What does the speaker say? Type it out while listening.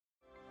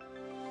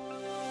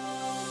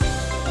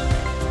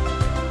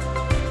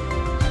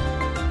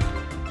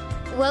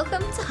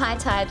Welcome to High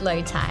Tide,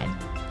 Low Tide,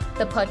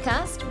 the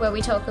podcast where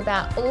we talk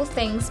about all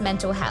things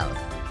mental health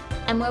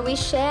and where we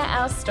share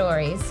our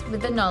stories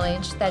with the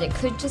knowledge that it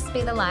could just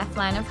be the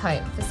lifeline of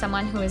hope for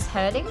someone who is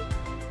hurting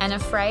and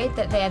afraid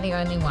that they're the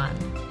only one.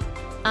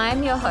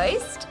 I'm your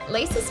host,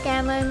 Lisa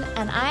Scanlon,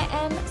 and I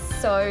am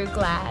so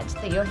glad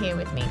that you're here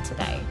with me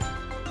today.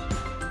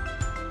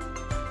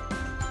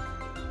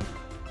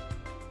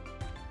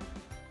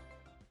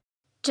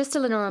 Just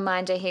a little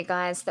reminder here,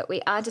 guys, that we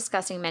are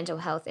discussing mental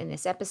health in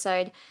this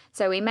episode,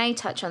 so we may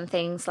touch on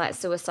things like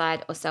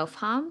suicide or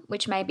self-harm,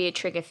 which may be a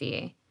trigger for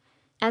you.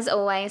 As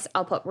always,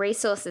 I'll put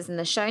resources in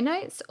the show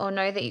notes or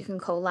know that you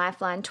can call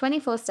Lifeline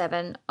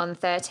 24/7 on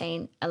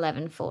 13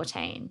 11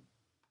 14.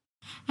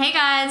 Hey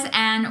guys,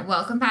 and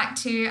welcome back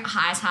to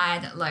High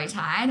Tide, Low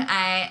Tide.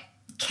 I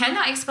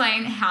cannot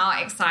explain how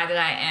excited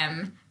I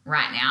am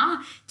right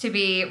now to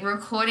be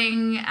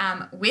recording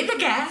with a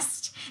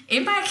guest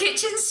in my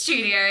kitchen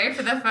studio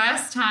for the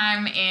first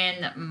time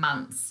in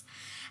months.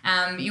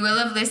 You will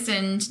have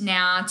listened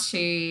now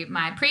to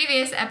my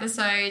previous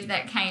episode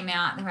that came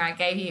out where I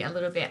gave you a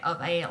little bit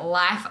of a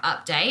life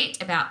update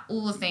about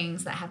all the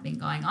things that have been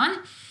going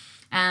on.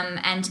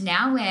 And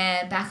now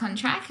we're back on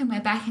track and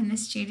we're back in the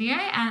studio,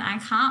 and I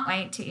can't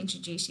wait to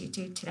introduce you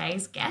to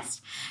today's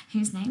guest,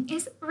 whose name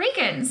is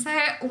Rhegan. So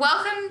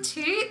welcome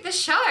to the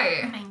show.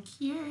 Thank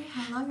you.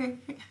 Hello.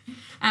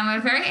 And we're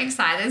very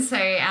excited. So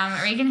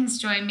Rhegan has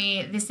joined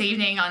me this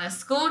evening on a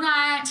school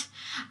night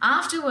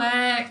after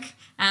work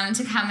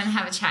to come and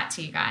have a chat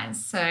to you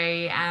guys. So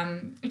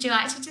would you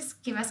like to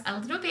just give us a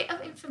little bit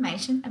of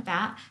information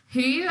about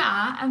who you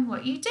are and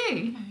what you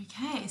do?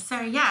 Okay. So,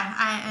 yeah,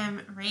 I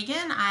am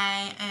Rhegan.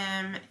 I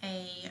am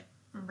a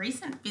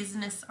recent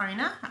business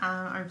owner.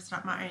 I opened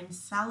up my own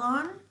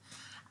salon.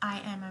 I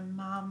am a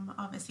mum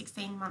of a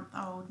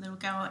 16-month-old little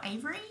girl,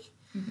 Avery.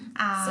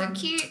 Mm-hmm. So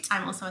cute.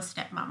 I'm also a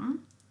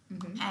stepmom.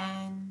 Mm-hmm.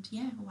 And,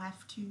 yeah,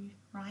 wife to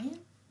Ryan.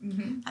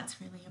 Mm-hmm. That's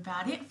really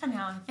about it for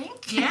now, I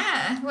think.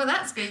 Yeah, well,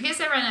 that's good. Gives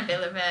everyone a bit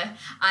of an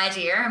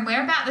idea. And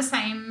we're about the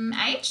same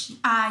age?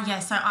 Yeah,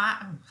 so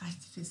I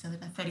do 37.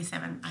 I am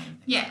 37.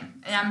 Yeah,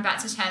 and I'm about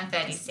to turn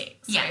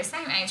 36. Yeah. So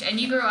same age. And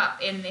you grew up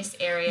in this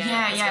area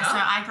as well? So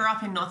well? I grew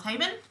up in North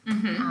Haven.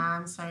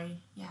 Mm-hmm. So,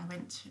 yeah, I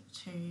went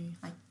to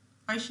like,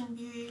 Ocean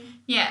View.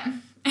 Yeah.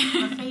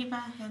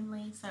 Lefebvre,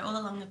 Henley, so all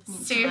along the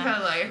peninsula. Super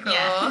local.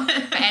 Yeah.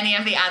 For any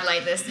of the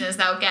Adelaide listeners,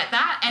 they'll get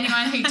that.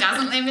 Anyone who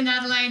doesn't live in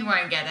Adelaide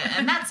won't get it,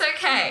 and that's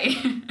okay.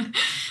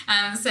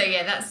 So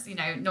yeah, that's,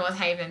 North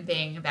Haven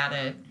being about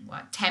a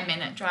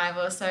 10-minute drive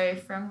or so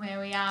from where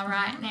we are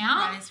right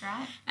now. That is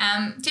right.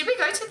 Did we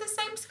go to the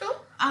same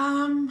school?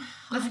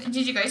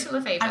 Did you go to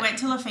Lefebvre? I went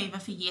to Lefebvre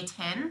for year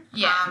 10.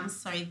 Yeah.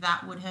 So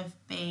that would have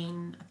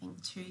been, I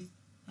think,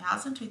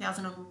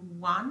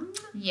 2001.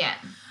 Yeah.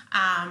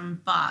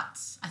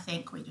 But I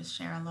think we just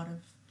share a lot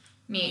of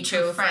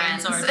mutual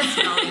friends. Or just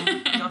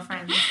knowing your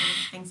friends and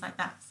things like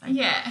that. So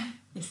yeah.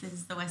 This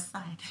is the West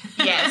Side.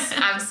 Yes,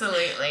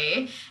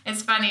 absolutely.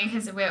 It's funny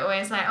because we're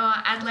always like,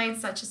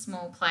 Adelaide's such a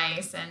small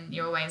place, and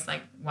you're always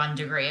like 1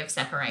 degree of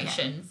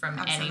separation from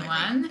absolutely.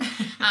 anyone.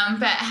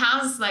 But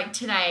how's like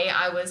today?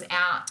 I was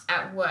out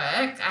at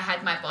work. I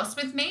had my boss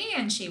with me,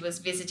 and she was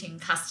visiting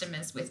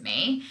customers with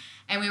me.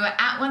 And we were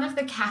at one of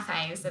the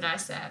cafes that I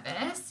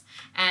service,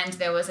 and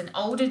there was an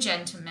older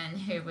gentleman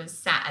who was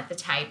sat at the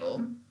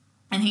table,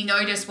 and he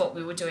noticed what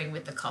we were doing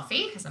with the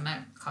coffee, because I'm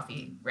a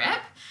coffee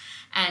rep,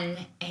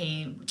 and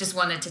he just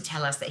wanted to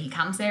tell us that he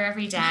comes there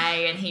every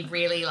day and he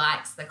really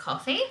likes the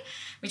coffee,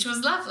 which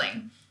was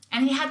lovely.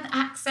 And he had an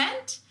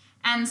accent.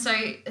 And so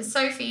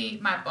Sophie,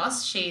 my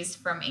boss, she's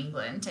from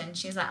England, and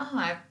she's like,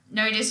 I've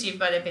noticed you've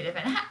got a bit of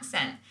an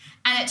accent.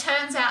 And it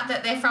turns out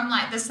that they're from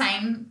like the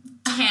same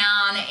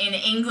town in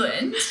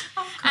England.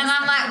 And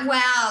I'm like,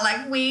 wow,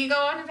 like we go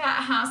on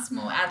about how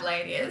small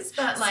Adelaide is,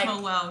 but like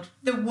small world.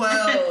 The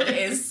world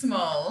is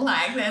small.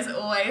 Like there's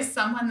always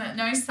someone that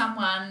knows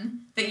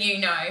someone that you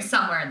know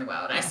somewhere in the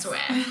world, yes. I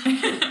swear.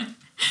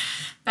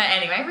 But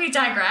anyway, we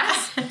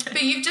digress.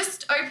 But you've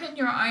just opened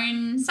your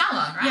own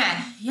salon,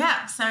 right?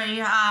 Yeah. So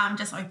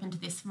just opened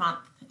this month.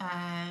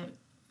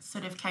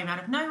 Sort of came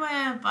out of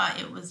nowhere, but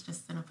it was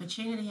just an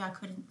opportunity I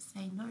couldn't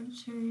say no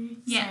to.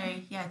 Yeah. So,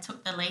 yeah,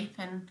 took the leap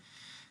and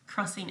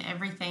crossing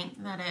everything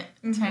that it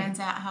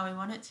turns out how we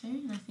want it to,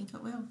 and I think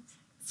it will.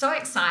 So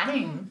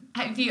exciting.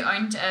 Have you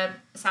owned a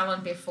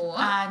salon before?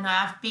 No,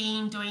 I've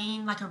been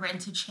doing like a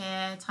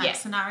rent-a-chair type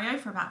scenario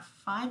for about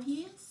 5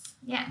 years.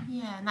 Yeah.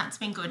 Yeah, and that's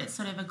been good. It's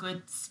sort of a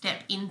good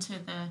step into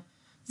the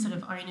sort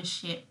of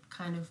ownership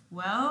kind of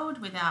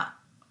world without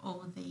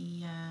all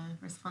the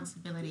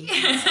responsibilities,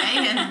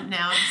 and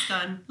now I'm just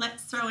going,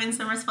 let's throw in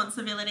some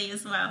responsibility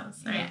as well.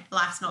 So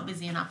life's not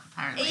busy enough,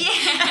 apparently.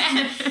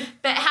 Yeah.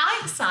 But how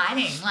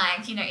exciting.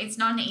 Like, it's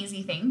not an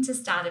easy thing to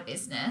start a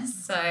business.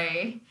 So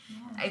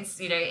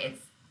it's,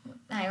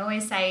 I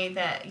always say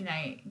that,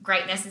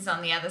 greatness is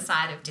on the other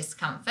side of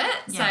discomfort.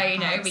 Yeah,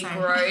 so, we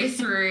grow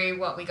through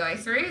what we go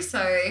through.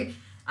 So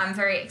I'm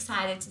very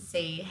excited to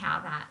see how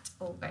that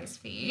all goes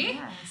for you.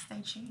 Yeah,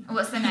 stay tuned.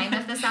 What's the name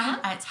of the salon?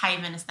 It's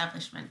Haven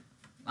Establishment.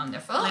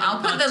 Wonderful.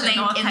 I'll put the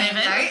link in the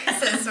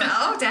notes as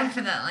well,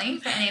 definitely,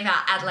 for any of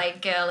our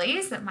Adelaide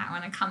girlies that might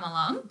want to come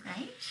along.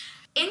 Great.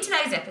 In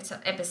today's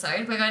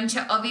episode, we're going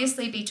to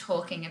obviously be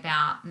talking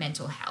about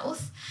mental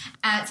health.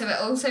 So we're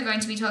also going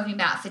to be talking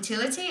about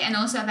fertility and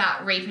also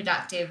about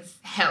reproductive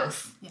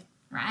health,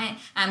 right?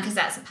 Because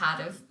that's a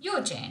part of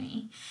your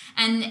journey.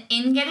 And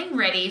in getting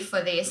ready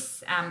for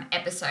this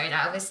episode,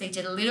 I obviously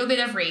did a little bit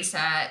of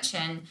research,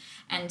 and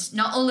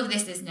not all of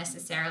this is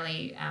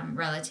necessarily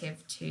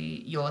relative to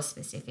your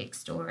specific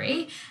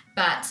story,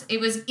 but it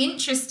was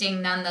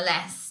interesting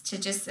nonetheless to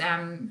just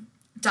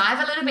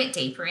dive a little bit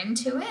deeper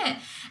into it.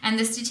 And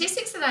the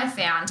statistics that I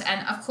found,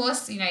 and of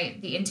course, you know,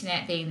 the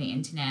internet being the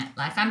internet,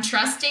 like I'm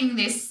trusting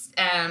this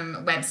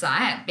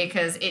website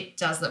because it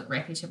does look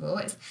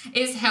reputable.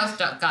 It's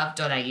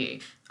health.gov.au.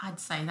 I'd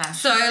say that.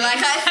 So, like,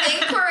 I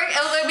think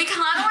although we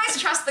can't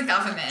always trust the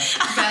government,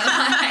 but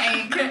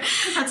like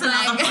that's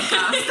another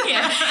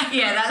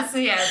podcast.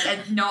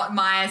 That's not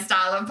my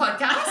style of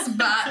podcast.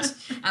 But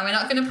we're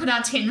not going to put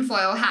our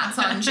tinfoil hats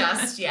on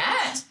just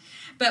yet.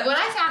 But what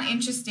I found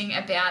interesting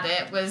about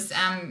it was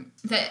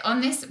that on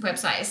this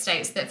website it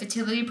states that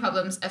fertility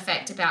problems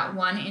affect about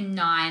 1 in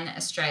 9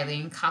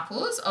 Australian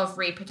couples of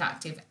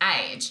reproductive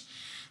age.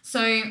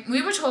 So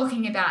we were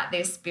talking about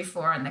this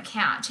before on the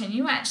couch, and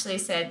you actually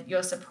said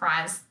you're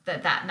surprised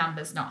that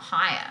number's not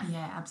higher.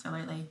 Yeah,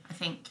 absolutely. I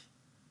think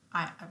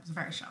I was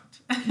very shocked.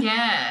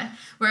 Yeah.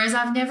 Whereas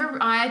I'd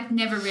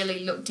never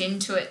really looked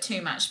into it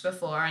too much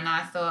before, and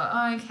I thought,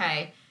 oh,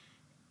 okay.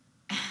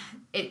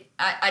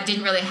 I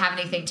didn't really have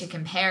anything to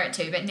compare it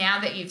to, but now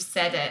that you've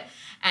said it,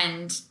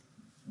 and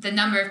the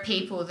number of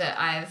people that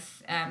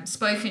I've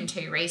spoken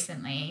to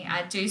recently,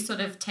 I do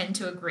sort of tend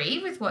to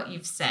agree with what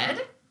you've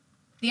said.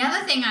 The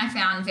other thing I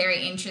found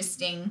very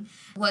interesting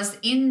was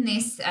in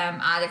this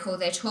article,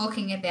 they're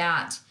talking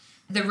about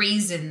the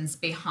reasons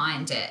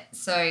behind it.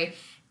 So,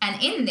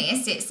 and in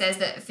this, it says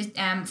that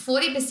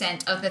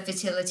 40% of the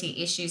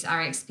fertility issues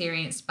are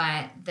experienced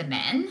by the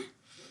men,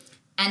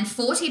 and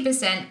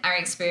 40% are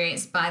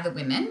experienced by the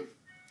women.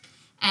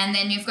 And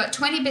then you've got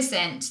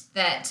 20%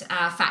 that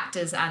are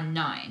factors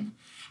unknown.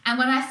 And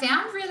what I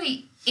found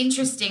really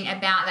interesting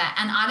about that,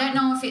 and I don't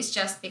know if it's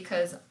just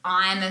because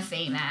I'm a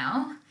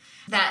female,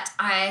 that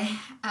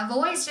I've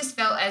always just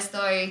felt as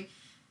though,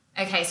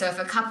 okay, so if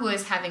a couple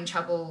is having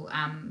trouble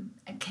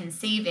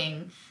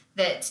conceiving,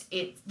 that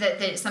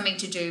it's something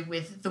to do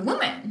with the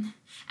woman.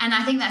 And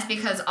I think that's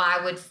because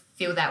I would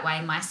feel that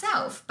way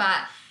myself.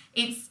 But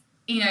it's,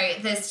 you know,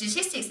 the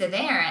statistics are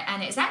there,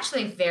 and it's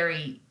actually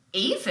very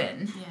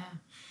even.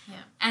 Yeah.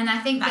 And I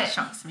think that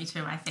shocks me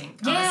too, I think.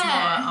 Yeah.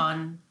 I was more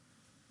on,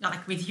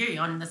 like with you,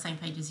 on the same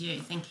page as you,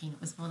 thinking it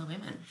was more the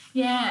women.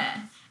 Yeah.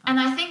 And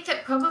I think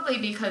that probably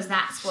because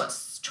that's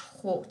what's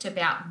talked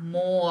about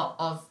more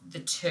of the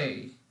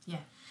two. Yeah.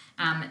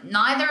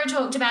 Neither are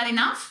talked about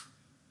enough.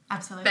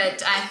 Absolutely.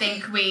 But I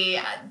think we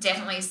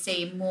definitely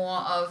see more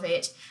of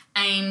it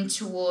aimed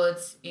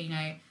towards, you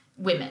know,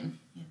 women.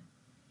 Yeah.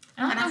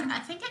 And I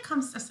think it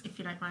comes, if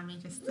you don't mind me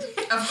just...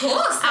 Of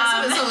course, that's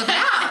what it's all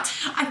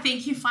about. I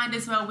think you find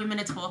as well women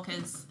are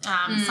talkers.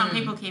 Some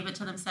people keep it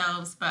to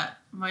themselves, but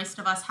most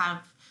of us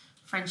have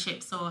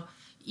friendships or,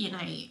 you know,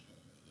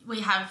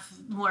 we have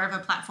more of a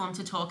platform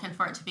to talk and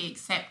for it to be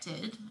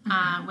accepted.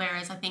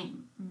 Whereas I think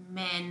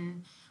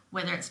men,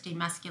 whether it's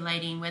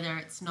demasculating, whether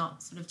it's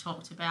not sort of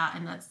talked about,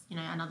 and that's, you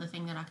know, another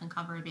thing that I can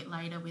cover a bit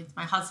later with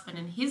my husband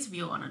and his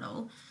view on it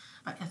all.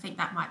 But I think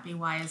that might be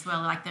why as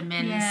well, like the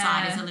men's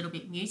side is a little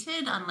bit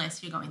muted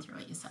unless you're going through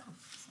it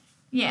yourself. So.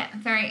 Yeah,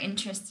 very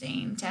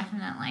interesting,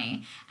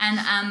 definitely.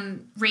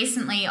 And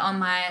recently on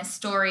my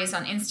stories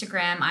on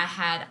Instagram, I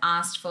had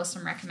asked for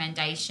some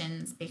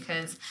recommendations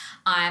because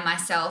I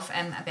myself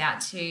am about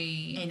to,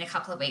 in a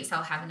couple of weeks,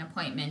 I'll have an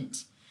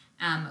appointment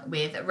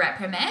with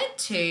Reproductive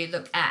to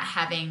look at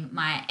having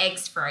my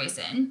eggs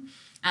frozen.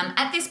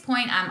 At this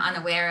point, I'm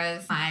unaware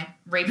of my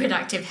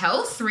reproductive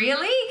health,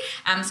 really.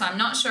 So I'm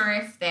not sure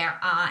if there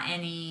are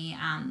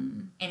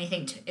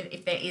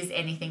if there is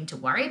anything to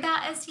worry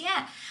about as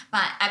yet.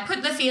 But I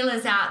put the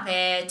feelers out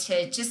there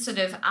to just sort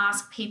of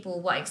ask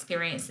people what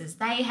experiences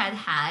they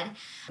had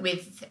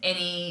with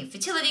any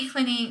fertility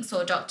clinics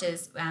or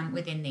doctors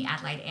within the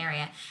Adelaide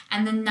area.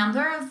 And the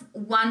number of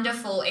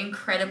wonderful,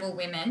 incredible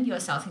women,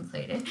 yourself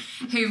included,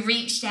 who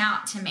reached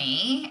out to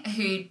me,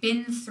 who'd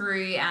been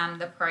through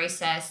the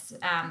process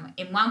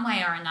in one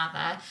way or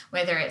another,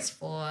 whether it's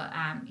for,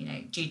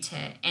 due to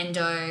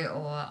endo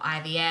or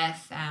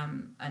IVF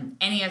and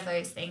any of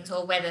those things,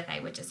 or whether they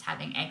were just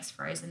having eggs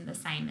frozen the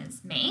same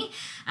as me,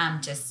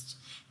 just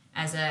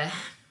as a...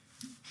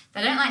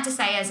 They don't like to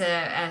say as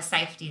a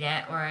safety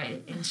net or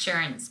an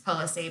insurance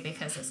policy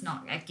because it's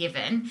not a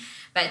given,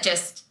 but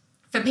just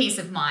for peace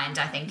of mind,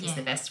 I think is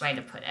the best way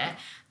to put it.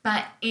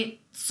 But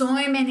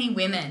so many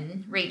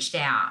women reached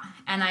out,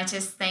 and I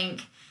just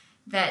think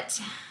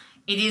that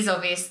it is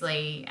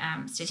obviously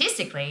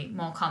statistically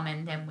more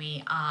common than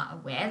we are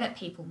aware that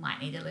people might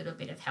need a little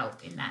bit of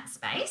help in that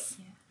space.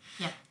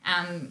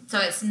 So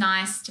it's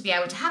nice to be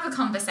able to have a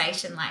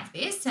conversation like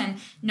this and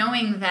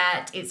knowing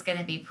that it's going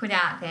to be put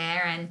out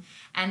there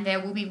and there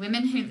will be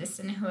women who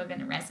listen who are going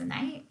to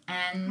resonate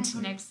and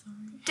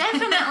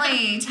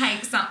definitely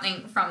take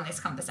something from this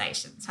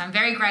conversation. So I'm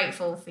very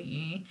grateful for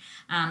you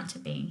to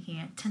being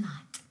here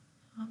tonight.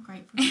 I'm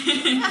grateful.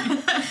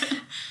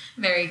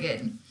 Very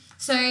good.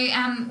 So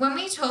when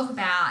we talk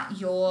about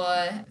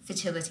your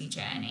fertility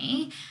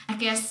journey, I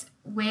guess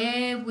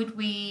where would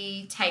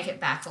we take it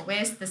back, or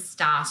where's the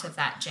start of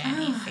that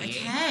journey for you?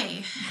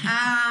 Okay.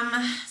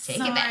 Take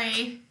it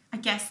back. I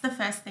guess the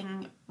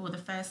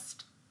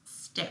first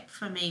step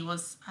for me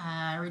was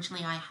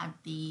originally I had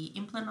the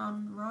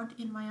implant-on rod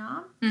in my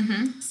arm.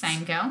 Mm-hmm.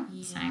 Same girl.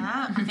 Yeah, Same.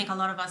 I think a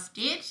lot of us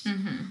did.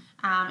 Mm-hmm.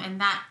 And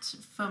that,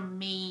 for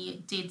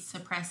me, did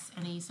suppress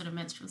any sort of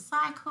menstrual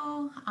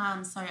cycle.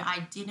 So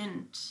I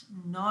didn't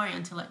know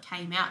until it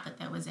came out that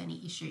there was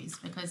any issues,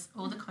 because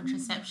all the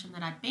contraception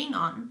that I'd been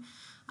on,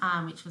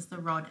 which was the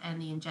rod and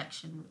the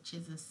injection, which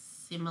is a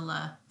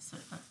similar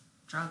sort of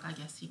drug, I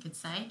guess you could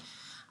say,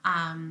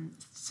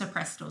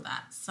 suppressed all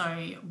that. So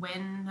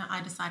when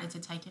I decided to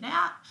take it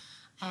out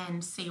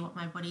and see what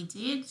my body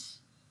did,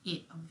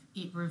 it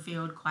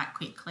revealed quite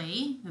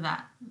quickly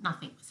that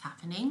nothing was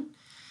happening.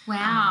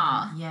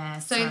 Wow. Yeah.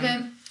 So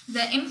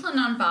the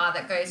implant-on bar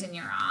that goes in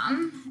your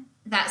arm,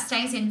 that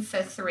stays in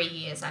for 3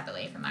 years, I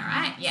believe. Am I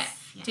right? Yes.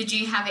 Yeah. Did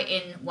you have it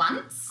in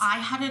once? I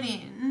had it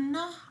in,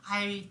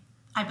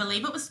 I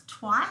believe it was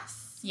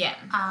twice. Yeah.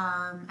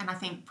 And I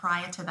think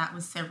prior to that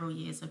was several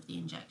years of the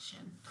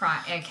injection.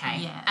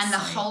 Okay. Yeah. And the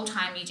whole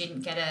time you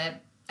didn't get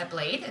a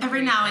bleed?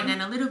 Every now and then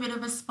a little bit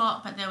of a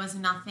spot, but there was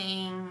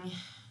nothing,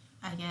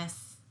 I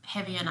guess,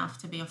 heavy enough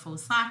to be a full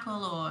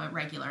cycle or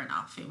regular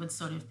enough. It would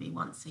sort of be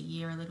once a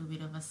year, a little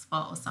bit of a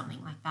spot or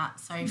something like that.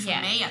 So for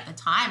me at the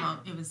time,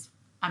 it was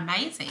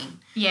amazing.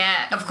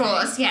 Yeah, of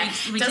course. Yeah.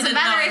 We doesn't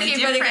matter if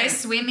you've got to go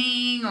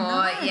swimming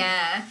or,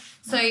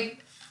 So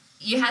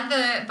you had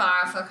the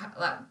bar for,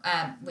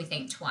 we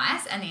think,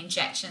 twice, and the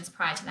injections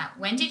prior to that.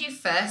 When did you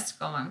first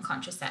go on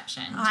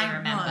contraception? Do you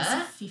remember? I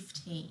was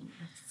 15.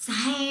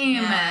 Same.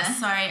 Yeah,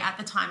 so at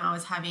the time I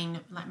was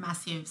having like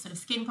massive sort of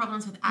skin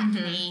problems with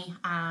acne,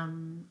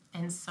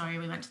 and so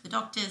we went to the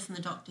doctors, and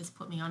the doctors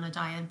put me on a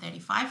Diane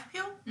 35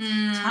 pill to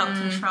help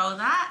control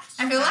that.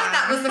 I feel like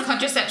that was the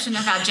contraception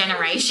of our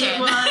generation. It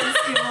was.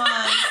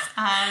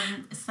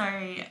 So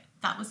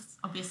that was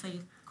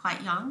obviously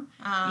quite young.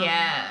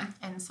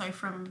 And so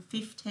from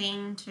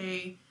 15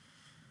 to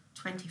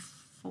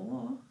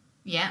 24,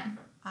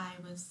 I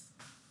was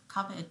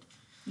covered.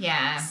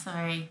 Yeah. So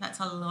that's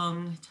a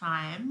long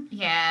time.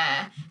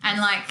 Yeah. And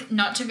like,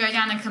 not to go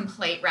down a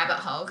complete rabbit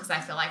hole, because I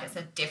feel like it's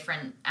a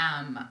different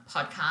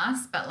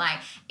podcast, but like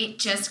it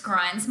just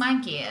grinds my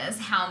gears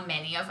how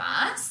many of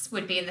us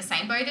would be in the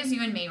same boat as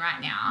you and me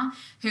right now,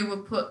 who were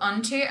put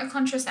onto a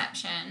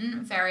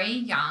contraception very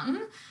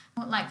young,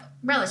 like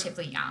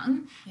relatively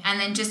young, and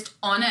then just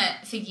on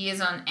it for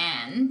years on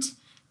end,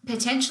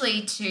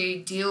 potentially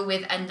to deal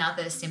with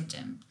another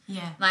symptom.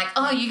 Yeah. Like,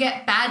 you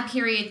get bad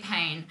period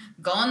pain,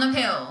 go on the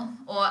pill.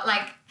 Or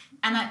like,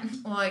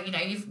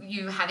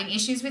 you're having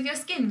issues with your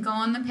skin, go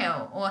on the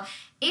pill. Or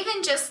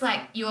even just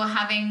like you're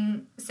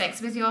having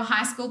sex with your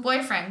high school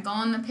boyfriend, go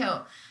on the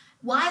pill.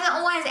 Why is it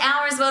always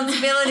our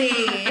responsibility?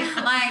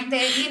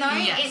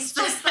 It's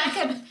just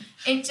like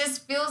it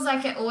just feels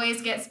like it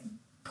always gets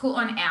put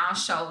on our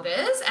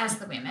shoulders as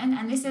the women,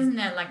 and this isn't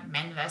a like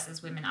men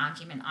versus women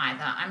argument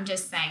either. I'm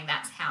just saying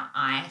that's how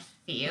I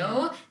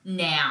feel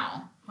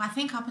now. Well, I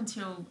think up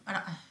until,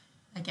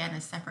 again,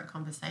 a separate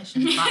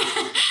conversation,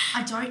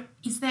 but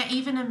is there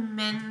even a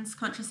men's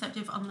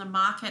contraceptive on the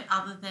market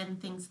other than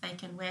things they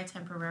can wear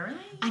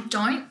temporarily? I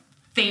don't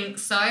think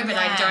so, but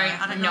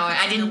I don't know.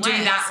 I didn't do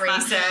that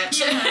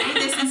research.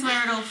 This is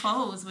where it all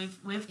falls.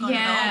 We've got it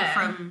all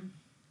from,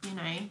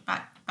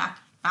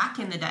 back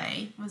in the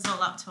day. It was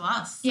all up to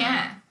us. So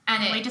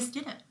and we just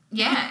did it.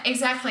 Yeah,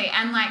 exactly.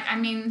 And like, I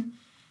mean,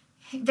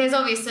 there's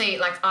obviously,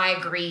 like, I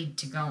agreed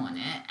to go on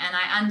it, and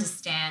I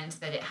understand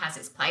that it has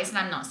its place, and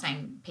I'm not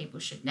saying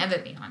people should never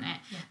be on it,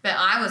 but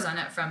I was on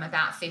it from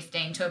about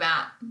 15 to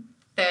about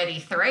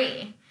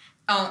 33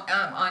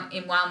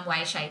 in one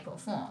way, shape or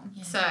form.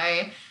 Yeah. So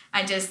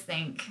I just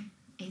think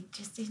it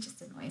just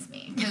annoys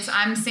me, because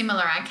I'm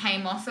similar. I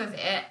came off of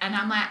it and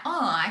I'm like,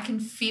 I can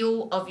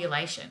feel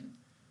ovulation.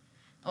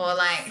 Or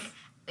like,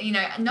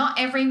 not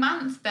every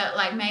month, but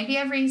like maybe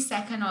every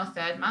second or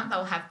third month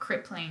I'll have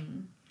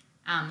crippling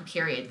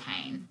period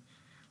pain,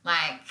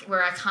 like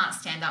where I can't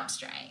stand up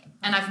straight.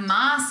 And I've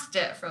masked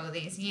it for all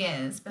these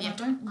years, but I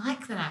don't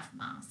like that I've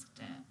masked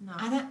it. No.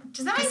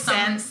 Does that make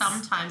sense?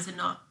 Sometimes, and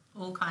not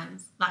all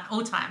times, that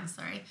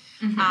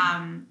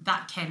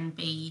can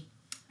be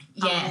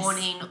a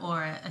warning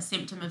or a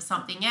symptom of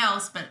something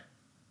else, but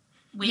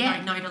we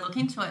don't know to look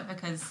into it,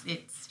 because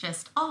it's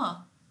just,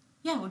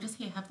 we'll just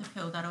have the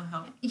pill, that'll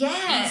help ease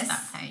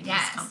that pain,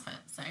 discomfort.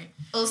 So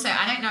also,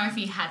 I don't know if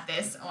you had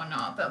this or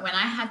not, but when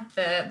I had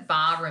the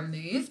bar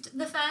removed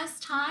the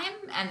first time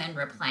and then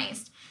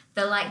replaced,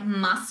 the like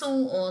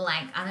muscle or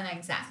like, I don't know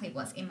exactly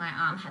what's in my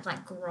arm had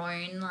like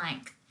grown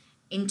like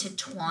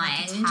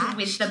intertwined like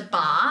with the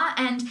bar.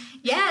 And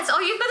yes, oh,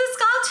 you've got a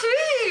scar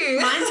too.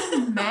 Mine's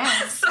a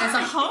mess. There's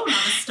a whole other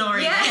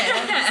story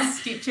there.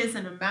 Stitches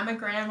and a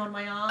mammogram on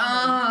my arm.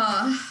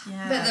 Oh,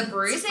 yeah, but the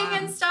bruising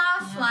and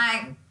stuff,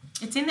 like...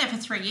 It's in there for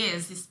 3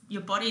 years.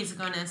 Your body's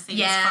going to see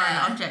this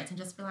foreign object and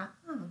just be like,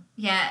 oh,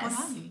 what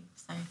are you?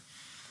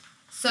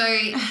 So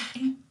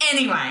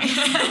anyway,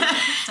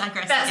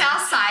 digress. That's again. our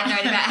side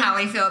note about how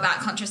we feel about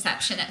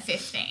contraception at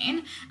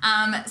 15.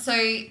 So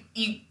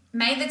you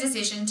made the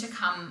decision to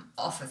come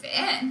off of it.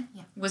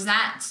 Yeah. Was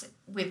that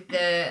with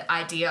the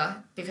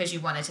idea because you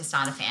wanted to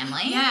start a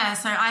family? Yeah,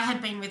 so I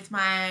had been with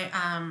my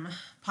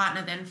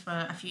partner then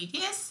for a few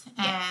years,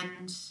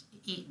 and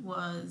it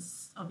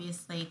was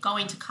obviously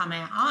going to come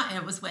out, and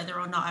it was whether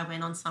or not I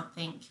went on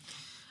something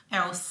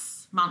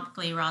else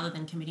monthly rather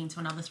than committing to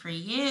another 3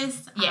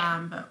 years.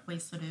 Yeah. But we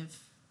sort of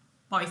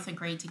both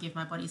agreed to give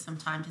my body some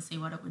time to see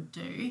what it would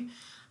do.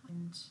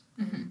 And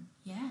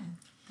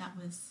that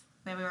was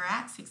where we were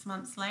at. 6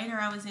 months later,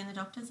 I was in the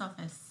doctor's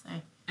office. So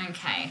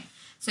Okay.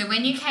 So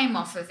when you came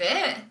off of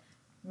it,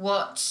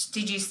 what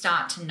did you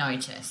start to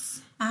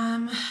notice?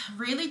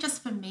 Really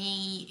just for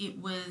me, it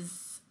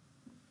was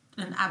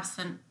an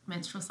absent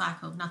menstrual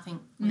cycle. Nothing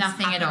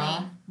Nothing at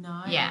all?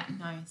 No. Yeah.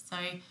 No. So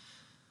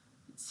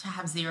to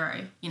have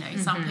zero,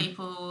 some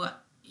people,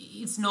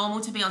 it's normal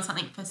to be on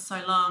something for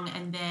so long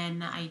and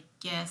then I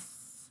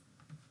guess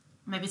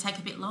maybe take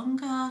a bit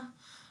longer,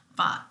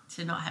 but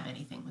to not have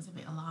anything was a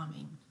bit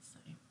alarming. So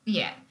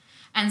yeah.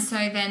 And so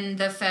then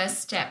the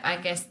first step, I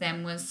guess,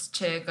 then was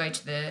to go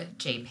to the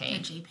GP. The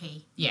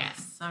GP. Yeah.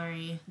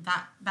 So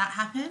that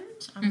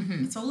happened.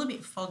 It's all a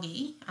bit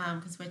foggy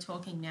because we're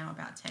talking now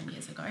about 10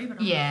 years ago, but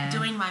I'm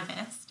doing my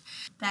best.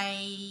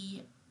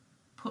 They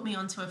put me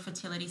onto a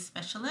fertility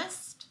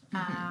specialist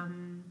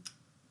and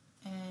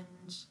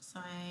so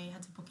I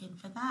had to book in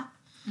for that.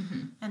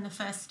 And the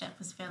first step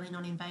was fairly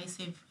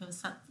non-invasive. It was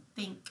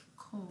something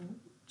called,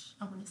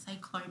 I want to say,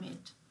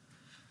 Clomid.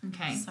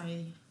 Okay. So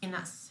in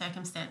that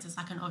circumstance, it's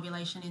like an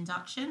ovulation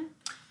induction.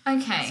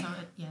 Okay. So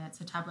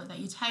it's a tablet that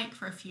you take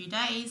for a few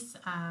days,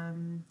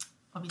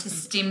 obviously to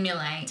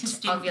stimulate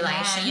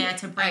ovulation. Yeah,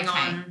 to bring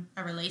on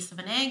a release of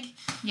an egg.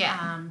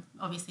 Yeah.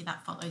 Obviously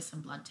that follows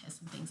some blood tests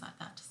and things like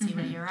that to see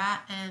where you're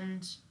at,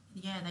 and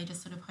they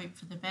just sort of hope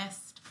for the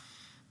best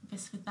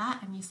with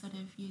that, and you sort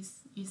of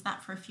use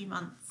that for a few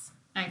months.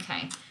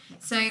 Okay.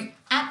 So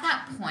at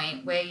that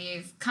point where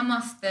you've come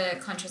off the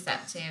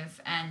contraceptive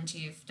and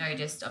you've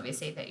noticed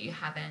obviously that you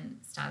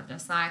haven't started a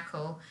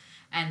cycle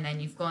and then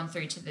you've gone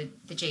through to the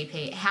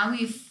GP,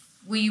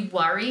 were you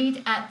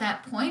worried at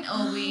that point,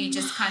 or were you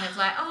just kind of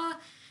like, oh,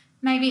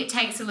 maybe it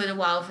takes a little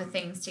while for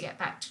things to get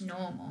back to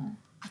normal?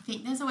 I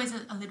think there's always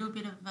a little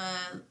bit of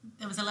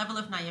there was a level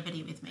of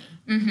naivety with me.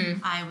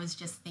 I was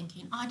just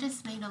thinking, I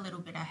just need a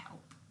little bit of help.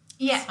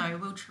 Yeah. So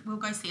we'll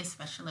go see a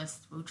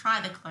specialist. We'll try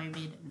the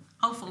Clomid, and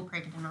I'll fall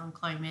pregnant on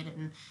Clomid,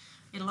 and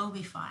it'll all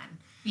be fine.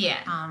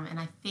 Yeah. And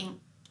I think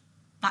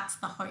that's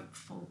the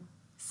hopeful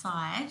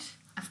side.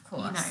 Of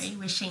course.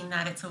 Wishing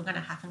that it's all going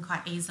to happen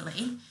quite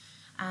easily.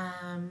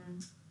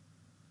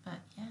 But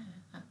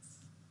that's.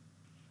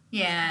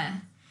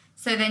 Yeah.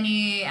 So then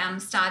you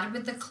started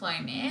with the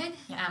Clomid,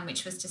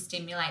 which was to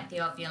stimulate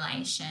the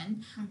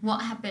ovulation.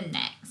 What happened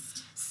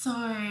next? So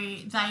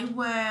they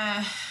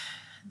were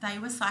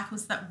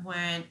cycles that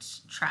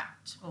weren't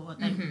tracked or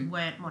they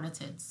weren't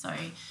monitored. So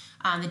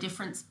the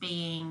difference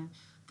being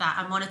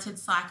that a monitored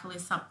cycle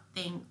is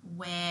something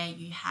where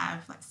you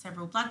have like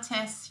several blood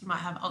tests. You might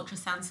have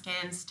ultrasound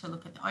scans to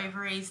look at the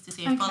ovaries to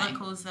see if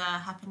follicles are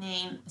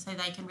happening, so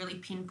they can really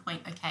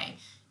pinpoint, okay,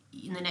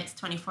 in the next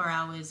 24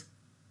 hours,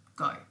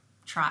 go,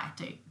 try,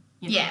 do.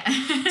 Do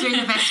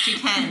the best you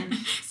can.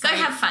 So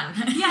have fun.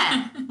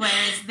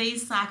 Whereas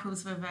these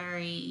cycles were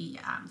very,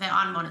 they're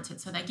unmonitored.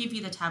 So they give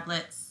you the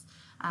tablets,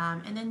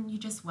 and then you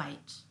just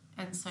wait.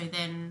 And so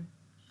then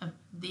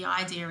the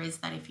idea is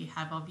that if you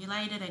have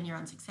ovulated and you're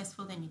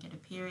unsuccessful, then you get a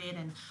period.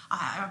 And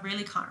I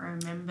really can't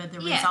remember the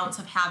results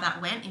of how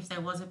that went, if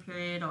there was a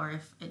period or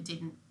if it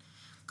didn't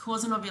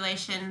cause an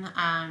ovulation.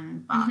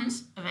 But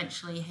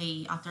eventually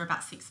he, after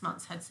about 6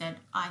 months, had said,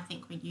 I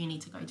think you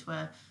need to go to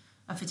a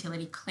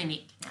fertility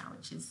clinic now,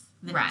 which is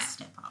the next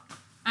step up.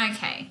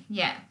 Okay,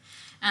 yeah.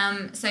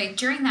 So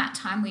during that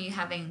time, were you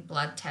having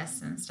blood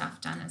tests and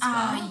stuff done as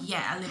well?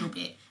 Yeah, a little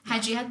bit.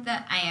 Had you had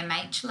the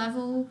AMH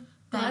level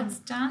bloods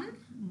done?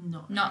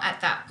 No. Not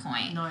at that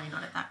point? No,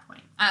 not at that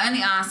point. I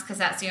only asked because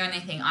that's the only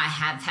thing I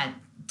have had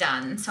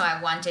done, so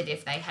I wondered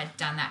if they had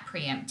done that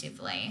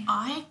preemptively.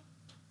 I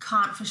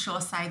can't for sure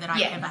say that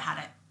I ever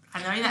had it. I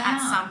know that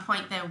at some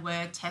point there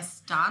were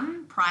tests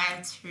done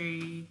prior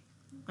to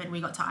when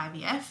we got to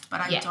IVF,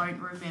 but I don't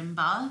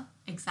remember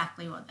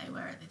exactly what they were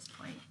at this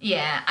point.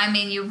 Yeah, I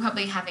mean, you were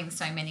probably having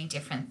so many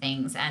different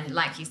things, and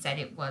like you said,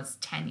 it was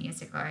 10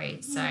 years ago,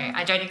 so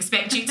I don't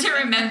expect you to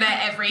remember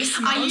every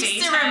small detail. I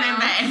used to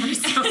remember every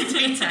small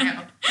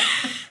detail.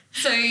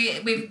 So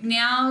we've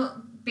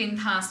now been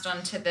passed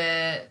on to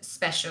the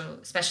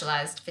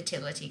specialised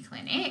fertility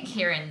clinic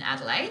here in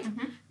Adelaide.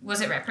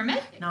 Was it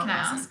Repromed? No, Can it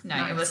I wasn't. ask?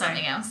 No, it was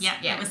something else.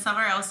 Yeah, it was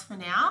somewhere else for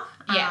now.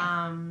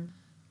 Yeah.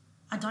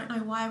 I don't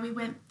know why we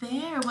went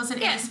there. It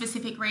wasn't any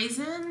specific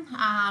reason.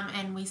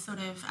 And we sort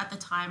of, at the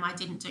time, I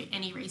didn't do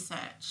any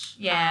research.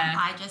 Yeah.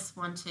 I just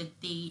wanted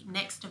the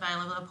next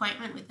available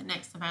appointment with the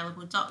next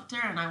available doctor,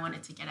 and I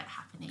wanted to get it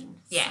happening.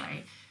 Yeah.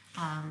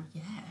 So,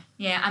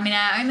 Yeah, I mean,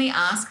 I only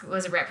ask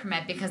was a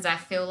Repromed because I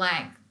feel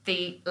like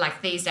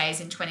these days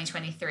in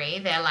 2023,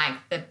 they're like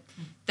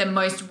the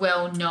most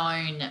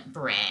well-known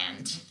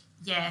brand.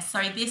 Yeah,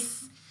 so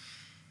this...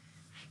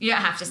 You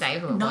don't have to say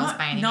who it was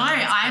by any means. No,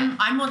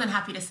 I'm more than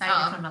happy to say if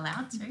I'm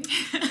allowed to.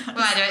 Well,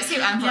 I don't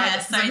see. I'm glad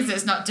as long as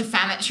it's not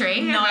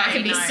defamatory. No, I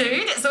can be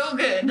sued. It's all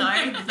good. No,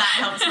 that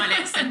helps my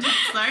next sentence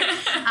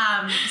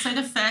though. So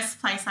the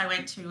first place I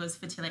went to was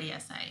Fertility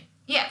SA.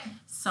 Yeah.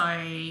 So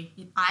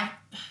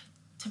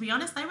to be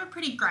honest, they were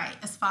pretty great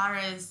as far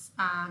as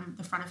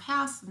the front of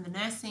house and the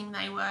nursing.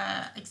 They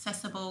were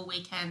accessible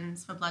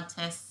weekends for blood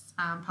tests,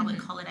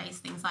 public holidays,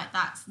 things like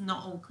that.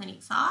 Not all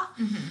clinics are,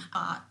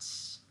 but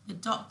the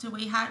doctor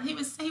we had, he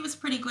was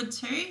pretty good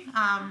too.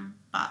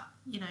 But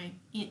you know,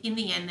 in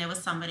the end, there was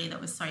somebody that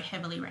was so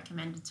heavily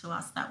recommended to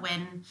us that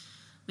when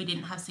we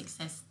didn't have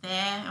success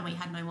there and we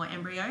had no more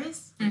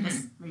embryos, we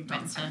just moved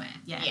on to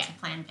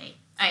Plan B.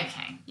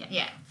 Okay.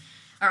 Yeah.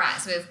 All right.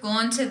 So we've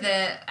gone to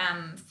the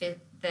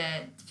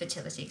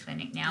fertility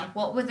clinic now.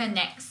 What were the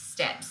next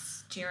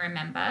steps? Do you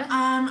remember?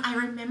 I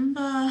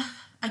remember,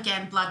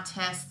 again, blood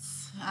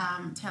tests,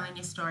 telling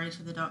your story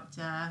to the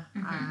doctor.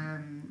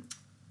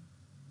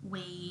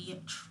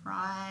 We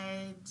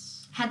tried...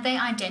 Had they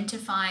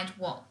identified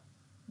what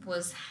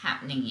was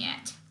happening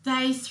yet?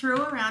 They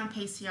threw around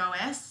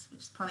PCOS,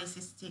 which is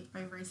polycystic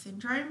ovary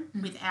syndrome,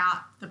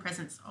 without the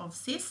presence of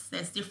cysts.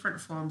 There's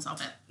different forms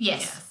of it.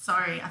 Yes. Yeah, so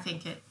I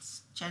think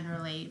it's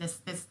generally...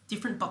 There's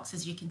different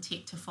boxes you can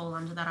tick to fall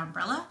under that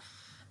umbrella,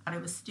 but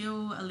it was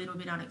still a little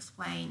bit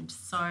unexplained.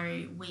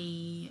 So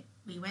we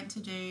went to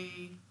do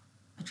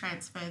a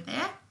transfer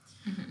there.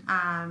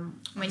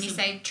 When you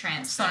say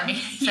transfer, sorry,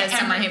 for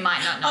someone who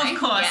might not know. Of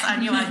course, I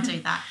knew I'd do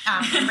that.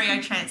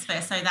 Embryo transfer.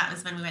 So that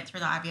was when we went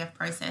through the IVF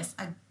process.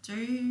 I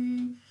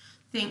do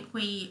think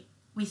we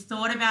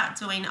thought about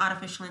doing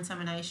artificial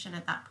insemination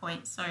at that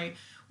point. So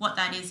what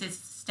that is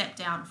step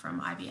down from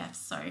IVF.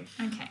 So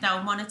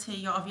they'll monitor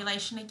your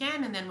ovulation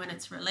again, and then when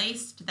it's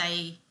released,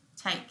 they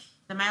take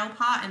the male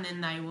part, and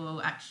then they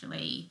will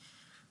actually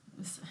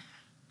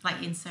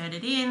insert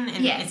it in,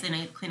 and it's in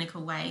a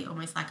clinical way,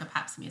 almost like a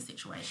pap smear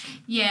situation.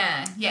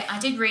 Yeah, I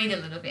did read a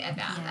little bit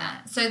about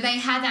that. So they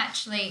had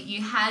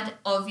you had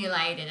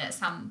ovulated at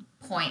some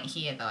point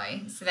here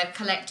though, so they've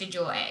collected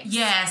your eggs.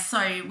 Yeah,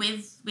 so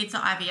with the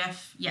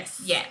IVF,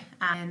 yes. Yeah.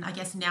 And I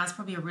guess now is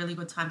probably a really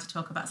good time to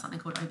talk about something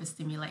called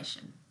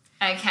overstimulation.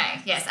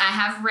 Okay, yes, I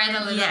have read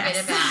a little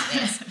bit about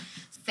this.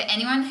 For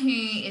anyone who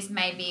is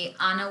maybe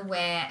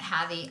unaware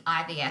how the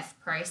IVF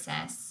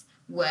process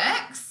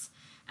works,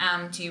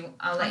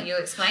 I'll let you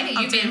explain it.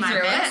 You've been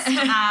through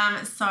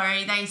it. So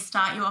they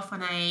start you off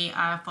on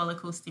a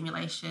follicle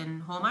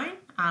stimulation hormone.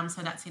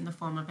 So that's in the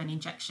form of an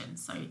injection.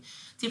 So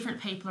different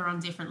people are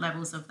on different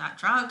levels of that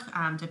drug,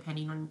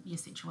 depending on your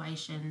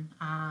situation.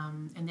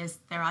 And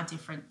there are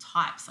different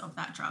types of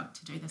that drug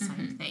to do the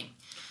same thing.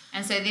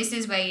 And so this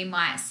is where you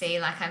might see,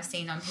 like I've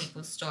seen on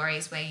people's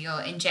stories, where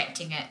you're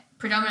injecting it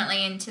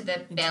predominantly into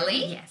the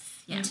belly. Yes.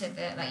 Yeah. Into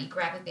the, you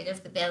grab a bit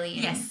of the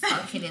belly and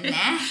poke it in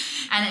there.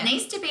 And it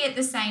needs to be at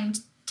the same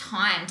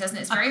time, doesn't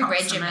it? It's very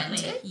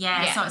regimented.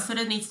 Yeah, so it sort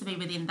of needs to be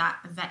within the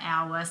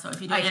hour. So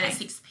if you're doing it at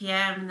 6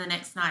 p.m, the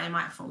next night it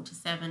might fall to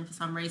 7 for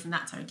some reason,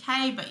 that's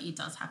okay, but it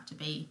does have to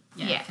be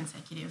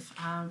consecutive.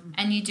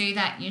 And you do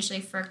that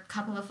usually for a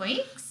couple of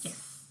weeks?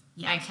 Yes.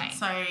 Yeah. Okay.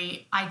 So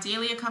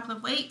ideally a couple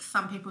of weeks.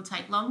 Some people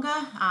take longer.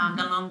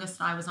 The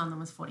longest I was on them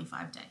was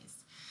 45 days.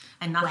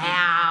 And nothing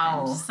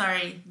happened. So,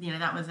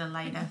 that was a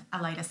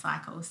later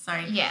cycle. So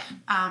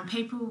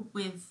people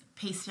with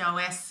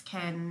PCOS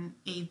can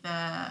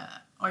either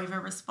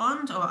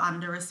over-respond or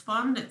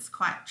under-respond. It's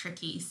quite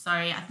tricky. So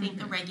I think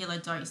the regular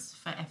dose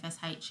for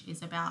FSH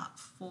is about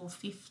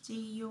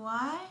 450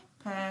 UI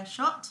per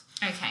shot.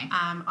 Okay.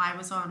 I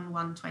was on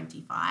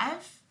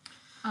 125.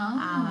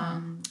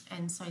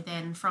 And so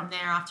then from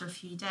there, after a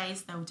few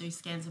days, they'll do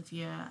scans of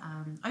your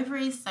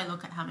ovaries. They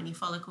look at how many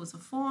follicles are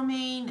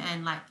forming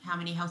and how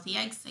many healthy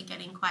eggs are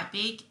getting quite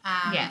big.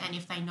 And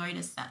if they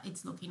notice that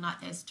it's looking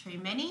like there's too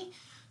many,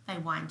 they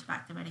wind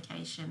back the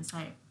medication. So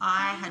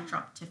I had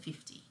dropped to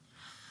 50.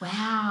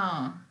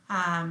 Wow.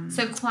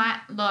 So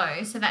quite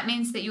low. So that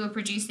means that you were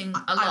producing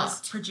a lot. I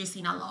was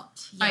producing a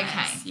lot. Yes,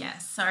 okay. Yeah.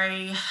 So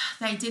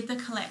they did the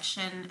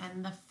collection,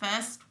 and the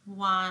first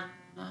one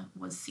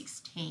was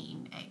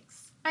 16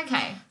 eggs.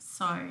 Okay.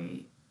 So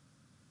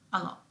a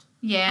lot.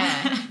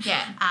 Yeah.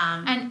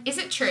 And is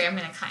it true, I'm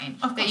going to cut in,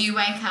 that you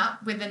wake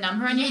up with a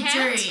number on your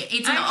hand? You do.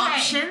 It's an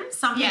option.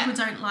 Some people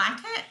don't like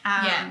it.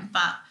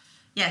 But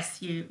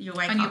yes, you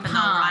wake up and they'll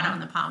write it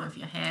on the palm of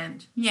your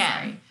hand.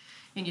 Yeah. So,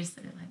 and you're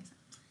sort of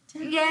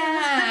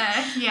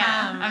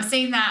Yeah. I've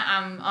seen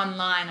that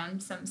online on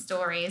some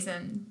stories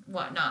and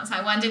whatnot. So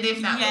I wondered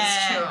if that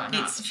was true or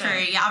not. It's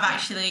true.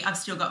 Yeah, I've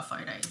still got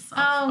photos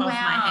of my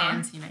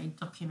hands,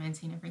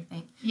 documenting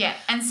everything. Yeah,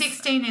 and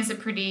 16 is a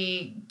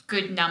pretty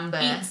good number.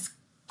 It's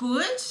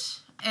good,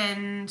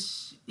 and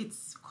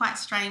it's quite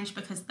strange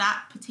because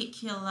that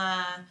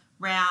particular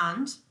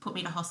round put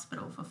me to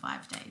hospital for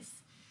 5 days.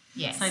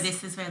 Yes. So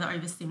this is where the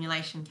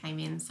overstimulation came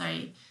in. So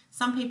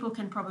some people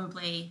can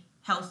probably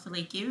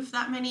healthily give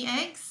that many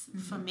eggs. Mm-hmm.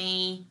 For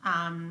me,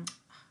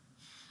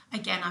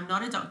 again, I'm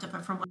not a doctor,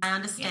 but from what I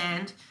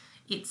understand,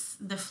 it's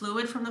the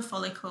fluid from the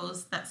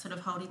follicles that's sort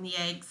of holding the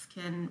eggs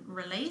can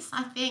release,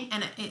 I think,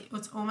 and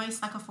it's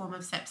almost like a form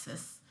of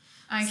sepsis.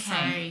 Okay.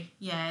 So,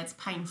 yeah, it's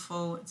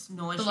painful, it's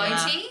nausea.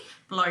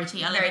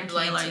 Bloaty? 11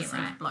 kilos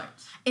of bloat.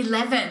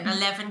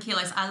 11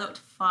 kilos. I looked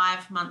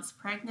 5 months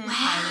pregnant. Wow.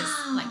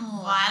 I was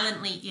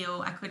violently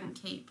ill. I couldn't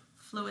keep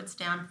fluids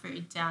down,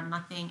 food down,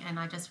 nothing. And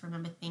I just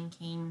remember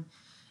thinking,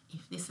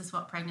 if this is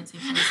what pregnancy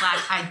feels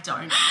like, I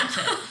don't want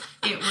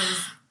it. It was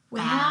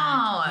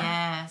wow. bad.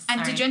 Yeah.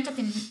 And did you end up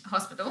in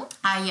hospital?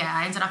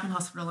 I ended up in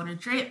hospital on a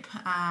drip.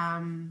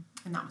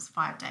 And that was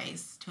 5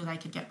 days till they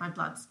could get my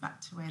bloods back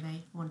to where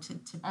they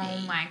wanted to be. Oh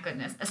my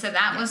goodness. So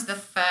that was the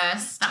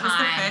first time.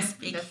 That was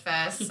the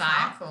first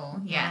cycle.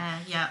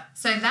 Yeah.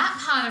 So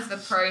that part of the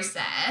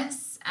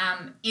process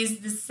is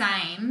the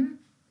same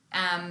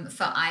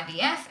for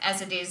IVF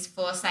as it is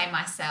for, say,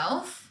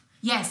 myself.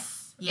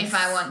 Yes. If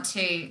I want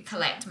to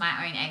collect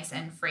my own eggs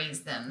and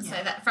freeze them. Yeah.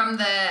 So that from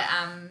the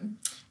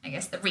I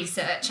guess the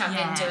research I've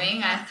been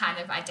doing, I kind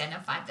of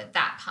identified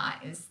that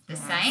part is the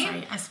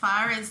same. So as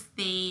far as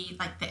the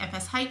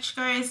FSH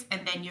goes,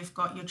 and then you've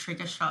got your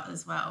trigger shot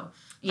as well.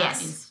 Yes.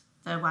 That is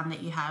the one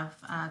that you have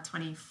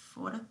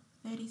 24 to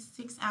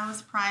 36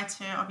 hours prior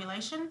to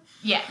ovulation.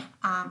 Yeah.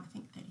 I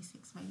think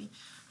 36 maybe.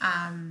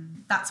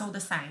 That's all the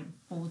same.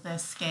 All the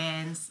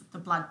scans, the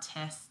blood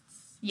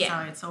tests.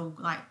 Yeah. So it's all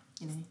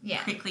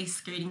quickly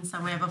scooting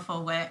somewhere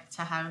before work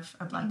to have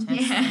a blood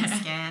test and a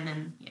scan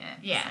and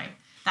so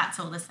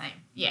that's all the same.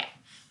 Yeah.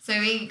 So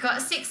we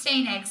got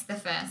 16 eggs the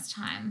first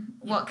time.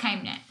 Yeah. What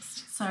came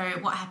next? So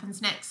what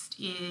happens next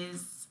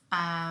is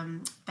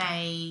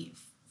they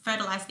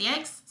fertilise the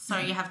eggs. So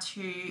you have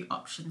 2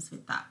 options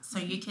with that. So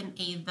you can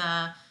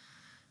either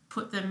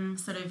put them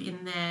sort of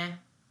in their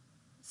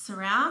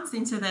surrounds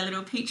into their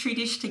little petri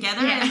dish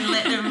together and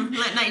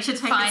let nature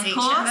take its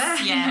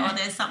course. Yeah, or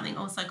there's something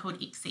also called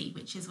ICSI,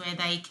 which is where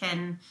they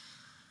can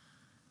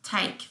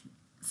take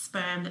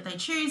sperm that they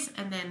choose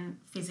and then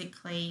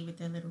physically with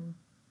their little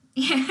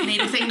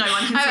needle thing, no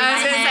one can see my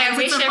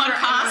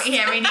hands,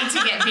 we need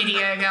to get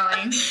video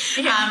going.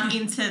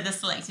 Into the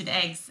selected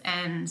eggs,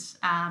 and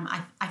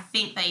I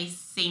think they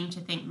seem to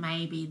think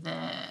maybe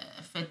the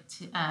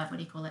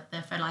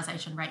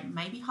fertilization rate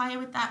may be higher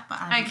with that, but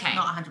I'm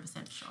not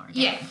 100% sure.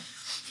 Again. Yeah.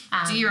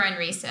 Do your own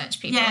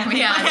research, people. Yeah,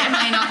 we are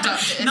definitely not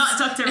doctors. Not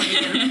Dr.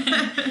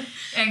 Rhegan.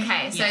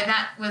 Okay, so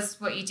that was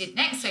what you did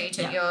next. So you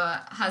took your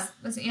husband,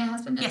 was it your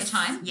husband at the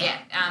time? Yeah.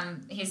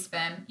 His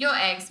sperm, your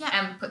eggs,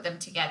 and put them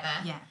together.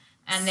 Yeah.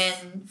 And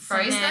then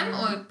froze them,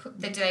 or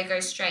do they go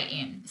straight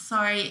in? So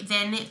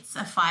then it's a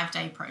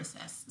 5-day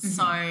process. Mm-hmm.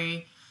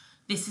 So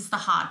this is the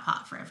hard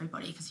part for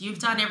everybody because you've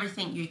done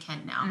everything you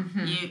can now.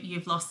 Mm-hmm.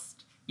 You've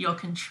lost your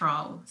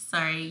control.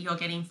 So you're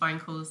getting phone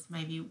calls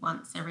maybe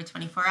once every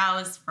 24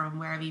 hours from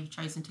wherever you've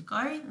chosen to go,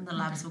 and the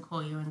labs will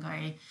call you and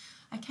go,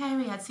 okay,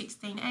 we had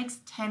 16 eggs,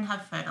 10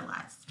 have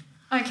fertilised.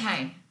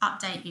 Okay.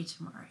 Update you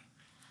tomorrow.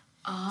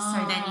 Oh.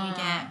 So then you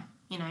get,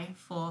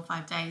 4 or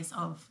 5 days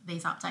of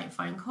these update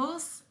phone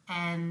calls,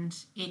 and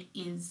it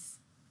is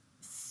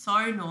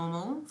so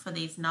normal for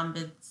these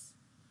numbers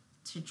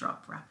to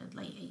drop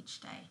rapidly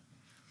each day.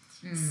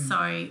 Mm.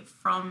 So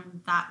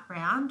from that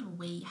round,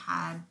 we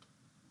had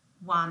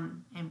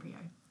 1 embryo.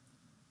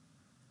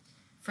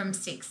 From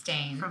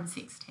 16? From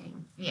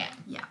 16. Yeah.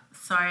 Yeah.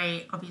 So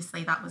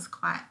obviously that was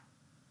quite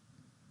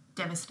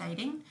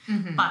devastating,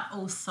 but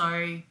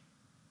also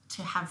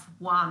to have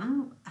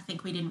 1, I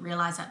think we didn't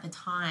realise at the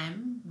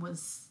time,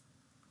 was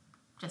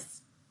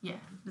just,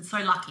 so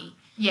lucky.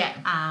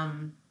 Yeah.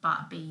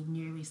 But being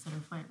new, we sort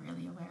of weren't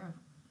really aware of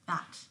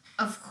that.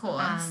 Of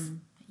course.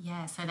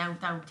 So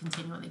they'll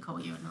continually call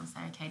you and they'll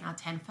say, okay, now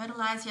 10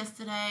 fertilised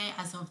yesterday.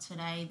 As of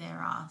today, there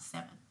are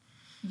 7.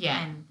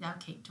 Yeah. And they'll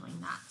keep doing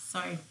that.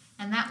 So...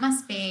 And that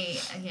must be,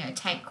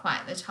 take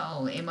quite the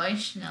toll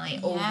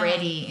emotionally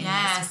already in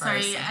this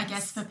process. So I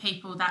guess for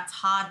people that's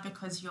hard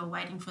because you're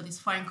waiting for this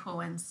phone call,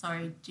 and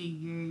so do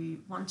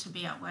you want to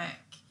be at work?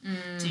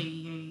 Do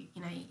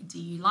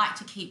you like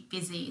to keep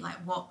busy? Like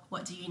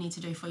what do you need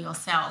to do for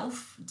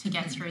yourself to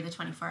get through the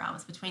 24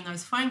 hours between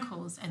those phone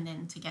calls and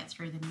then to get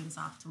through the news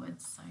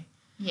afterwards? So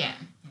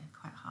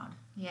quite hard.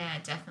 Yeah,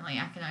 definitely.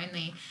 I can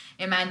only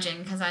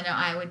imagine, because I know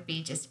I would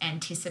be just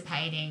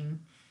anticipating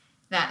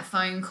that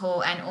phone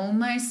call and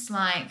almost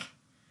like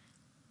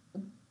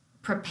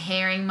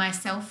preparing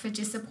myself for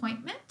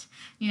disappointment.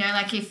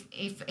 Like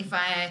if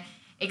I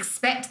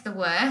expect the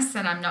worst,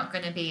 then I'm not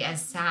going to be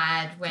as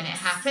sad when it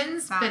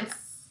happens. But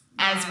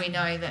as we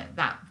know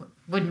that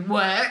wouldn't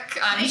work,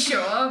 I'm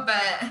sure,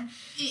 but...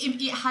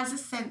 It has a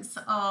sense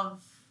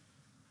of,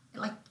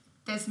 like,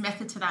 there's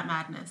method to that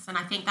madness. And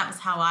I think that was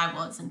how I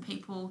was. And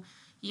you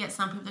get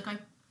some people that go,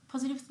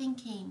 positive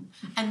thinking.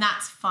 And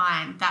that's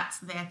fine. That's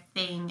their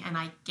thing. And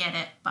I get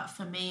it. But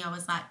for me, I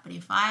was like, but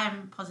if I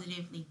am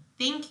positively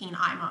thinking,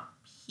 I'm up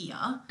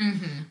here,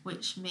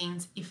 which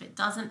means if it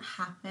doesn't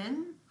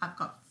happen, I've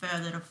got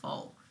further to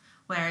fall.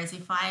 Whereas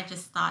if I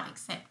just start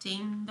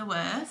accepting the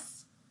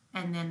worst,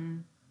 and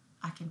then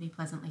I can be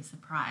pleasantly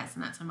surprised,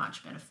 and that's a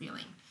much better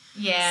feeling.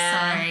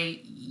 Yeah. So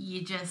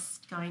you're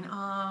just going,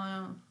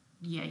 oh,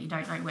 yeah, you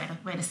don't know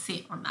where to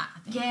sit on that, I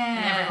think. Yeah.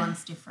 And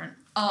everyone's different.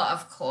 Oh,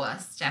 of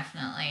course,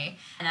 definitely.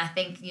 And I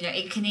think,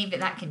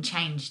 that can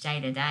change day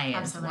to day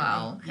as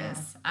well.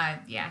 Because I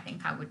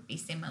think I would be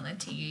similar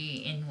to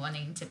you in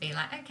wanting to be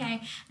like,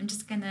 okay, I'm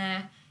just going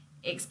to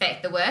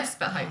expect the worst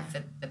but hope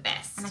for the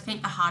best. And I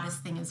think the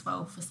hardest thing as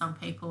well for some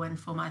people and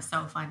for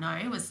myself, I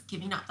know, was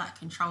giving up that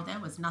control. There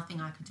was nothing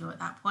I could do at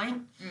that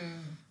point.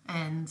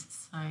 And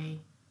so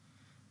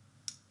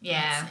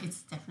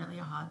it's definitely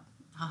a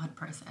hard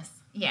process.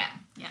 Yeah.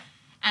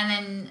 And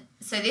then,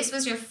 so this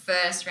was your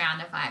first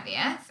round of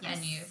IVF,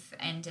 and you've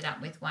ended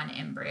up with one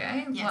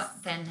embryo. Yes.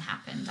 What then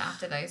happened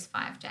after those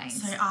 5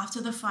 days? So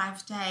after the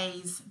 5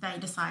 days, they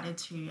decided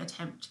to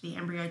attempt the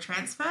embryo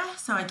transfer.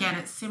 So again,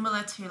 it's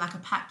similar to like a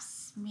pap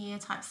smear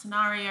type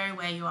scenario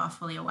where you are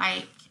fully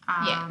awake.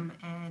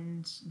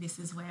 And this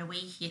is where we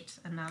hit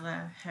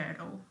another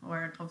hurdle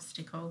or an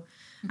obstacle.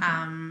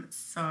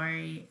 So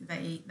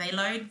they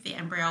load the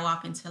embryo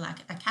up into like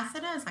a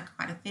catheter. It's like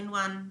quite a thin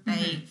one.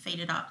 They feed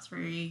it up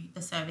through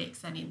the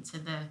cervix and into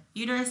the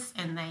uterus,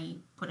 and they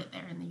put it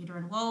there in the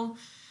uterine wall,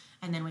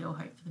 and then we all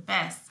hope for the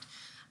best.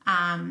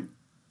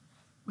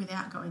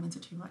 Without going into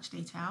too much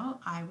detail,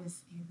 I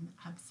was in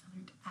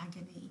absolute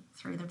agony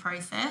through the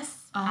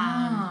process.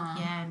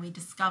 And we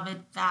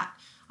discovered that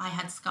I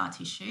had scar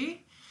tissue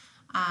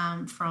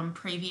from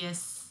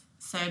previous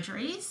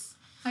surgeries,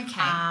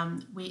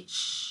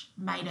 which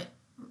made it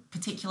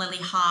particularly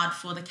hard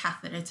for the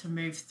catheter to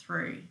move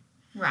through.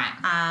 Right.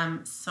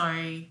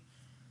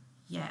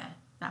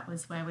 That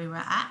was where we were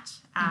at.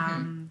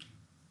 And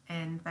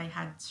they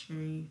had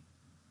to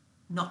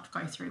not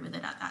go through with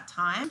it at that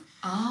time.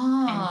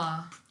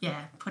 And,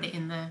 put it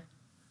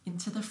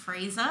into the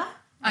freezer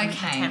and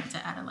attempt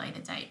it at a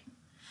later date.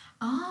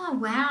 Oh,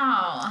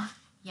 wow.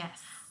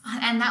 Yes.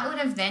 And that would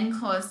have then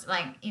caused,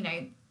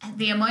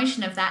 the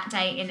emotion of that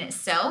day in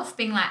itself,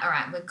 being like, all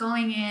right, we're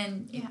going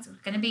in, it's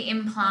going to be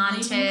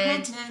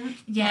implanted.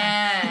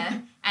 Yeah.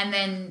 And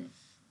then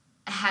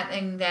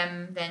having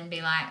them then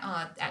be like,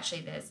 oh,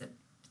 actually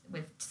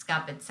we've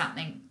discovered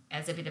something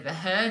as a bit of a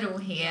hurdle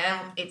here.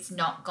 Yeah. It's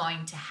not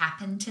going to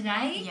happen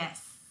today.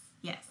 Yes.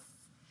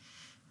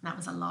 And that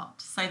was a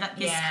lot. So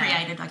this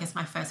created, I guess,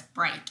 my first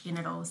break in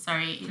it all. So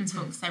it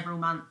took several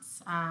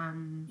months.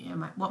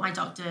 What my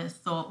doctor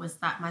thought was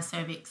that my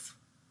cervix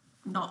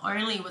not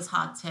only was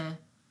hard to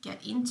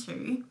get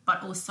into,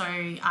 but also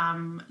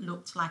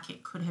looked like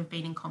it could have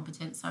been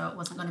incompetent. So it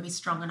wasn't going to be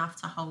strong enough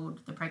to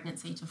hold the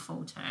pregnancy to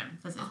full term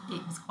because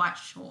it was quite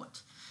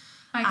short.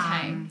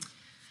 Okay.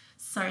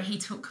 So he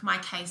took my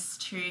case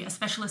to a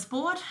specialist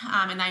board,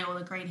 and they all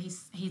agreed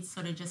he'd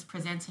sort of just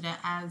presented it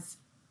as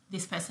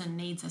this person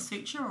needs a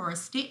suture or a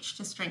stitch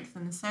to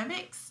strengthen the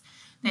cervix.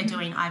 They're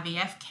doing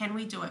IVF. Can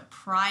we do it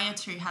prior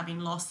to having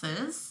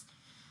losses?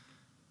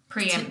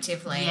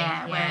 Preemptively.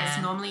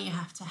 Whereas normally you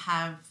have to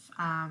have,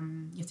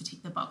 you have to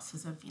tick the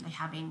boxes of,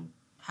 having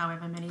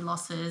however many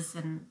losses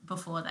and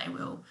before they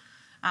will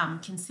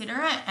consider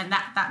it. And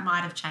that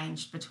might have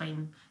changed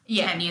between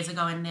 10 years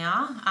ago and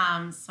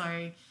now.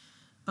 So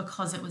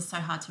because it was so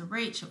hard to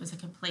reach, it was a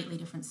completely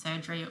different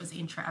surgery. It was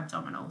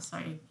intra-abdominal, so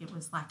it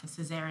was like a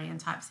cesarean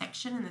type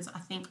section, and there's, I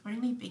think,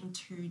 only been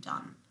 2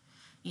 done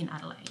in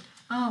Adelaide.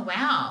 Oh,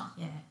 wow.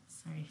 Yeah,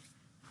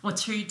 or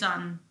 2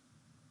 done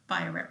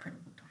by a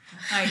reputable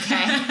doctor.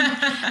 Okay.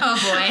 Oh,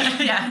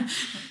 boy. Yeah.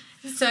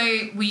 So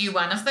were you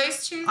one of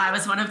those 2? I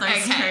was one of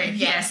those 2. Yeah.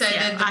 Yes, so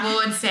the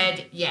board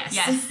said yes.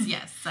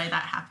 Yes. So that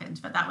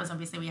happened. But that was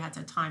obviously we had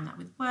to time that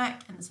with work.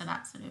 And so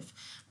that sort of...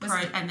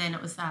 and then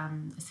it was a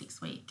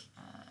 6-week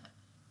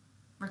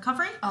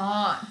recovery.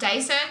 Oh, day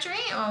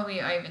surgery or were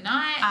you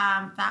overnight?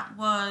 That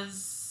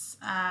was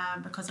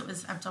because it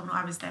was abdominal.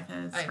 I was there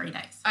for 3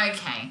 days.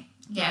 Okay.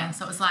 Yeah.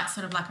 So it was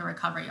sort of like a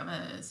recovery of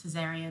a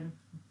cesarean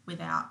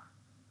without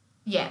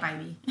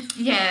baby.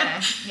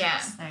 Yeah.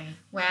 So,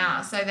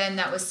 wow. So then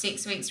that was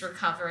 6 weeks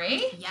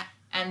recovery. Yeah.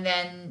 And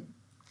then...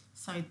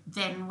 So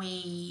then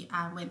we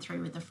went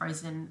through with the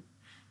frozen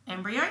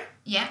embryo.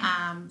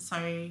 Yeah.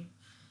 So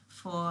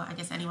for, I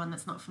guess, anyone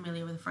that's not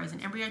familiar with a frozen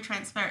embryo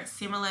transfer, it's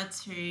similar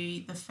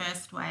to the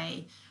first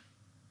way,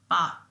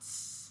 but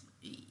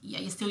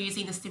you're still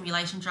using the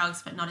stimulation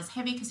drugs, but not as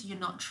heavy because you're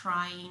not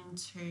trying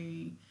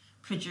to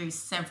produce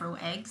several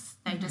eggs.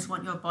 They just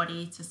want your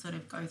body to sort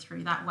of go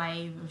through that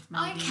wave of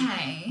maybe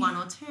Okay. 1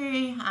 or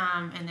 2,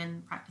 and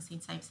then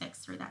practicing safe sex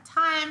through that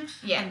time.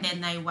 Yeah. And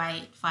then they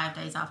wait 5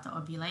 days after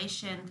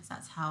ovulation, because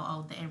that's how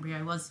old the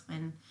embryo was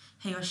when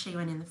he or she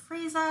went in the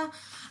freezer.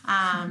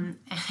 And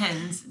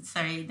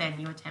so then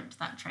you attempt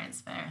that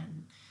transfer.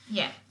 And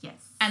Yeah. yes.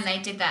 And they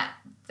did that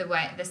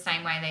the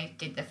same way they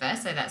did the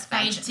first, so that's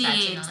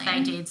vaginally.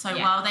 They did. So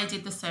while they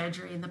did the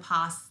surgery in the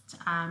past,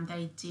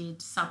 they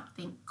did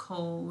something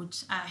called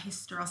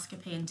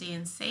hysteroscopy and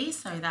DNC.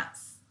 So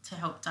that's to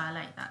help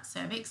dilate that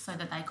cervix so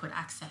that they could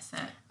access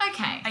it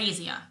Okay.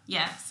 easier.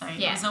 Yeah. So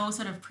it was all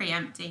sort of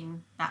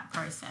preempting that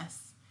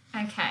process.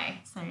 Okay.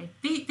 So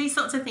these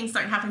sorts of things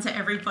don't happen to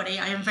everybody.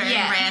 I am very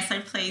rare, so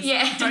please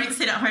don't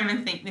sit at home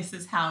and think this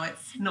is how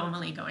it's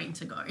normally going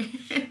to go.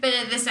 But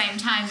at the same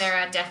time, there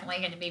are definitely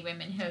going to be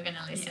women who are going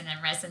to listen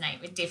and resonate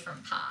with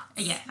different parts.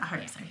 Yeah, I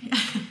hope so.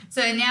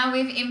 So now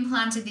we've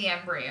implanted the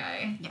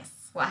embryo. Yes.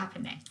 What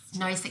happened next?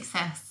 No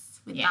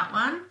success with that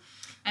one.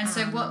 And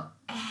so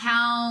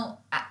how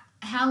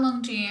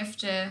long do you have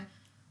to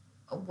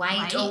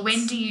wait? Or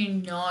when do you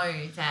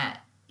know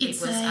that it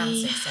was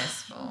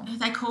unsuccessful?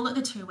 They call it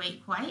the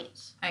 2-week wait.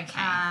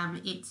 Okay.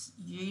 It's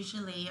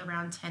usually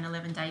around 10,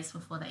 11 days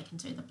before they can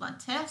do the blood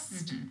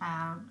test.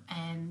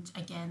 And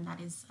again, that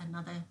is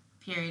another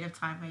period of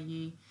time where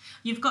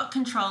you've got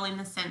control in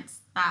the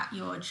sense that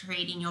you're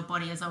treating your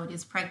body as though it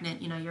is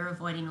pregnant. You know, you're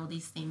avoiding all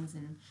these things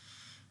and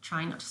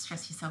trying not to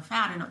stress yourself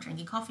out and not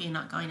drinking coffee and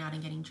not going out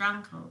and getting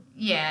drunk. Or,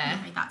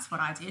 that's what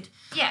I did.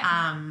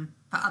 Yeah.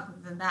 But other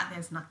than that,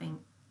 there's nothing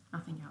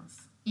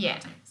else. Yeah.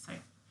 To do, so.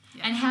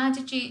 Yeah. And how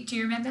do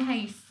you remember how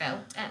you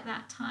felt at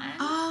that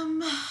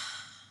time?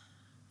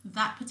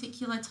 That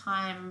particular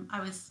time, I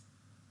was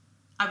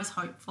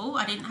hopeful.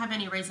 I didn't have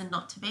any reason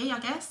not to be, I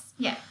guess.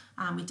 Yeah.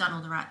 We'd done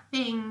all the right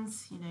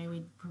things. You know,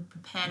 we'd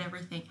prepared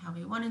everything how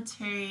we wanted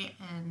to,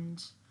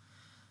 and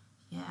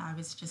I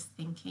was just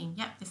thinking,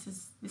 yep, this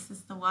is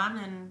the one.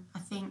 And I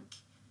think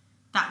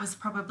that was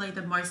probably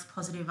the most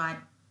positive I'd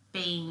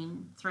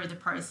been through the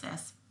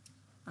process,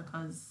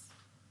 because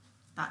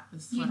that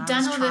was what I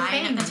was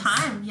trying at the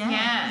time.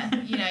 Yeah.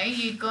 You know,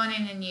 you'd gone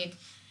in and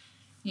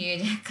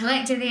you'd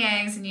collected the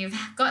eggs and you've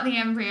got the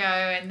embryo,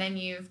 and then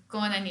you've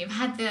gone and you've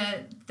had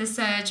the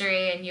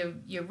surgery and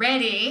you're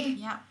ready.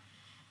 Yeah.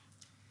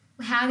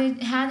 How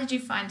did you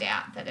find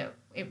out that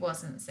it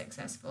wasn't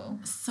successful?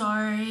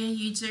 So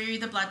you do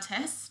the blood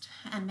test,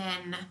 and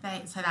then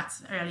so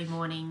that's early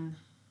morning,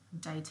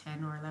 day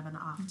 10 or 11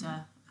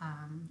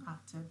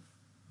 after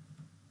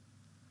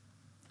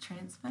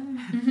transfer.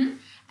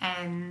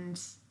 And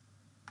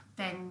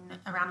then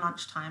around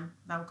lunchtime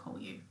they'll call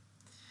you.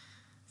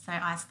 So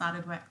I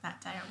started work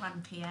that day at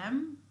 1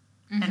 p.m.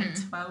 and at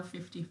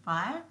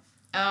 12:55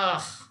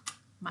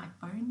 my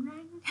phone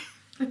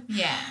rang.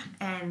 Yeah.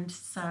 And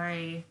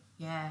so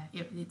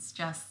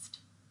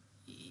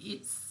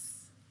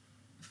it's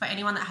for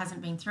anyone that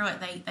hasn't been through it,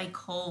 they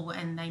call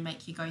and they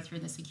make you go through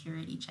the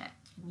security check,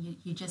 and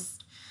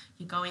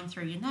you're going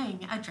through your name,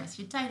 your address,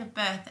 your date of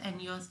birth,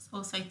 and you're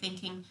also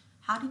thinking,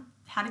 how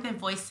did their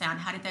voice sound?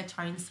 How did their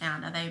tone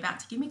sound? Are they about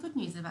to give me good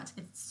news? There's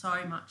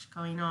so much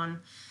going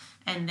on.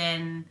 And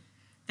then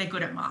they're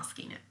good at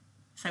masking it.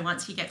 So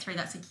once you get through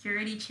that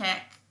security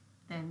check,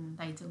 then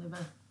they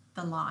deliver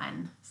the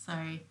line. So,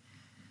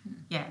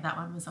 that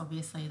one was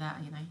obviously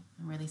that, you know,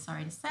 I'm really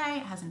sorry to say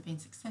it hasn't been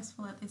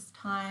successful at this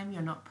time.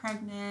 You're not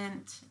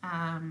pregnant,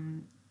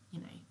 you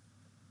know,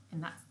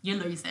 and you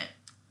lose it.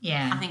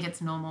 Yeah. I think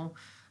it's normal.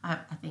 I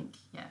think,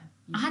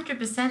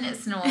 100%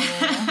 it's normal.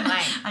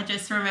 I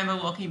just remember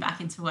walking back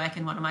into work,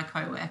 and one of my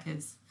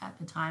co-workers at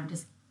the time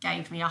just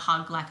gave me a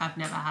hug like I've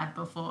never had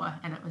before,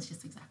 and it was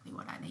just exactly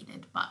what I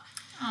needed. But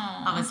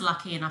I was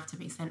lucky enough to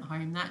be sent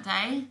home that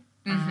day,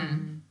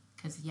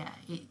 because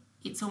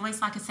it's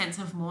almost like a sense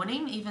of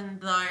mourning, even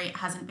though it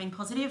hasn't been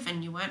positive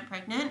and you weren't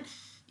pregnant.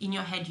 In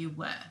your head you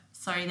were,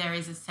 so there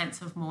is a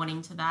sense of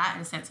mourning to that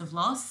and a sense of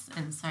loss,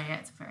 and so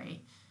it's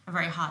a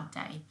very hard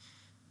day,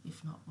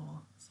 if not more.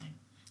 So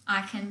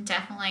I can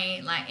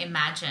definitely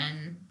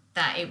imagine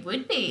that it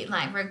would be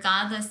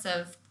regardless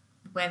of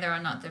whether or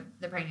not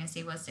the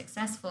pregnancy was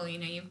successful, you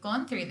know, you've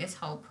gone through this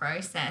whole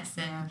process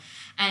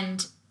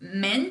and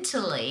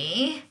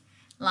mentally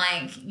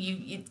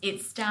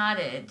it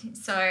started.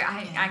 So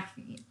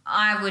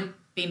I would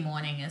be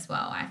mourning as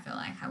well. I feel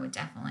like I would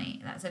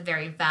definitely, that's a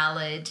very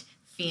valid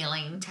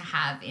feeling to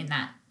have in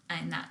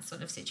that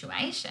sort of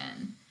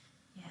situation.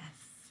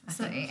 Yes.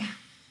 So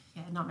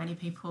not many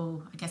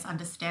people, I guess,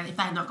 understand. If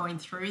they're not going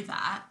through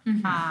that,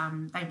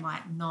 they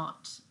might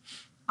not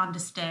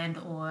understand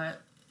or,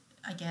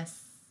 I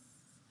guess,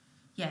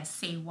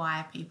 see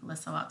why people are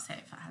so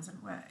upset if it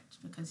hasn't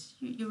worked, because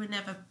you were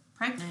never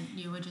pregnant.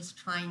 You were just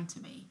trying to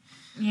be.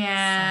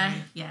 Yeah. So,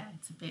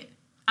 it's a bit...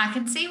 I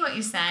can see what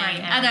you're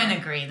saying. I don't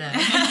agree, though.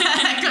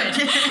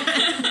 Good.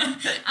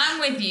 I'm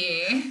with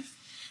you.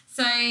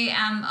 So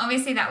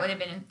obviously that would have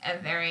been a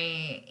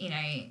very,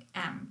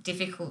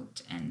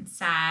 difficult and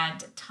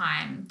sad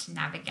time to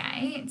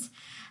navigate.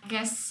 I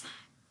guess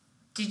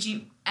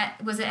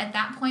was it at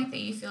that point that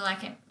you feel like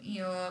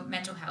your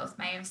mental health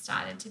may have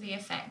started to be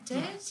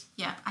affected?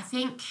 Yeah. I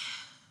think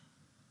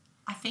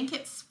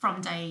it's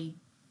from day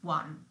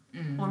one,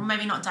 or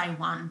maybe not day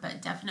one,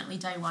 but definitely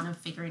day one of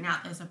figuring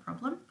out there's a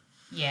problem.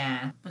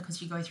 Yeah.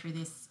 Because you go through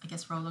this, I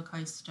guess, roller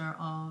coaster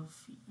of,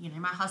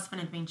 my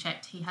husband had been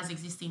checked. He has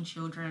existing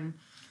children.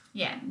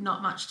 Yeah.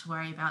 Not much to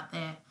worry about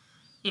there.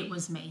 It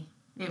was me.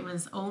 It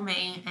was all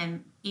me.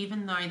 And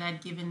even though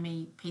they'd given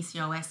me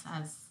PCOS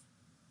as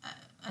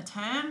a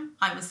term,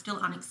 I was still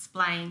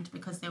unexplained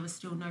because there was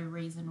still no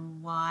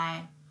reason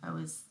why I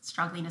was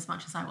struggling as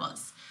much as I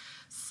was.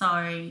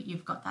 So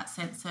you've got that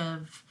sense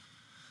of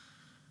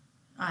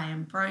I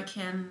am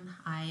broken,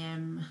 I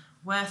am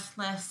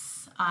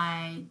worthless,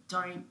 I'm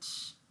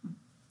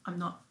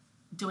not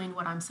doing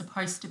what I'm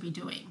supposed to be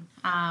doing.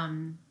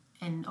 And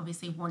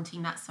obviously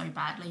wanting that so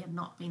badly and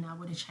not being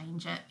able to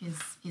change it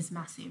is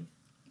massive.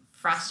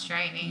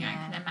 Frustrating, I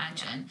can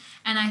imagine.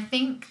 And I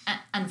think,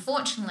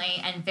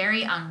 unfortunately, and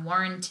very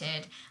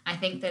unwarranted, I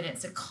think that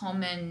it's a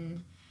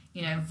common,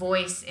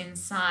 voice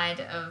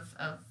inside of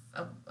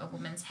a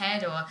woman's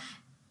head, or,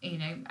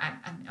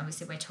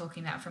 obviously we're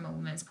talking about from a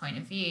woman's point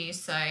of view,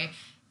 so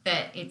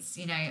that it's,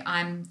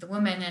 I'm the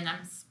woman and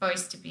I'm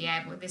supposed to be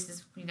able, this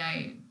is,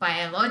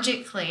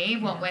 biologically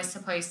what we're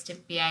supposed to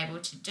be able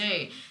to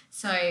do.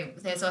 So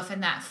there's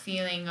often that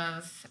feeling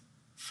of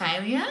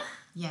failure.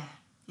 Yeah.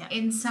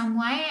 In some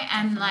way,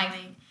 and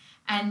Definitely.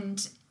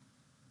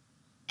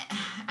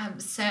 I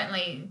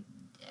certainly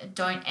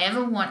don't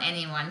ever want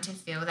anyone to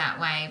feel that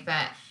way,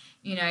 but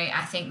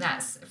I think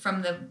that's,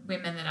 from the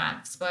women that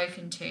I've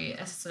spoken to,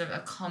 a sort of a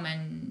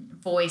common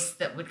voice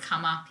that would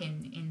come up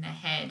in the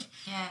head.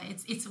 Yeah,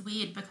 it's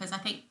weird because I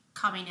think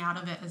coming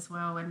out of it as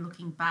well and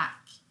looking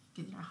back,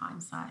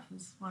 hindsight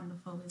is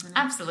wonderful, isn't it?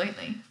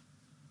 Absolutely.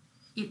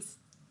 It's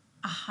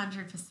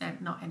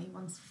 100% not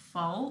anyone's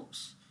fault,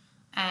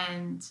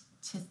 and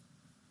to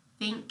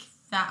think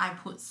that I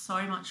put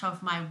so much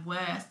of my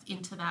worth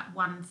into that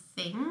one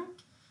thing,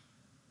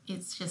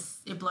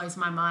 it blows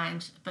my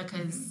mind,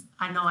 because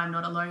I know I'm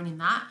not alone in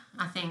that.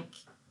 I think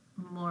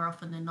more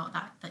often than not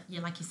that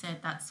like you said,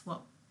 that's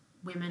what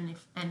women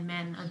and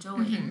men are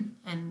doing,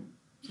 and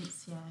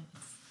it's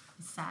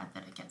sad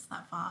that it gets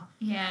that far.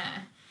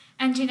 Yeah.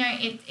 And,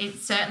 it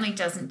certainly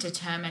doesn't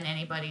determine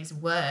anybody's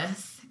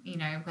worth,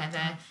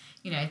 whether,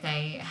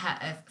 they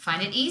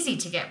find it easy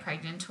to get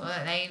pregnant or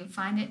they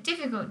find it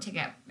difficult to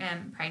get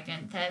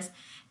pregnant.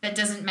 That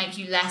doesn't make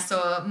you less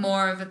or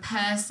more of a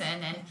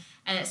person.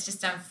 And it's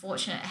just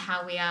unfortunate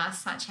how we are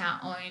such our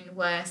own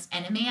worst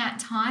enemy at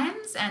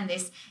times. And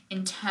this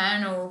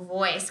internal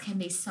voice can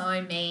be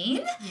so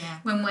mean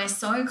when we're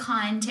so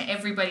kind to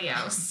everybody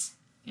else,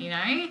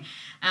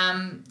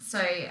 So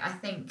I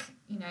think,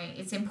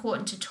 it's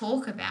important to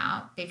talk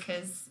about,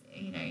 because,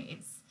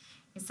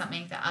 it's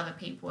something that other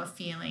people are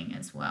feeling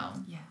as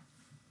well. Yeah.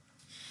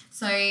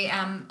 So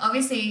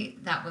obviously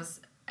that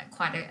was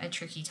quite a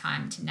tricky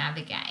time to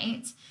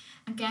navigate.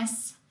 I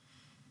guess,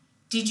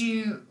 did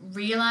you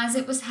realise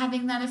it was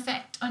having that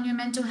effect on your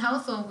mental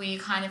health, or were you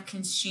kind of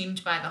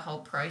consumed by the whole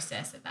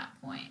process at that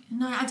point?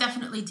 No, I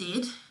definitely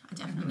did.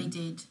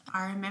 Did.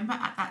 I remember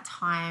at that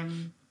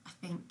time, I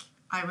think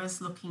I was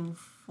looking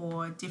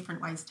for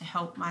different ways to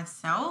help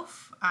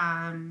myself.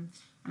 And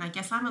I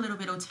guess I'm a little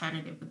bit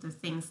alternative with the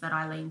things that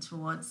I lean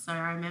towards. So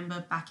I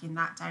remember back in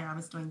that day, I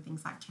was doing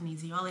things like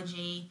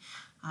kinesiology,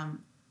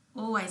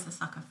 always a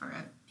sucker for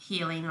a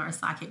healing or a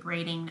psychic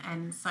reading.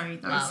 And so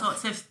those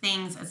sorts of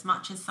things, as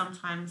much as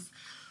sometimes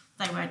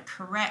they weren't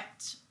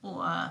correct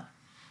or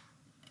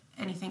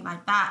anything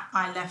like that,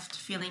 I left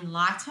feeling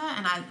lighter,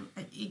 and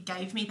it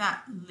gave me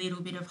that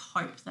little bit of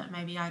hope that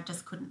maybe I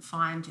just couldn't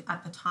find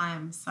at the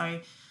time. So,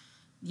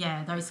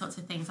 yeah, those sorts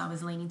of things I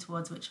was leaning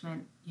towards, which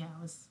meant,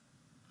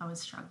 I was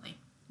struggling.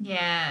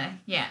 Yeah.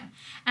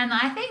 And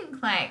I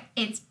think,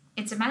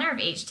 it's a matter of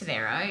each to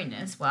their own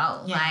as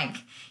well. Yeah.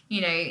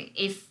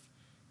 If,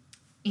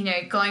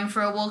 going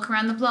for a walk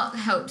around the block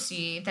helps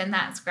you, then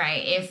that's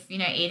great. If,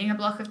 eating a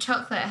block of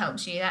chocolate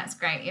helps you, that's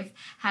great. If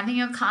having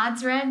your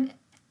cards read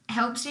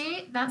helps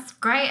you, that's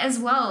great as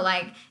well.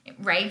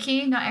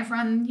 Reiki, not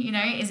everyone,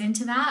 is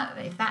into that.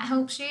 If that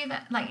helps you,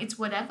 it's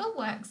whatever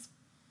works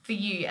for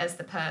you as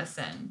the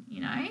person,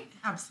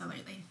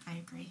 Absolutely, I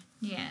agree.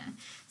 Yeah.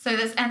 So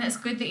it's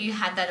good that you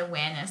had that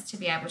awareness to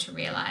be able to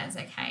realise,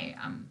 okay,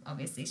 I'm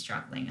obviously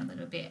struggling a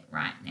little bit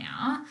right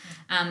now,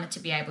 to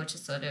be able to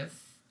sort of,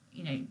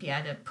 be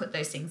able to put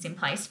those things in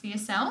place for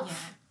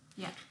yourself.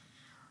 Yeah.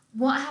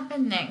 What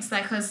happened next?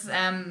 Because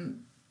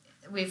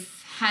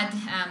we've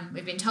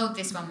been told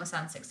this one was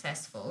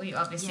unsuccessful. You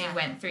obviously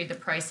went through the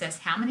process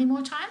how many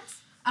more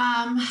times?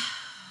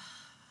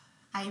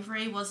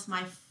 Avery was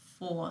my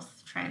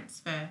 4th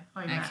transfer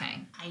over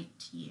 8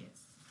 years.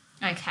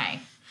 Okay.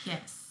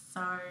 Yes.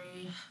 So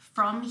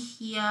from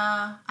here,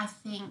 I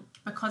think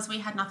because we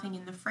had nothing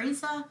in the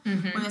freezer,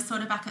 we were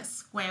sort of back at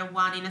square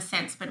one in a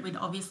sense, but we'd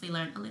obviously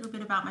learned a little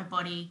bit about my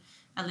body,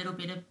 a little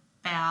bit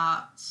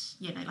about,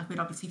 like we'd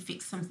obviously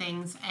fix some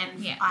things,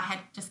 and I had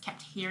just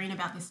kept hearing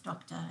about this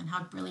doctor and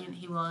how brilliant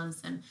he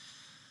was, and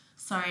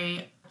so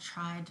I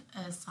tried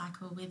a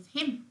cycle with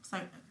him. So,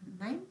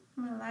 name?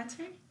 Am I allowed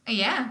to?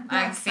 Yeah,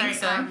 I think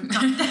so. Edit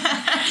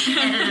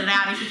it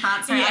out if you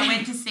can't. So I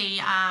went to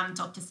see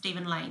Dr.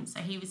 Stephen Lane.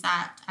 So he was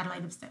at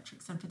Adelaide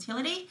Obstetrics and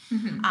Fertility.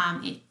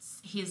 It's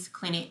his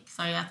clinic.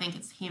 So I think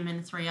it's him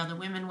and 3 other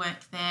women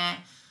work there.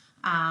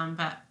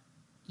 But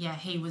yeah,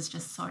 he was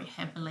just so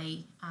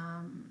heavily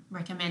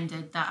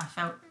recommended that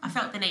I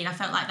felt the need. I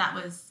felt like that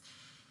was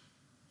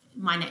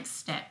my next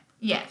step.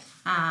 Yeah.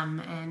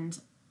 And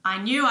I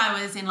knew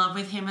I was in love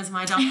with him as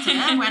my doctor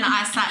when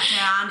I sat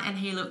down and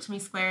he looked me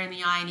square in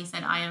the eye and he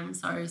said, "I am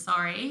so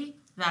sorry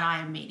that I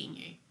am meeting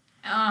you."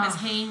 Because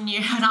he knew,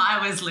 and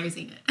I was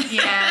losing it.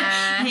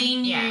 Yeah.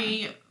 He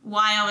knew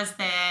why I was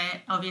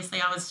there. Obviously,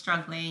 I was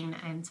struggling,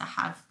 and to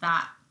have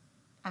that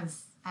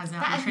as an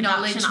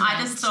introduction,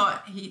 I just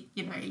thought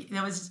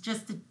there was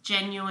just a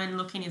genuine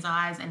look in his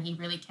eyes, and he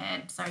really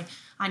cared. So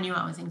I knew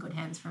I was in good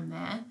hands from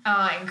there.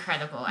 Oh,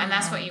 incredible! And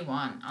that's what you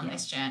want on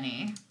this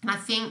journey. And I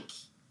think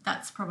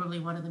that's probably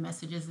one of the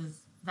messages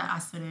that I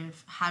sort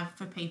of have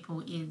for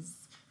people is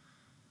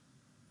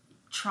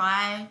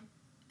try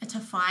to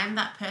find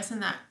that person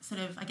that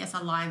sort of, I guess,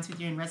 aligns with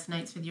you and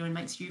resonates with you and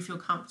makes you feel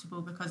comfortable,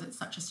 because it's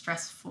such a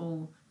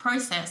stressful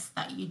process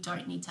that you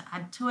don't need to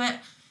add to it.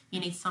 You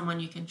need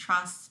someone you can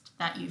trust,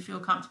 that you feel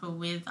comfortable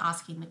with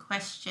asking the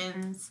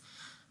questions,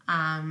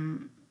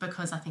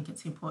 because I think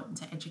it's important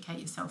to educate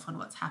yourself on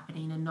what's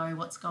happening and know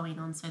what's going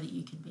on so that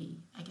you can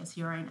be, I guess,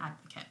 your own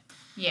advocate.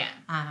 Yeah.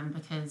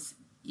 Because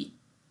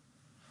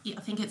I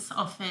think it's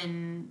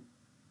often,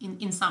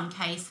 in some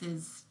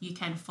cases, you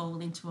can fall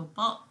into a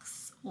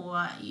box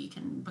or you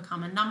can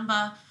become a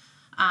number,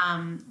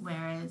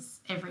 whereas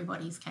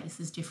everybody's case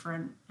is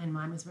different and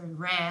mine was very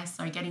rare.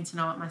 So getting to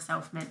know it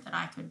myself meant that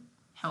I could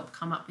help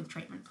come up with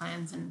treatment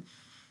plans, and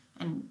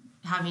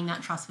having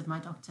that trust with my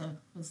doctor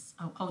was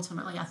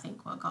ultimately, I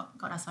think, what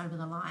got us over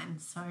the line.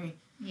 So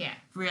yeah,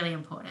 really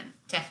important.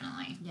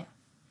 Definitely. Yeah.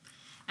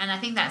 And I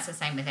think that's the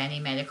same with any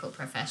medical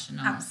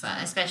professional,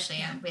 but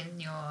especially when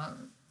you're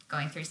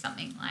going through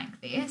something like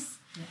this.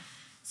 Yeah.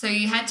 So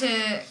you had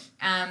to,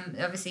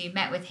 obviously you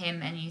met with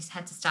him and you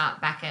had to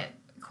start back at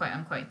quote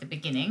unquote the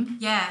beginning.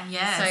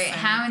 Yeah. So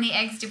how many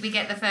eggs did we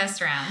get the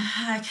first round?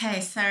 Okay,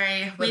 so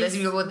set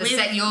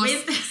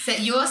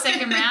your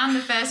second round,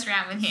 the first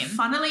round with him.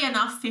 Funnily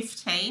enough,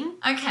 15.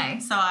 Okay.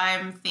 So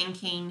I'm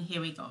thinking,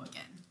 here we go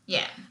again.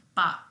 Yeah.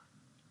 But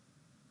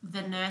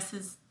the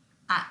nurses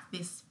at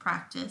this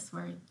practice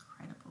were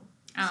incredible.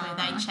 So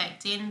they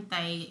checked in,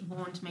 they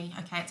warned me,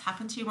 okay, it's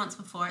happened to you once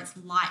before, it's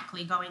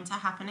likely going to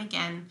happen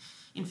again.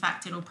 In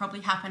fact, it'll probably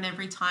happen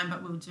every time,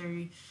 but we'll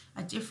do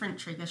a different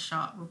trigger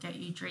shot. We'll get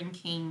you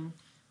drinking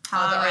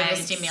Powerade.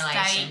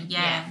 Overstimulation.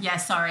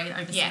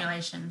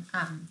 Overstimulation.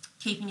 Yeah.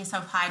 Keeping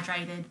yourself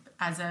hydrated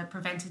as a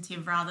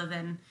preventative rather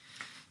than,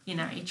 you're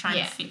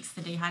trying to fix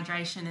the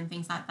dehydration and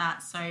things like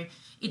that. So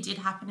it did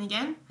happen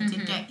again. I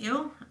did get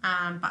ill,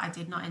 but I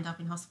did not end up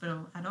in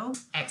hospital at all.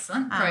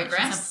 Excellent. Progress.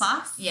 Which is a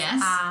plus.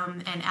 Yes.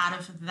 And out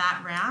of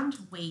that round,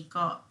 we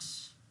got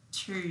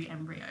 2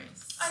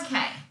 embryos.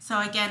 Okay.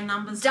 So again,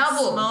 numbers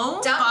double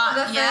small.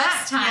 Double the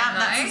first time, yeah, though.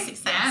 That's a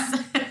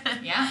success.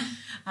 Yeah.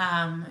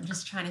 I'm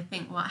just trying to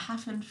think what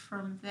happened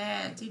from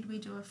there. Did we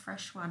do a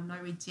fresh one?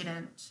 No, we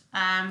didn't.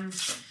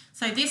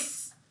 So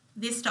this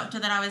doctor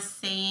that I was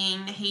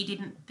seeing, he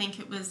didn't think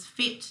it was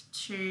fit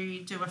to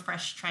do a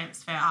fresh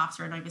transfer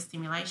after an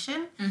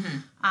overstimulation,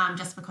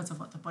 just because of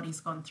what the body's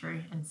gone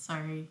through. And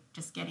so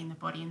just getting the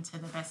body into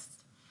the best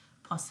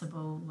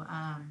possible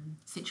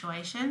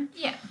situation.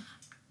 Yeah.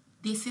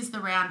 This is the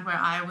round where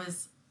I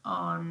was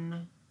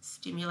on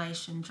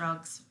stimulation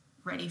drugs,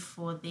 ready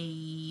for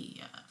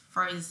the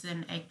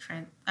frozen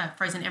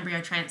embryo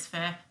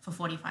transfer for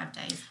 45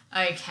 days.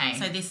 Okay.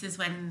 So this is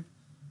when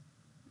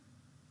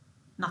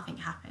nothing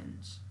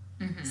happened.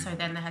 So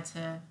then they had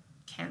to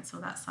cancel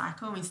that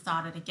cycle, and we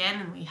started again,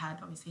 and we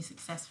had obviously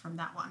success from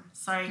that one.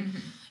 So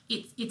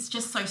it's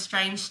just so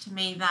strange to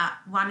me that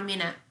 1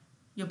 minute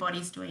your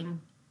body's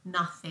doing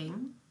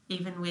nothing,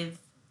 even with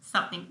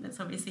something that's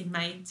obviously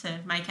made to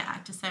make it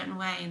act a certain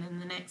way, and then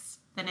the next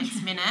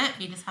minute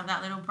you just have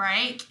that little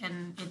break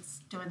and it's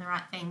doing the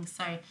right thing.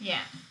 So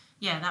yeah,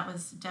 that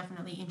was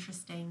definitely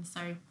interesting.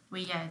 So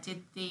we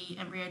did the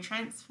embryo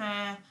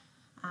transfer.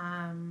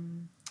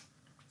 I'm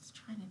just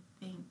trying to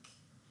think.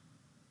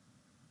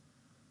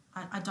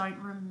 I don't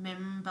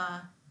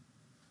remember.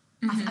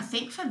 I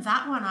think for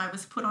that one I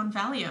was put on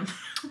Valium.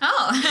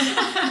 Oh.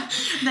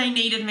 They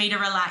needed me to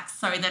relax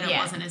so that it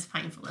wasn't as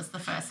painful as the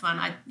first one.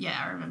 I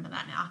remember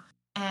that now.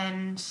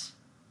 And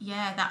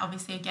that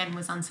obviously again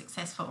was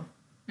unsuccessful.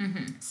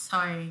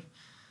 So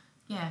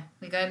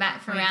we go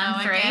back for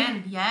round 3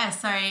 again.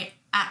 So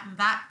at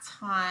that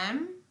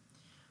time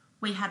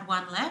we had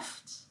 1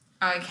 left.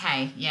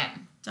 Okay. Yeah.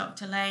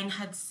 Dr. Lane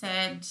had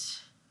said,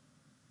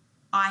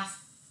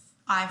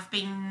 I've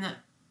been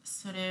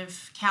sort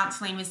of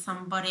counselling with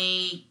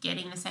somebody,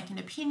 getting a second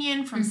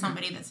opinion from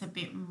somebody that's a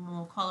bit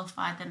more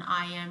qualified than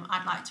I am,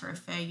 I'd like to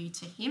refer you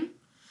to him.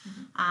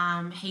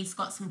 He's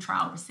got some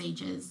trial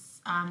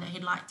procedures that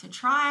he'd like to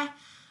try.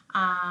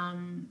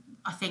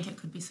 I think it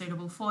could be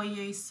suitable for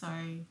you, so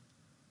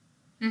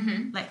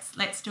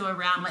let's do a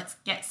round. Let's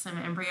get some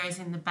embryos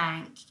in the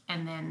bank,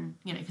 and then,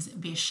 you know, because it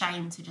would be a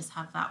shame to just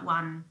have that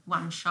one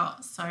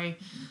shot. So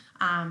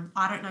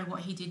I don't know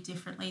what he did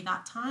differently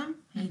that time.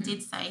 He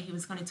did say he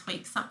was going to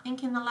tweak something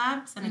in the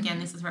labs, and again,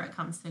 this is where it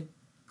comes to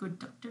good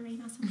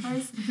doctoring, I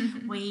suppose.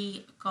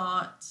 We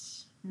got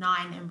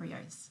 9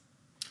 embryos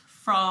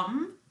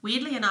from,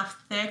 weirdly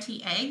enough,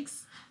 30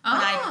 eggs.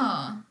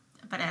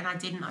 And I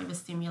didn't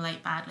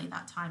overstimulate badly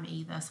that time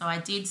either. So I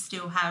did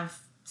still have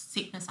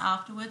sickness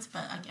afterwards,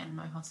 but again,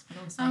 no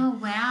hospital. So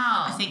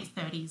I think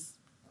 30's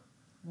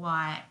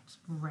quite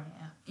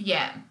rare.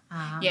 Yeah.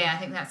 I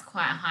think that's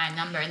quite a high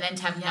number. And then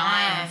to have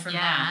 9 from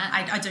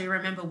that. I do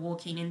remember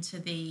walking into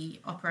the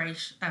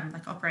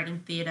operating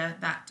theatre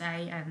that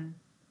day and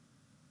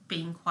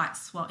being quite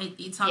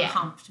it's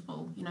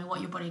uncomfortable. You know,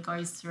 what your body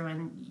goes through,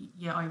 and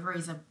your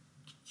ovaries are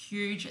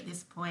huge at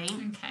this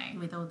point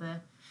with all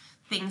the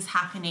things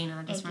happening, and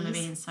I just remember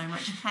being in so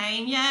much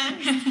pain.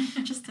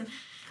 Just a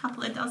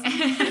couple of dozen.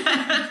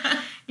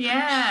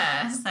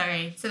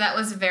 So that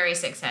was very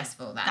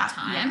successful that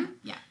time.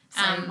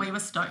 So we were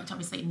stoked.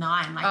 Obviously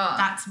 9,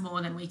 that's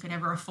more than we could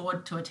ever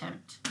afford to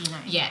attempt, you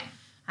know.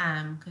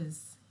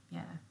 Because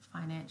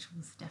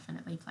financials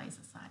definitely plays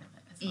a side of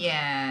it as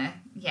well.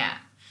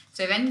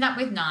 So we've ended up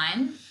with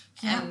 9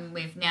 and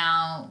we've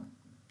now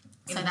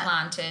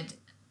implanted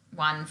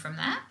 1 from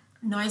that.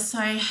 No,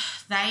 so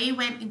they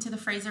went into the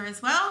freezer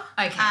as well.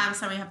 Okay.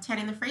 So we have 10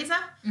 in the freezer.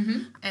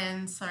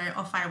 And so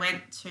off I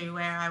went to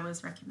where I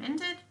was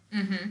recommended.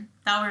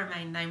 They'll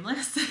remain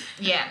nameless.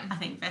 I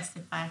think best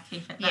if I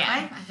keep it that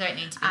way. I don't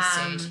need to be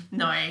sued.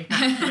 No,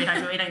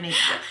 we don't need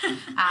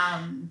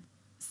that.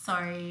 So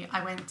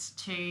I went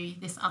to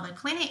this other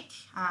clinic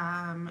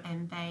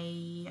and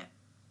they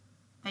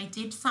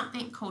did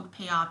something called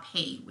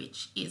PRP,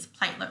 which is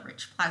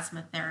platelet-rich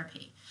plasma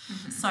therapy.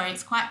 So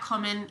it's quite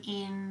common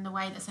in the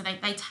way that, so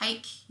they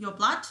take your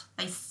blood,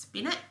 they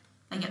spin it,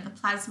 they get the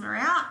plasma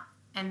out,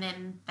 and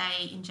then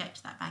they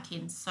inject that back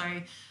in. So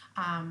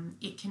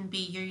it can be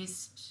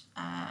used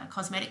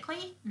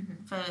cosmetically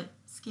for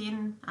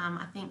skin.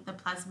 I think the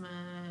plasma,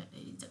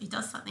 it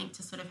does something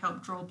to sort of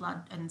help draw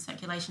blood and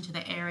circulation to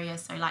the area,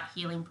 so like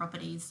healing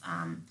properties.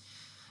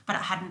 But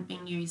it hadn't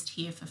been used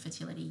here for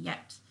fertility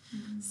yet.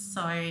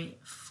 So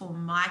for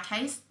my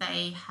case,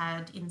 they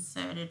had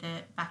inserted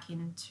it back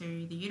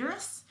into the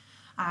uterus.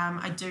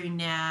 I do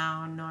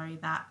now know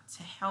that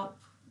to help,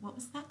 what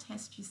was that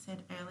test you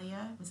said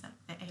earlier? Was that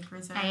the egg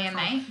reserve?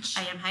 AMH.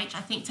 AMH.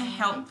 I think to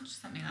help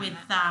with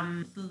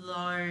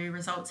low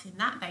results in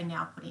that, they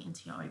now put it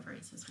into your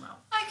ovaries as well.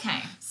 Okay.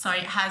 So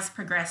it has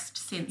progressed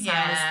since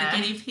I was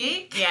the guinea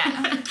pig.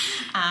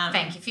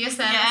 Thank you for your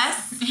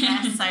service.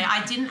 Yes. So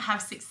I didn't have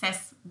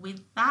success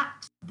with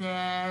that.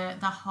 The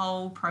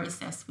whole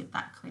process with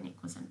that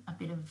clinic was a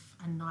bit of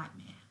a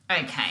nightmare.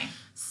 Okay.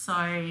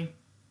 So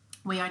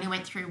we only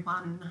went through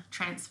 1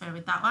 transfer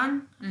with that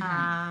one.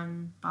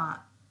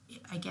 But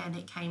again,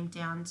 it came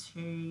down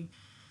to,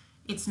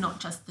 it's not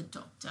just the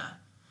doctor.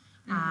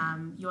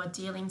 You are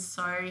dealing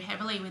so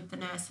heavily with the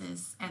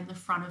nurses and the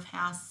front of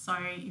house. So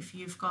if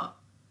you've got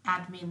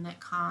admin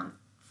that can't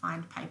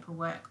find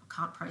paperwork or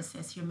can't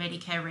process your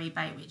Medicare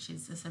rebate, which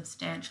is a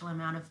substantial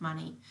amount of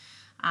money,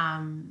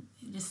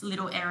 just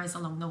little errors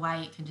along the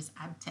way, it can just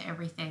add to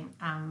everything.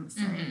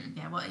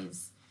 What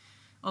is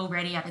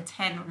already at a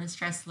 10 on a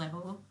stress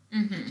level,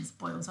 it just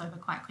boils over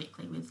quite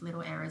quickly with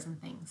little errors and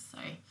things. So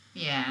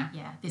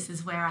this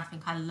is where I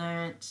think I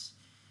learnt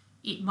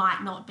it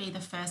might not be the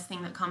first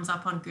thing that comes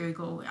up on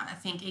Google. I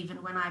think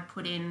even when I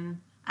put in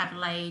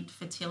Adelaide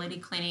Fertility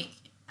Clinic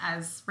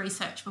as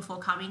research before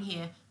coming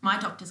here, my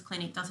doctor's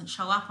clinic doesn't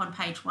show up on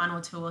page 1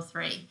 or 2 or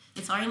 3.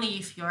 It's only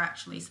if you're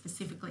actually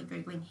specifically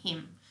Googling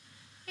him.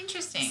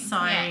 Interesting. So,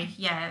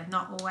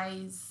 not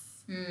always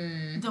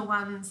the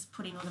ones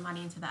putting all the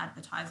money into the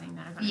advertising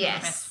that are going to be the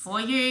best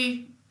for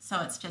you. So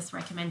it's just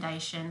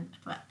recommendation.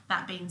 But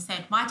that being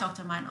said, my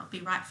doctor might not be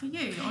right for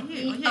you or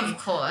you or you. Of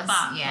course,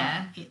 but,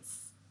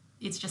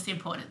 it's just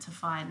important to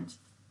find,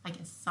 I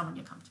guess, someone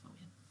you're comfortable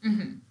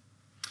with.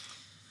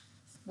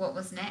 What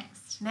was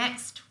next?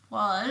 Next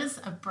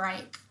was a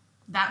break.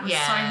 That was so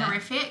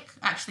horrific.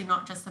 Actually,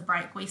 not just a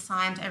break. We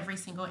signed every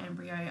single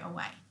embryo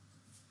away.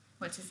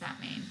 What does that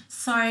mean?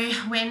 So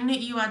when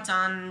you are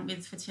done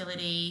with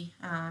fertility,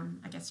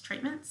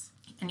 treatments,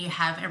 and you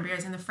have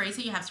embryos in the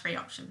freezer, you have 3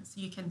 options.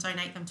 You can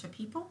donate them to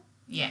people.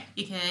 Yeah.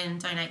 You can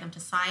donate them to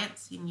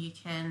science, and you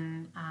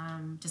can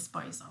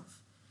dispose of.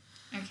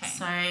 Okay.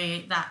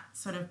 So that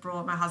sort of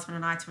brought my husband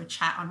and I to a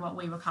chat on what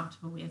we were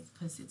comfortable with,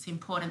 because it's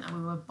important that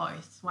we were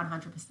both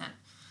 100%.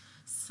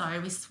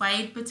 So we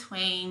swayed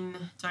between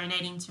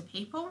donating to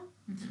people,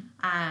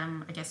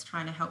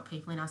 trying to help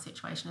people in our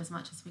situation as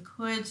much as we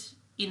could.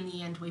 In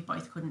the end, we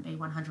both couldn't be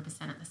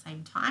 100% at the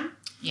same time.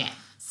 Yeah.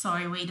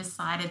 So we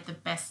decided the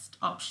best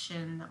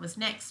option that was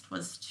next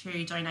was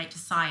to donate to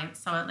science.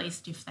 So at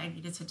least if they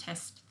needed to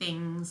test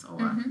things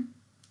or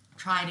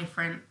try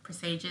different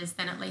procedures,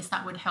 then at least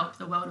that would help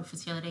the world of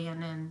fertility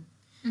and then,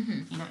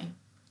 you know,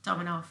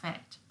 domino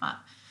effect. But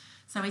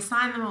so we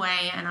signed them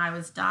away and I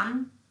was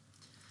done.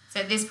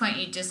 So at this point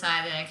you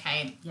decided,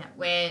 okay,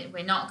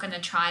 we're not going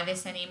to try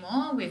this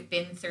anymore. We've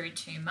been through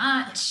too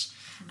much.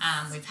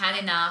 We've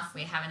had enough.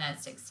 We haven't had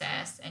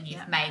success, and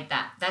you've made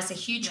that. That's a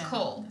huge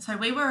call. So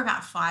we were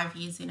about 5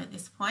 years in at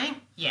this point.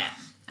 Yeah.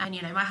 And,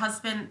 you know, my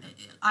husband,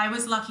 I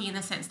was lucky in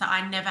the sense that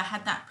I never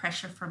had that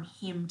pressure from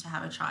him to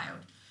have a child.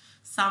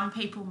 Some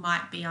people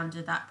might be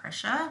under that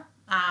pressure.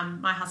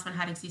 My husband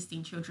had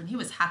existing children. He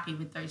was happy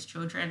with those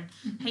children.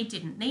 He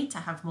didn't need to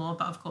have more,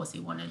 but of course he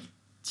wanted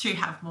to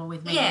have more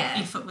with me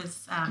if it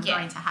was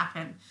going to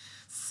happen.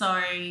 So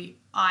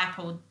I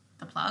pulled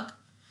the plug.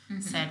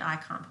 Said, I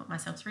can't put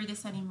myself through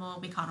this anymore.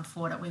 We can't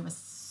afford it. We were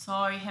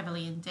so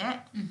heavily in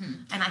debt.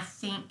 And I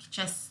think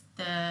just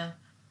the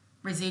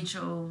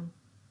residual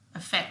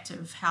effect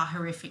of how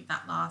horrific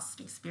that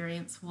last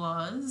experience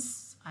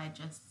was, I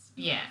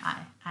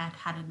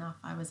had enough.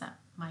 I was at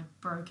my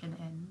broken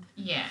end.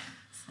 Yeah.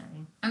 So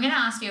I'm going to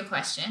ask you a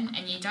question,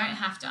 and you don't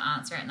have to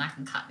answer it and I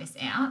can cut this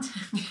out.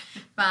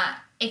 But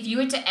if you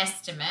were to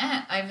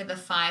estimate over the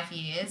 5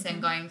 years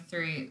and going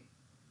through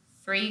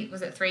 3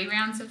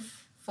 rounds of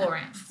 4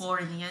 rounds? 4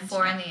 in the end.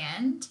 4 in the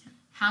end.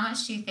 How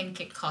much do you think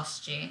it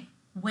cost you?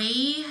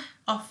 We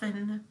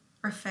often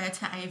refer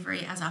to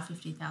Avery as our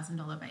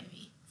 $50,000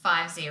 baby.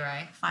 50.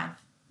 5.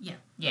 Yeah.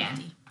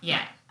 50.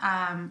 Yeah.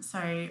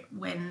 So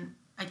when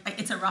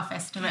it's a rough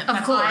estimate, of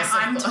but course,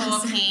 I'm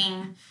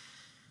talking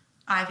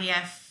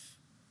IVF,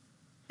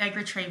 egg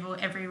retrieval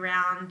every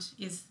round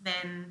is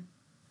then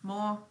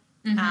more.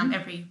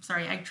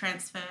 Egg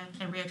transfer,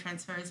 embryo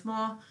transfer is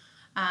more.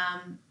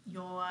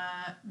 Your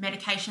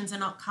medications are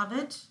not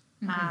covered.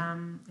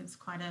 It's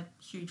quite a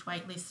huge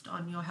wait list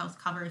on your health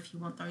cover if you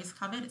want those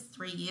covered. It's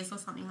 3 years or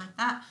something like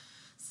that.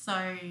 So,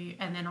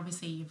 and then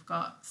obviously you've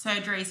got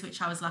surgeries,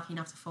 which I was lucky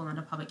enough to fall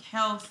under public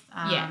health.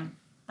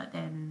 But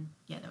then,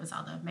 there was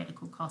other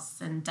medical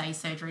costs and day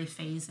surgery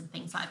fees and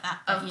things like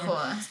that. Of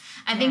course.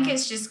 I think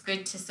it's just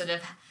good to sort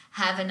of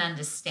have an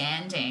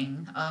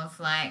understanding of,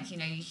 like, you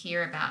know, you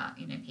hear about,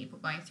 you know, people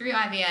going through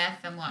IVF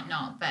and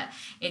whatnot, but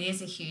it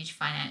is a huge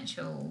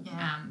financial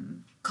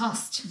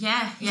cost.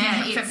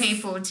 For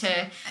people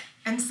to...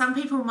 And some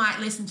people might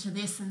listen to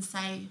this and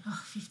say,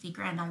 oh, 50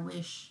 grand, I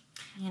wish.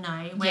 You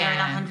know, we're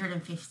at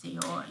 150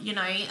 or, you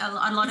know,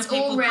 a lot of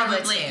people all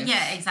relative. Probably...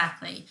 Yeah,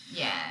 exactly.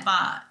 Yeah.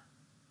 But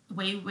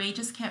we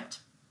just kept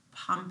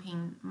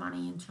pumping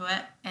money into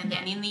it. And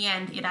then in the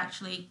end, it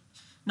actually...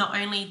 Not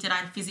only did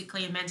I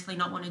physically and mentally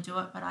not want to do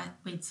it, but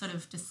we'd sort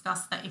of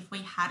discussed that if we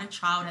had a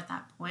child at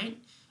that point,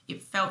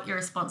 it felt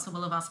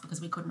irresponsible of us because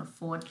we couldn't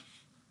afford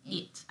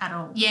it at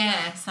all.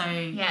 Yeah. So,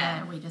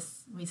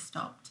 we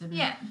stopped. And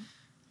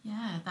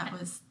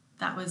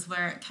that was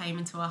where it came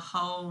into a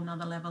whole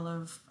nother level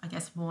of, I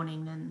guess,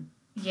 mourning and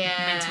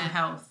mental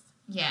health.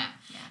 Yeah.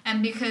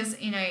 And because,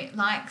 you know,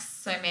 like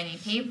so many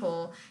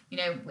people, you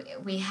know,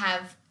 we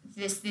have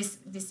this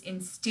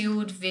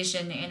instilled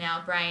vision in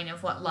our brain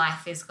of what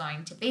life is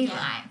going to be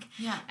like.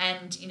 Yeah.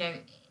 And, you know,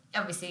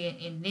 obviously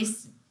in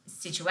this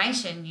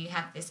situation you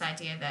have this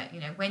idea that, you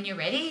know, when you're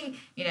ready,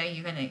 you know,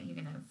 you're gonna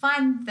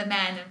find the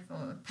man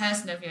or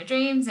person of your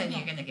dreams and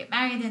you're gonna get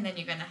married and then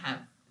you're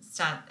gonna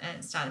start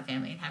a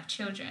family and have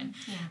children.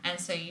 Yeah. And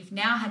so you've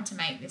now had to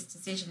make this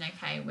decision,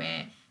 okay,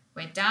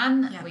 we're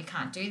done, we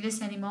can't do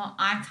this anymore,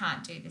 I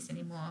can't do this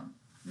anymore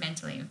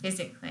mentally and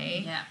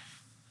physically. Yeah.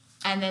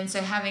 And then so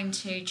having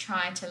to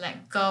try to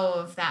let go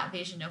of that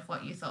vision of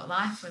what you thought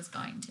life was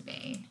going to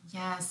be.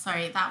 Yeah,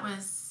 sorry, that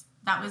was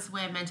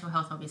where mental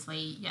health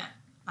obviously,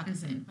 like I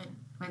said,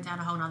 went down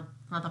a whole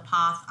another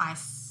path. I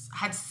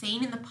had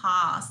seen in the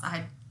past, I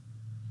had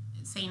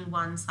seen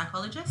one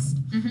psychologist.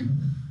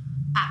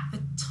 At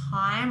the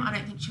time, I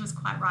don't think she was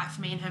quite right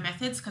for me in her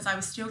methods because I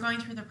was still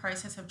going through the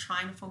process of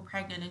trying to fall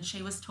pregnant and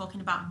she was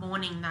talking about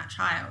mourning that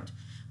child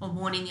or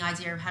mourning the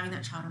idea of having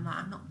that child. I'm like,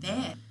 I'm not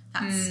there.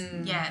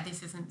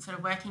 This isn't sort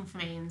of working for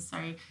me. And so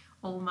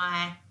all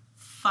my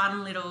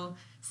fun little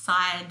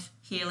side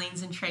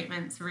healings and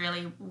treatments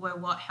really were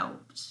what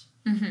helped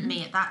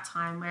me at that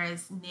time.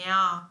 Whereas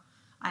now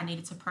I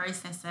needed to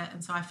process it.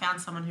 And so I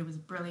found someone who was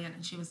brilliant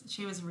and she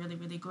was really,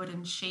 really good.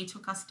 And she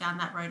took us down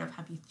that road of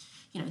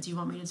do you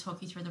want me to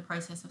talk you through the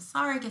process of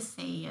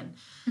surrogacy?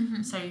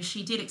 And so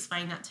she did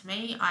explain that to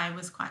me. I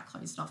was quite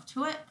closed off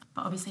to it.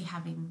 But obviously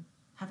having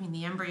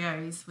the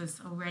embryos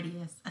was already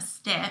a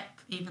step,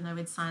 even though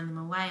we'd signed them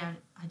away.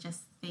 I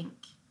just think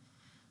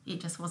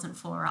it just wasn't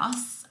for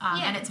us.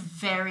 And it's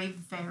very,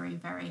 very,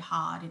 very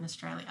hard in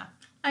Australia.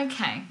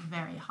 Okay.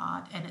 Very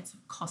hard, and it's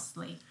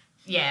costly.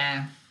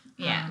 Yeah.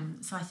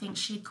 So I think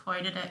she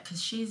quoted it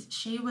because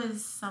she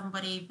was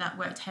somebody that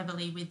worked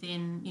heavily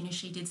within, you know,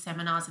 she did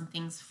seminars and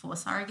things for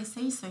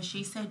surrogacy. So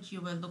she said you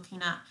were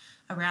looking at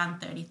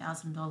around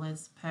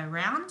 $30,000 per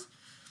round.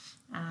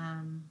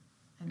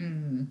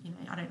 And, you know,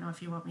 I don't know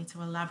if you want me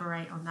to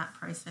elaborate on that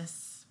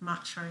process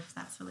much or if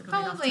that's a little bit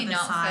off to Probably the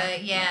not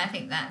side. I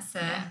think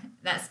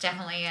that's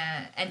definitely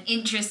an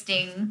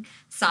interesting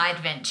side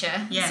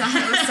venture. Yeah.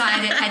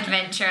 Side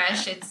adventure, I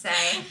should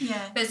say.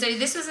 Yeah. But so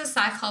this was a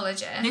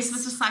psychologist. This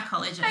was a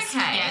psychologist.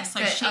 Okay. Yeah, so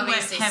but she worked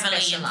obviously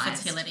heavily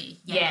specialised. in fertility.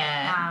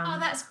 Yeah.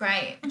 That's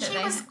great. And that she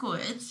they- was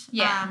good.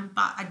 Yeah.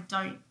 But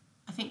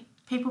I think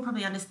people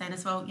probably understand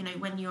as well, you know,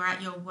 when you're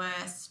at your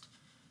worst,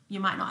 you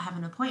might not have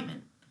an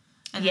appointment.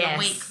 And then a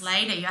week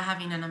later, you're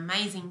having an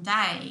amazing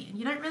day. And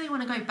you don't really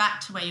want to go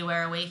back to where you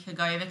were a week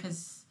ago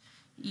because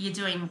you're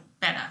doing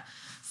better.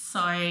 So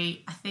I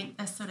think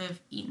the sort of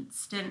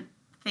instant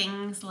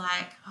things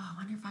like, oh, I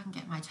wonder if I can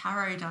get my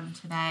tarot done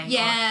today.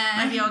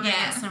 Yeah. Or maybe I'll go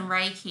get some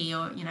Reiki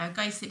or, you know,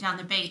 go sit down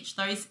the beach.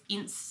 Those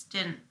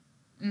instant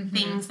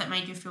things that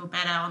made you feel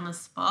better on the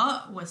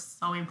spot was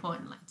so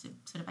important, like to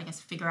sort of, I guess,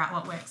 figure out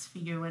what works for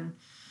you. And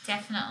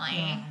Definitely.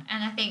 Yeah.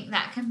 And I think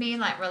that can be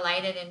like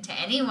related into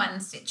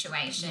anyone's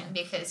situation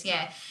because,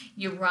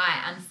 you're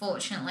right.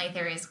 Unfortunately,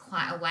 there is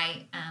quite a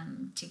wait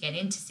to get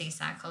in to see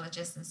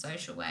psychologists and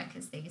social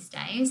workers these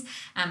days.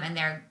 And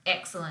they're an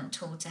excellent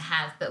tool to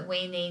have, but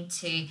we need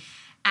to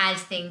add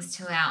things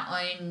to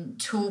our own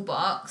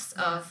toolbox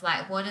of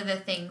like, what are the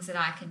things that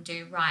I can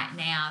do right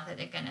now that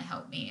are going to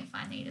help me if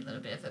I need a little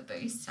bit of a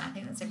boost. So I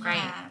think that's a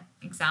great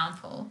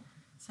example.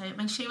 So, I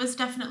mean, she was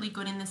definitely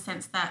good in the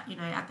sense that, you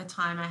know, at the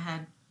time I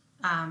had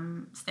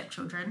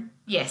stepchildren.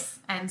 Yes.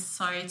 And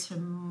so to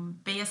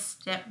be a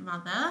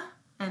stepmother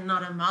and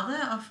not a mother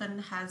often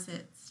has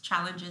its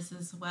challenges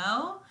as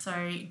well.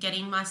 So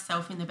getting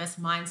myself in the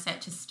best mindset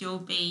to still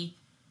be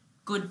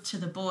good to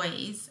the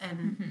boys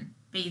and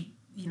be,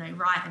 you know,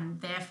 right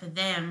and there for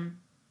them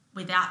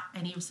without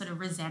any sort of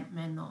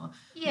resentment or,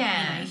 you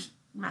know,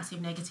 massive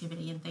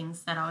negativity and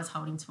things that I was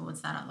holding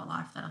towards that other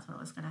life that I thought I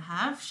was going to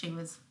have. She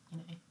was, you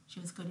know, she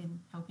was good in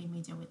helping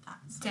me deal with that.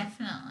 So.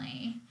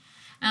 Definitely.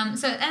 And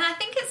I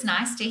think it's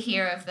nice to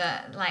hear of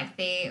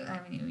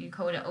you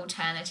called it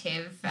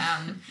alternative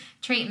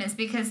treatments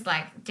because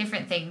like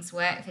different things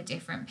work for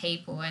different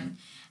people. And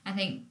I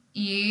think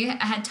you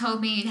had told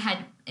me you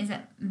had, is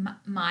it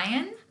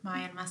Mayan?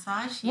 Mayan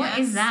massage. What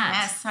is that?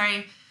 Yes.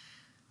 So,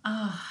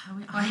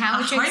 how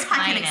would you explain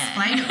it? I can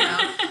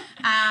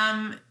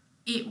explain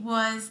it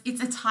well. It's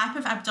a type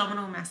of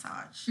abdominal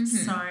massage.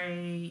 So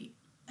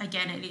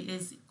again, it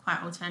is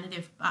quite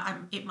alternative, but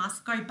it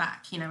must go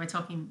back. You know, we're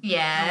talking the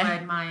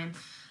word Mayan.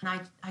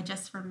 And I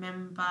just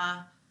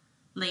remember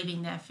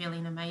leaving there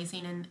feeling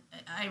amazing. And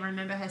I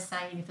remember her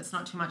saying, if it's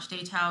not too much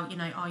detail, you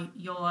know, oh,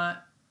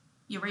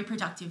 your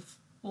reproductive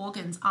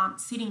organs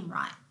aren't sitting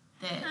right.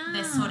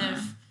 They're sort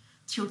of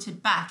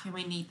tilted back and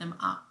we need them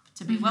up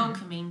to be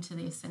welcoming to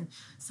this. And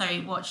so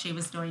what she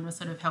was doing was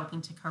sort of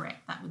helping to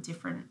correct that with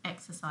different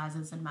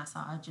exercises and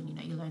massage, and, you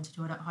know, you learn to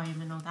do it at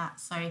home and all that.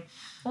 So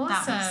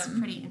that was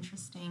pretty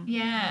interesting.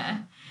 Yeah.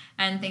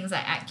 And things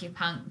like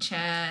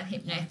acupuncture,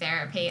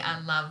 hypnotherapy.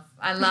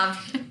 I love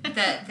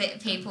that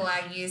people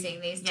are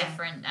using these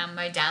different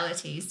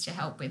modalities to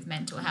help with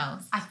mental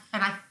health.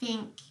 I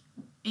think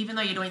even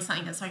though you're doing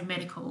something that's so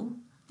medical,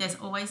 there's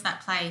always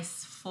that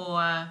place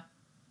for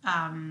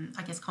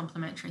I guess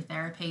complementary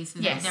therapies.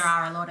 Yes. There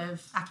are a lot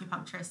of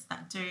acupuncturists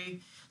that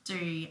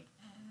do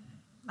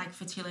like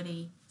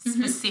fertility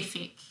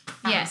specific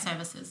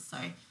services. So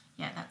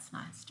that's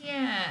nice too.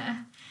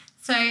 Yeah.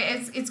 So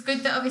it's good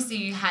that obviously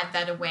you had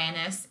that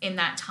awareness in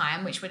that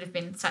time, which would have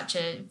been such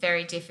a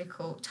very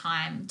difficult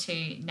time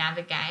to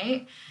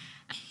navigate.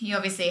 You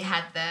obviously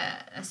had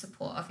the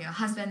support of your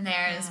husband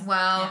there as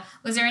well. Yeah.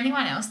 Was there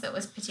anyone else that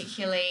was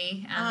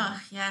particularly I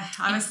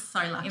was so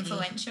lucky.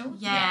 Influential?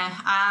 Yeah.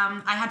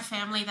 I had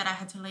family that I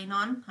had to lean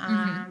on,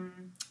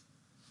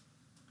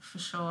 for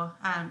sure.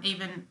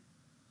 Even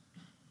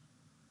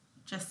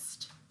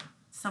just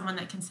someone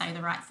that can say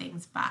the right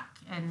things back.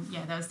 And,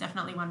 there was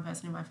definitely one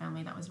person in my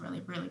family that was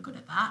really, really good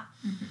at that.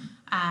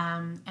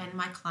 And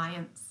my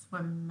clients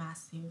were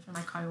massive, and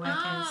my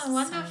co-workers. Oh,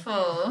 wonderful.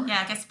 So,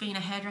 I guess being a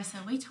hairdresser,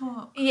 we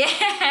talk. Yeah.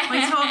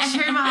 We talk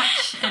too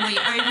much and we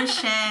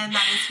overshare, and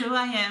that is who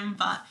I am.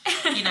 But,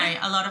 you know,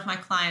 a lot of my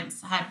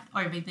clients had,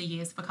 over the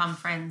years, become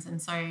friends.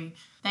 And so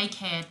they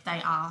cared, they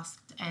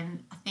asked.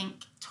 And I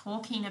think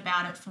talking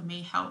about it for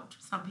me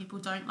helped. Some people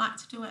don't like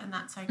to do it, and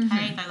that's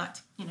okay. They like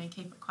to, you know,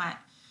 keep it quite,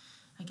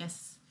 I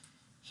guess,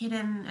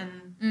 hidden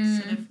and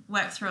sort of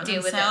work through it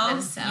Deal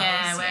themselves. With it themselves.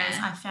 Yeah, whereas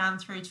I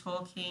found through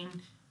talking,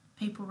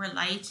 people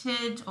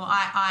related, or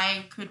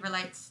I could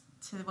relate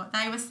to what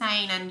they were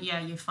saying, and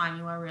you find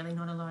you are really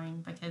not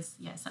alone because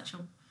such a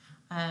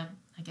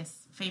I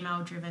guess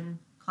female-driven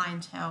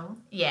clientele.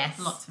 Yes,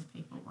 lots of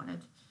people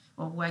wanted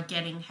or were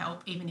getting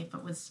help, even if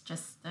it was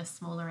just the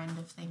smaller end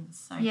of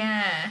things. So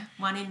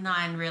 1 in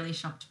 9 really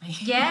shocked me.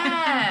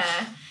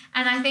 Yeah.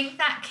 And I think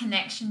that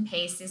connection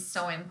piece is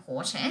so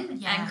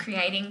important, and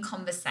creating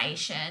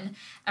conversation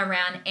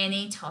around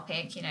any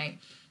topic. You know, if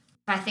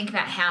I think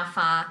about how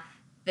far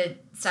the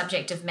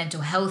subject of mental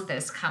health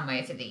has come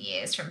over the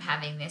years, from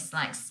having this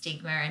like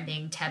stigma and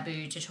being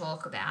taboo to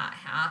talk about,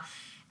 how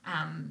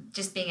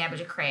just being able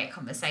to create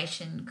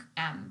conversation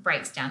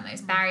breaks down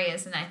those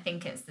barriers. And I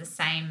think it's the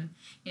same,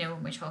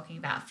 when we're talking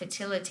about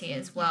fertility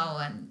as well.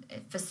 And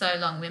for so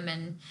long,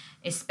 women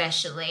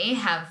especially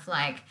have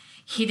like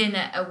hidden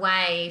it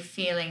away,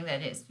 feeling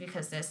that it's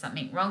because there's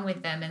something wrong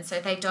with them. And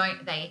so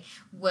they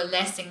were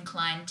less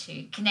inclined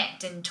to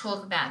connect and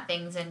talk about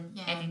things, and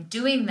in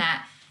doing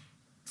that,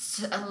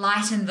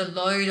 lighten the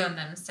load on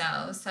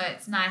themselves. So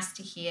it's nice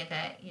to hear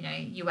that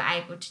you were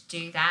able to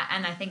do that,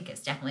 and I think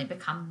it's definitely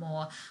become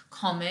more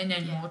common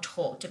and more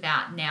talked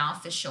about now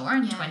for sure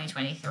in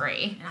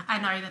 2023. I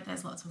know that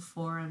there's lots of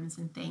forums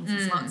and things.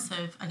 There's lots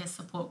of, I guess,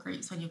 support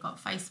groups when you've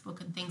got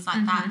Facebook and things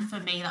like that. For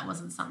me, that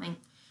wasn't something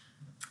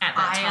at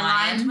that I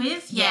time. aligned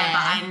with.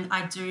 But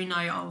I do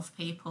know of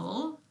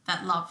people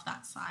that love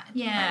that side.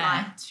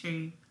 That like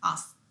to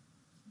ask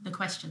the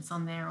questions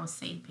on there or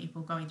see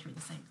people going through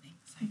the same thing.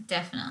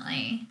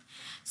 Definitely.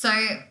 So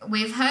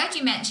we've heard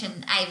you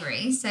mention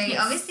Avery. So you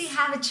obviously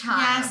have a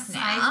child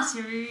now. Yes,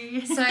 I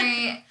do. So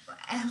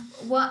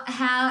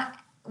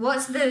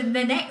what's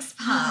the next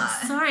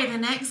part? The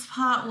next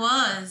part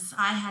was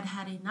I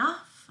had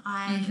enough.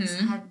 I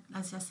had,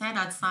 as I said,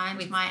 I'd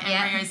signed my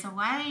embryos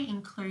away,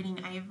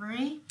 including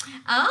Avery.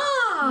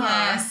 Oh.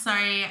 Yeah, so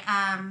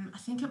I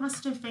think it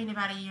must have been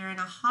about 1.5 years.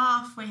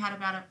 We had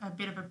about a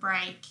bit of a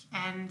break,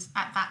 and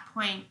at that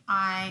point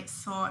I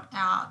sought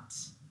out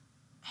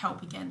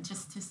help again,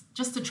 just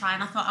to try,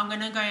 and I thought I'm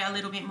going to go a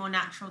little bit more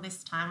natural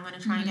this time. I'm going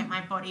to try and get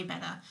my body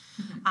better.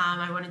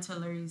 I wanted to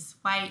lose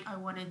weight, I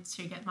wanted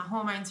to get my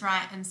hormones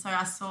right, and so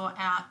I sought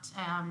out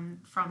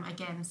from,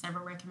 again,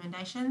 several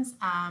recommendations,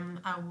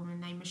 a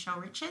woman named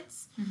Michelle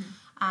Richards.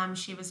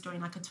 She was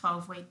doing like a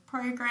 12-week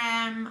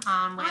program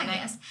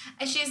yes,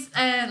 and she's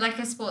like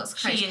a sports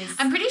coach. She is.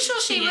 I'm pretty sure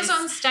she was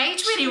on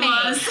stage with me.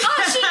 Was.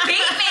 Oh, she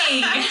beat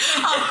me.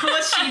 Of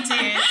course she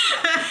did.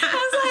 I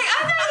was like,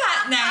 I know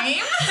that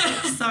name.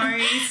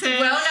 Sorry.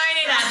 Well known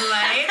in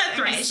Adelaide.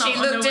 Okay, she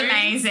looked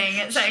amazing.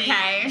 It's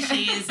okay.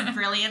 She is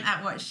brilliant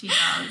at what she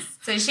does.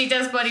 So she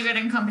does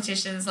bodybuilding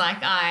competitions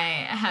like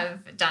I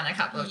have done a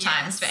couple of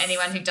times, for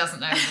anyone who doesn't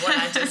know what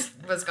I just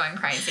was going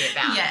crazy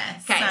about.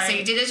 Yes. Okay, so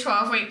you did a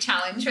 12-week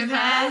challenge with her.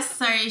 Yes,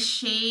 so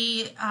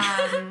she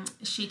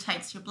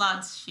takes your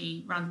blood,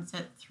 she runs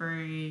it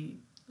through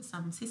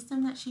some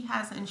system that she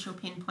has, and she'll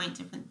pinpoint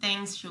different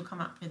things. She'll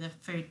come up with a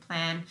food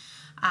plan,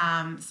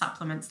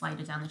 supplements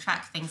later down the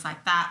track, things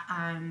like that.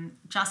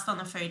 Just on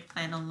the food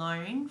plan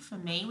alone, for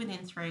me,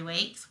 within 3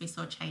 weeks, we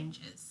saw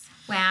changes.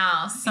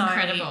 Wow, so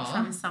incredible.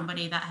 From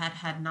somebody that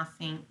had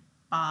nothing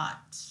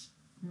but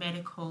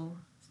medical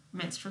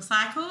menstrual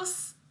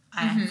cycles,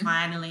 I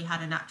finally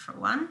had a natural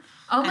one.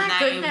 Oh my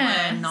goodness. And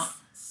they were not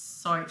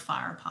so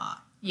far apart.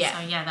 Yeah.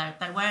 So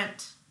they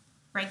weren't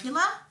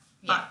regular,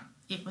 but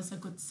it was a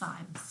good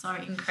sign. So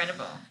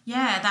incredible.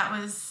 Yeah, that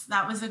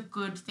was a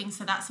good thing.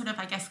 So that sort of,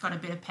 I guess, got a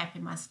bit of pep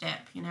in my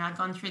step. I'd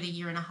gone through the 1.5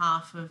 years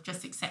of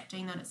just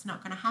accepting that it's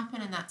not going to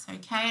happen, and that's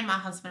okay. And my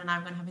husband and I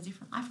are going to have a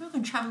different life. We're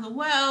going to travel the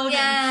world.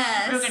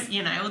 Yes. And we're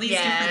going to, all these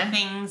different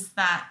things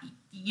that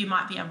you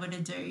might be able to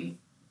do,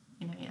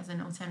 as an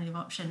alternative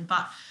option.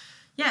 But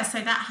yeah, so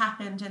that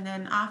happened. And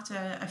then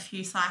after a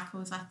few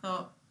cycles, I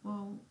thought,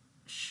 well,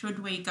 should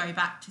we go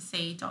back to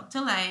see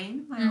Dr.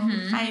 Lane, my old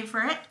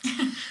favourite?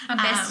 My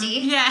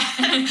bestie.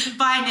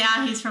 By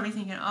now he's probably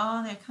thinking,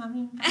 oh, they're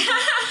coming back.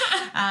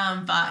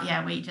 But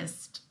yeah,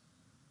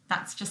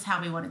 that's just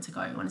how we wanted to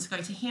go. We wanted to go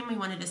to him. We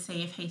wanted to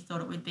see if he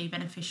thought it would be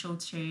beneficial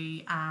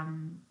to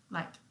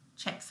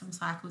check some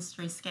cycles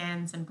through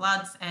scans and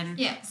bloods and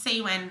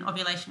see when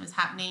ovulation was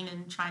happening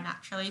and try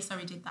naturally. So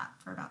we did that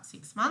for about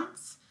 6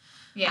 months.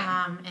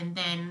 Yeah. And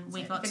then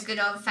we got the good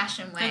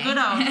old-fashioned way. The good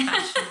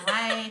old-fashioned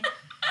way.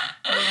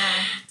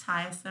 Yeah,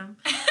 tiresome.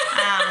 But,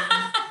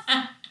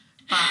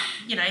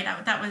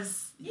 that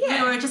was...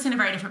 We were just in a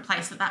very different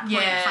place at that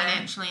point,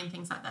 financially and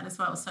things like that as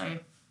well. So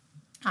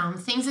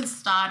things had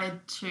started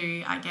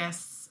to, I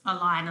guess,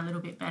 align a little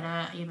bit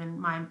better,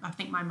 even I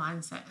think my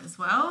mindset as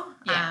well.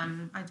 Yeah.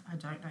 I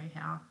don't know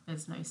how.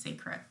 There's no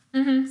secret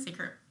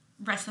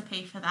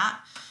recipe for that.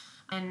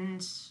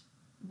 And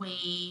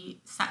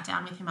we sat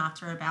down with him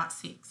after about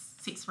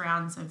six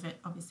rounds of it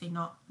obviously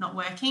not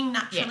working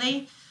naturally.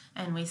 Yeah.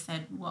 And we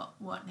said,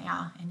 what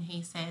now? And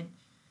he said,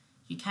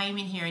 you came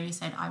in here and you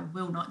said, I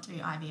will not do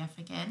IVF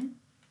again.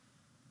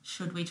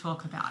 Should we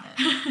talk about it?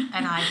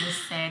 And I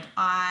just said,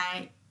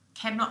 I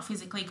cannot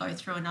physically go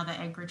through another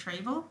egg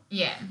retrieval.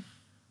 Yeah.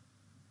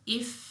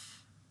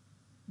 If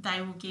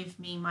they will give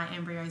me my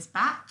embryos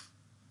back,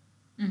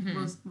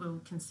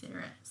 we'll consider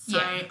it. So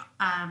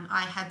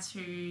I had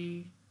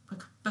to,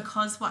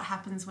 because what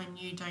happens when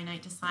you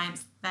donate to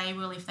science, they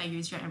will, if they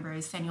use your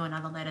embryos, send you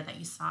another letter that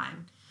you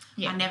sign.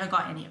 Yeah. I never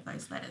got any of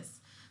those letters.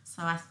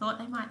 So I thought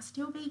they might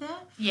still be there.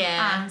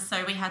 Yeah.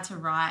 So we had to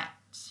write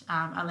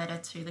a letter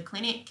to the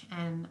clinic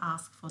and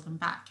ask for them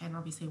back. And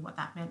obviously what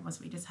that meant was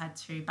we just had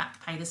to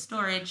back pay the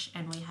storage,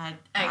 and we had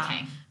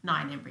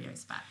 9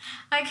 embryos back.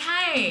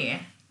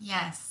 Okay.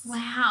 Yes.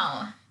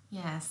 Wow.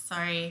 Yeah.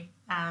 So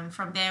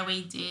from there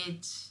we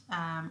did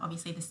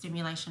obviously the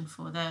stimulation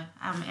for the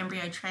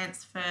embryo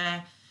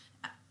transfer.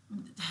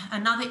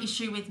 another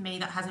issue with me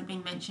that hasn't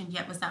been mentioned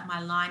yet was that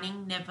my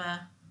lining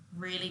never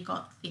really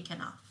got thick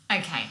enough.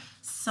 Okay.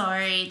 So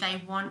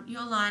they want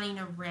your lining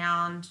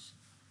around,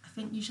 I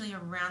think usually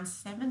around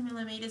 7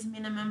 millimeters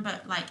minimum,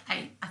 but like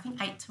 8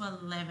 to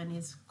 11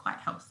 is quite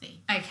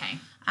healthy. Okay.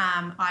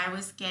 I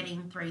was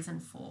getting 3s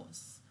and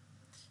 4s,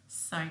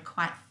 so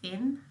quite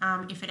thin.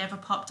 If it ever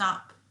popped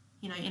up,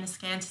 in a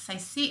scan to say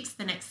 6,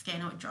 the next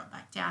scan it would drop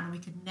back down, and we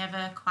could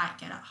never quite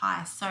get it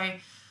high. So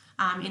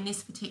in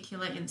this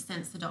particular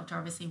instance, the doctor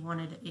obviously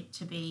wanted it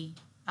to be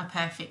a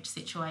perfect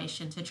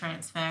situation to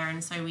transfer,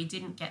 and so we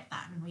didn't get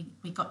that, and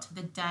we got to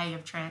the day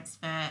of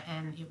transfer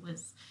and it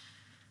was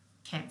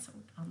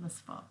cancelled on the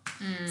spot.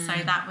 So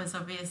that was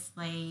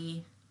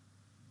obviously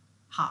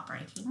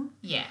heartbreaking.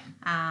 Yeah.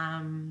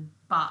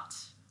 But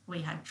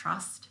we had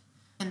trust,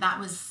 and that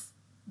was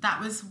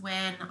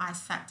when I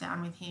sat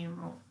down with him,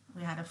 or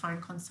we had a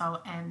phone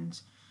consult, and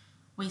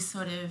we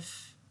sort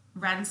of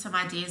ran some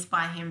ideas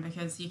by him,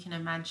 because you can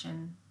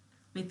imagine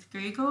with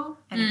Google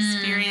and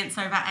experience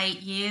over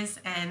 8 years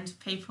and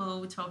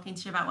people talking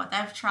to you about what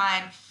they've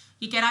tried,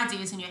 you get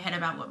ideas in your head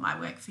about what might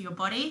work for your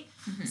body.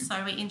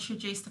 So we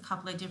introduced a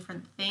couple of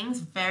different things,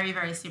 very,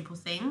 very simple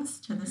things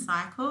to the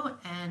cycle,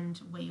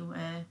 and we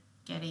were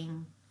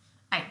getting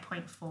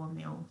 8.4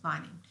 mil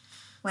lining.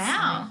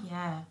 Wow. So,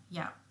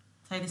 yeah.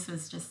 So this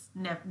was just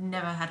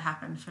never had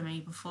happened for me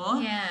before.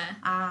 Yeah.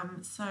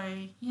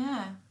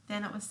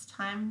 Then it was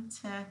time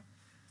to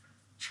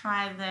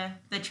try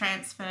the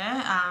transfer.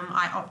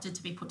 I opted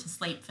to be put to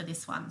sleep for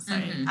this one. So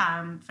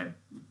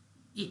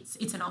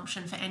it's an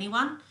option for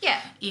anyone. Yeah.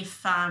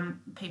 If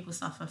people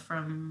suffer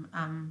from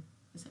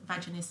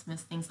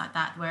vaginismus, things like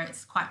that, where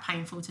it's quite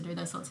painful to do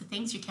those sorts of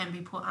things, you can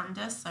be put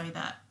under so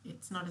that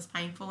it's not as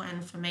painful.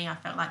 And for me, I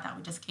felt like that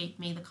would just keep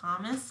me the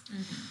calmest.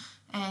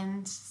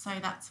 And so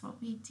that's what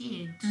we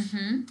did.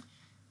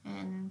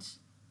 And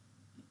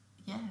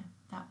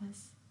that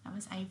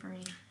was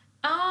Avery.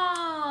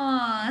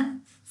 Oh,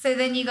 so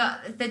then you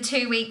got the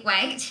 2-week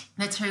wait.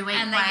 The 2-week wait.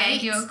 And they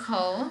gave you a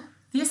call.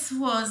 This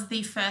was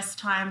the first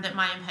time that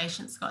my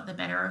impatience got the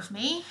better of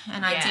me,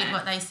 and I did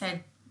what they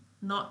said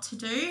not to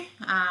do.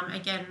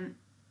 Again,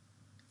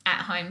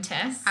 At-home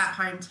test.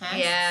 At-home test.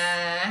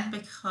 Yeah.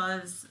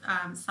 Because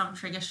some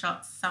trigger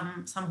shots,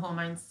 some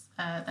hormones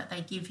that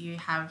they give you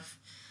have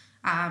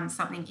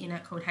something in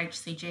it called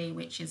HCG,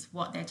 which is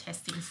what they're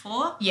testing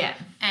for. Yeah.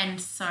 And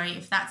so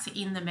if that's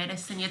in the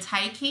medicine you're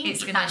taking,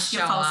 that's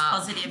your false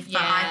positive.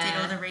 But I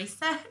did all the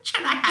research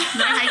and I had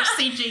no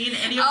HCG in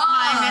any of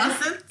my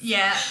medicines.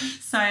 Yeah.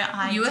 So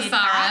you were thorough.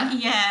 That.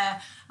 Yeah.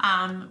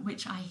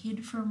 Which I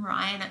hid from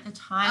Ryan at the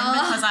time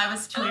because I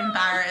was too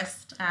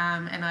embarrassed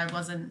and I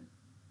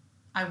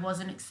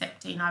wasn't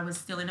accepting. I was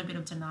still in a bit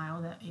of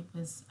denial that it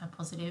was a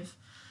positive.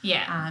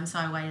 Yeah. So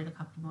I waited a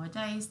couple more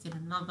days, did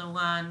another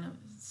one. It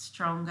was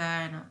stronger,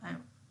 and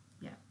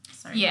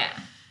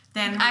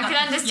Then I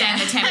can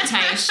understand the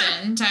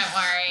temptation. Don't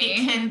worry.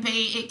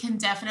 It can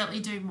definitely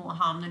do more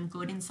harm than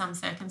good in some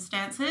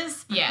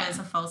circumstances, because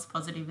a false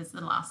positive is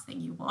the last thing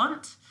you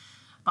want.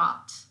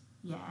 But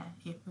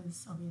it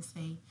was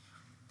obviously,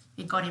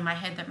 it got in my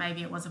head that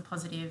maybe it was a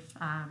positive,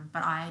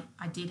 but I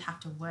did have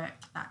to work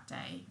that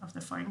day of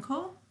the phone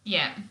call.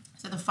 Yeah.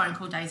 So the phone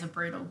call days are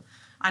brutal.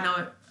 I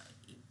know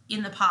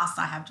in the past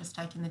I have just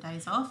taken the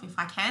days off if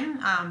I can.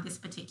 This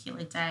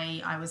particular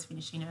day I was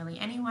finishing early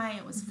anyway.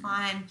 It was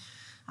fine.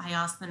 I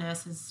asked the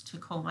nurses to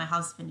call my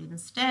husband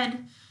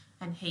instead,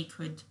 and he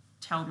could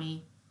tell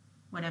me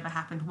whatever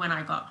happened when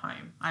I got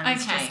home. I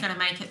was just going to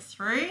make it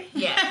through.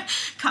 Yeah.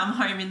 Come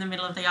home in the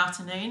middle of the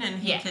afternoon, and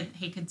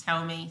he could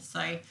tell me.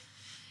 So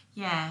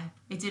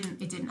it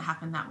didn't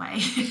happen that way.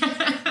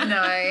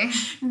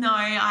 No,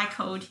 I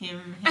called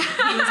him.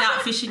 He was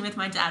out fishing with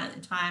my dad at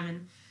the time,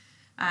 and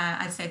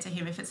I said to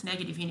him, if it's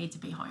negative, you need to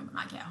be home when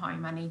I get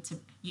home.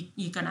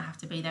 You're going to have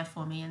to be there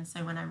for me. And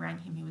so when I rang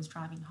him, he was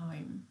driving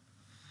home.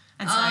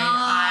 And so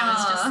I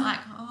was just like,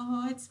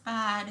 it's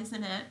bad,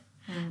 isn't it?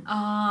 And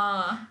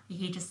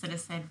he just sort of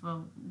said,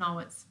 well, no,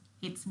 it's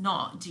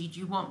not. Did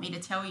you want me to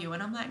tell you?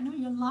 And I'm like, no,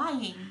 you're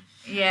lying.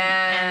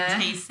 Yeah.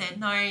 And he said,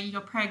 no,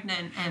 you're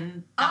pregnant.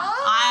 And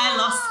I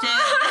lost it.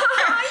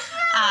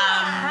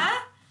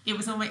 It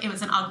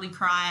was an ugly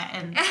cry,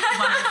 and one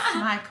of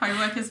my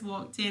co-workers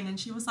walked in and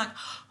she was like,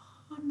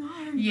 oh no.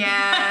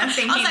 Yeah,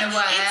 thinking I was like, the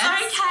worst.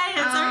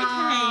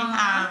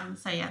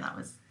 It's okay.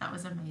 That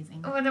was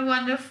amazing. What a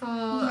wonderful,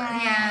 So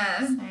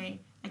I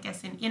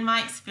guess in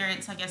my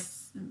experience,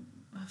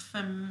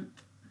 from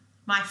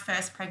my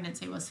first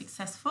pregnancy was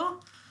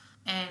successful,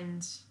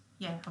 and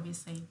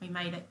obviously we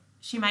made it.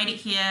 She made it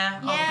here,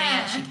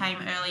 albeit she came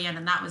early,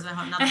 and that was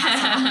another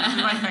hassle.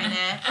 We won't go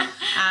there.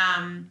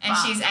 And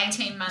she's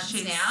 18 months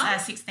now?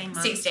 16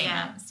 months. 16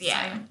 months,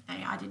 yeah. So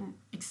I didn't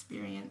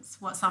experience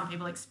what some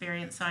people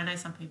experience, so I know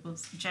some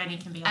people's journey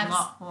can be a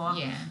lot more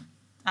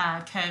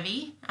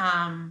curvy.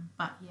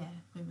 But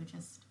we were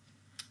just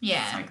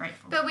so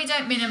grateful. But we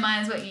don't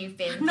minimise what you've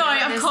been through. No,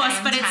 of course,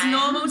 but it's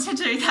normal to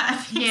do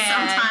that.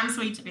 Yeah. Sometimes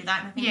we do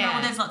that and I think,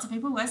 well, there's lots of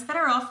people worse,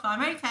 better off,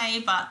 I'm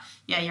okay. But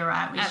you're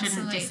right, we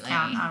shouldn't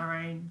discount our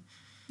own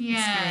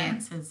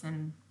experiences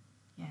and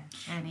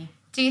journey.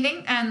 Do you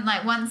think,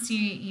 like once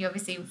you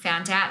obviously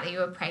found out that you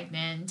were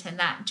pregnant and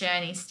that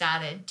journey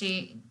started,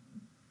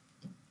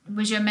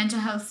 was your mental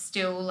health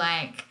still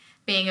like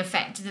being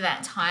affected at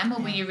that time,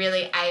 or were you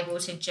really able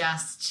to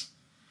just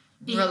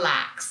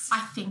relax?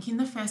 I think in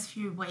the first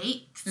few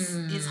weeks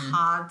is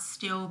hard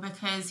still,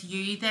 because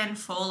you then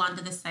fall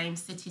under the same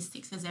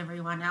statistics as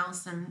everyone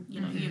else, and you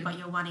know you've got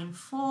your 1 in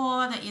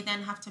 4 that you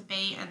then have to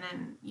beat, and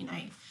then you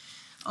know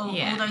all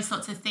those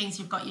sorts of things.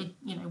 You've got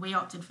we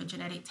opted for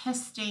genetic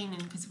testing,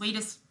 and because we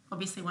just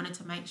obviously wanted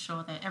to make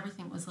sure that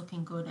everything was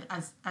looking good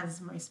as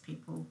most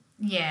people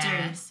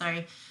do. So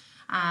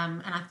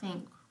and I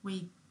think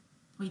we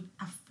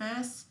our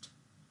first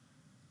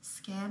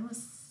scan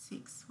was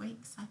 6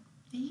 weeks, I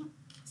think.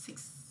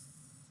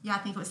 I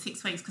think it was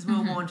 6 weeks, because we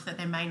were warned that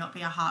there may not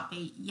be a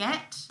heartbeat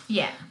yet.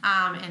 Yeah.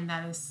 And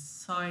that is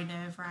so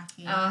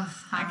nerve-wracking.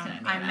 Oh, I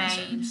can only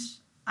imagine.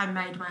 I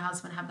made my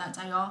husband have that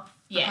day off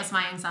because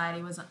my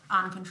anxiety was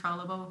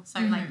uncontrollable. So,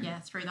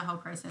 through the whole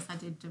process, I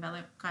did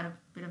develop kind of a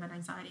bit of an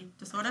anxiety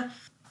disorder,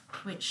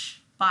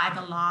 which by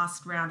the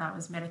last round I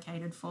was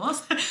medicated for.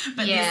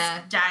 But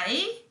this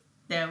day,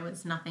 there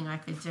was nothing I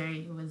could do.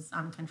 It was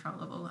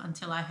uncontrollable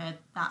until I heard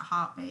that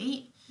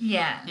heartbeat.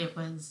 Yeah. It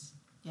was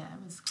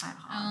quite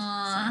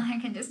hard. Oh, I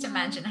can just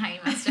imagine how you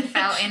must have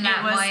felt in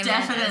that moment.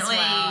 Definitely, as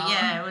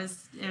well.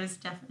 it was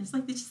definitely. It's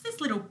like just this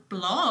little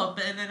blob,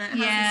 and then it has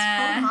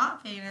this full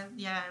heartbeat.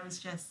 And it was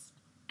just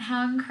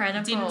how incredible.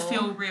 It didn't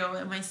feel real.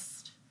 It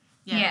was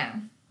it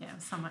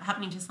was somewhat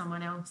happening to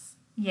someone else.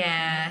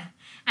 Yeah.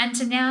 And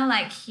to now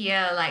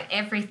hear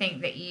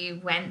everything that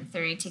you went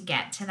through to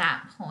get to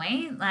that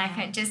point,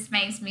 it just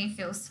makes me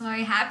feel so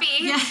happy.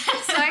 Yeah.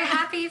 So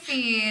happy for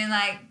you,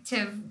 to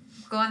have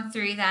gone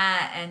through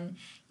that, and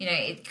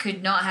it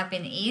could not have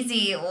been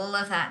easy all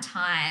of that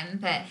time,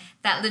 but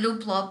that little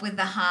blob with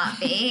the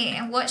heartbeat.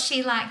 And what's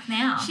she like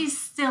now? She's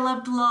still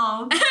a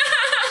blob.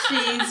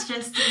 She's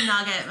just a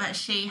nugget, but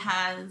she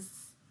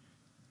has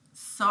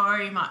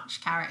so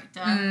much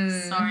character,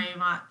 so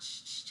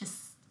much, just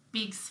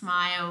big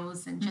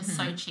smiles, and just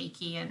so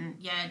cheeky,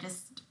 and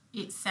just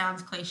it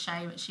sounds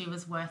cliche, but she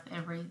was worth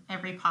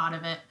every part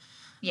of it.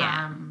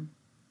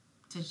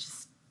 To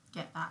just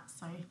get that.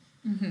 So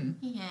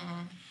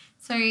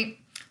So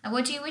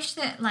what do you wish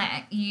that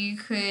you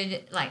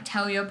could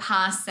tell your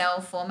past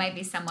self, or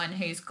maybe someone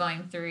who's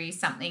going through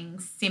something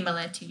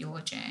similar to your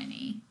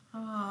journey?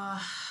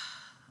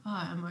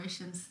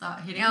 Emotions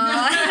start hitting.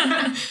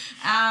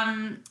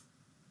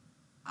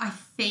 I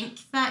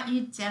think that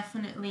you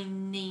definitely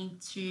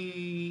need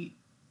to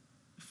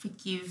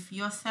forgive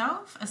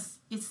yourself.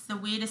 It's the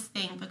weirdest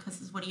thing, because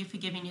it's what are you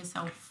forgiving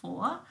yourself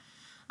for?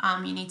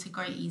 You need to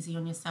go easy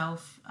on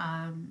yourself.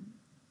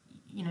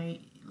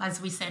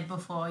 As we said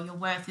before, your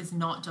worth is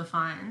not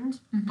defined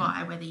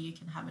by whether you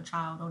can have a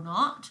child or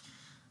not.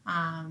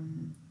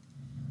 And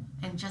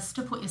just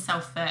to put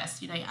yourself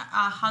first.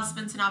 Our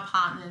husbands and our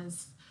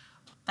partners,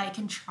 they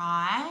can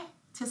try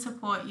to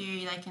support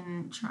you. They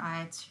can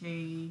try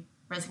to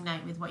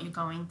resonate with what you're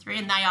going through,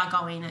 and they are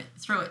going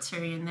through it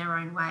too in their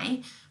own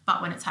way.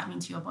 But when it's happening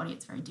to your body,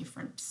 it's very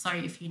different. So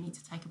if you need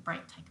to take a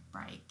break, take a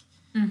break.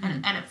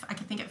 And I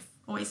think it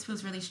always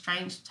feels really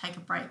strange to take a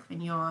break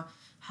when you're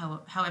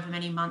however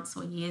many months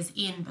or years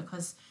in,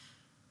 because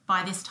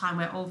by this time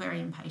we're all very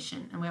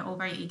impatient and we're all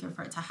very eager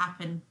for it to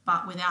happen.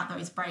 But without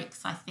those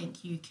breaks, I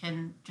think you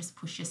can just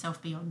push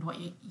yourself beyond what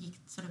you're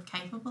sort of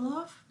capable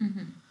of.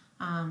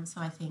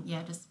 So I think,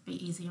 just be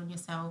easy on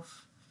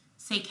yourself.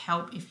 Seek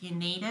help if you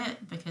need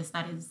it, because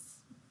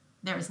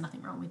there is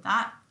nothing wrong with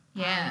that.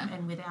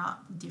 And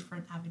without the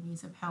different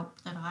avenues of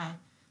help that I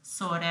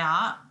sought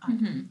out,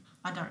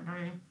 I don't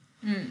know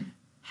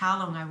how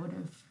long I would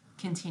have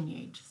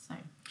continued. So,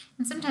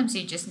 and sometimes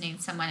you just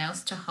need someone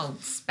else to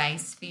hold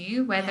space for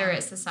you, whether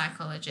it's a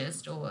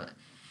psychologist or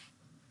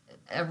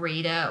a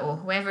reader or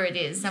whoever it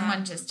is,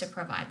 someone just to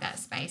provide that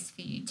space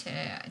for you to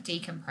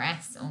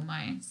decompress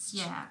almost.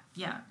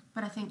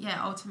 But I think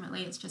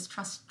ultimately it's just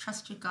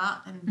trust your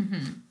gut,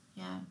 and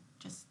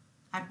just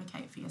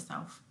advocate for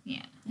yourself.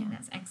 I think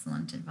that's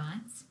excellent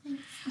advice.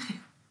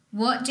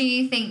 What do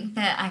you think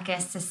that, I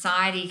guess,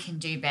 society can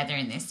do better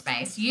in this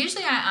space?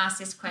 Usually I ask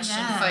this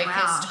question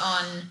focused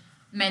on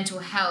mental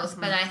health,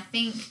 but I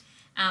think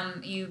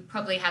you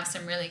probably have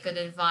some really good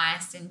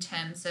advice in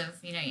terms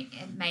of,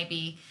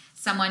 maybe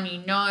someone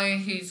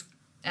who's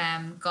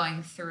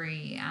going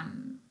through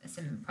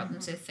some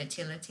problems with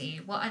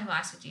fertility. What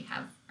advice would you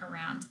have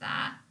around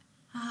that?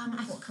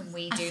 What can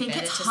we do better to support? I think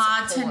it's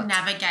hard to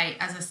navigate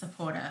as a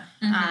supporter.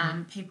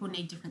 People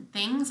need different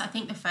things. I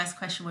think the first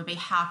question would be,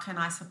 how can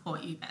I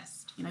support you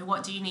best?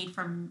 What do you need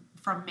from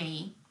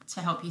me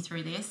to help you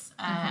through this?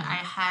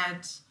 I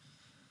had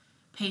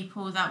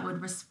people that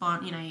would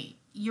respond,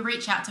 you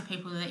reach out to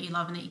people that you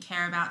love and that you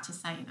care about to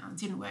say, it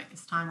didn't work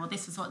this time, or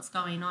this is what's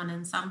going on.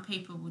 And some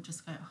people will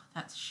just go, oh,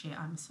 that's shit,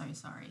 I'm so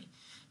sorry.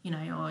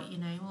 Or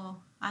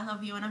I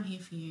love you and I'm here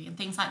for you, and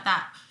things like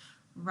that,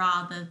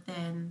 rather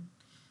than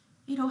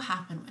it'll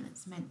happen when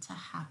it's meant to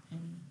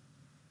happen.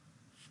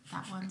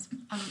 that one's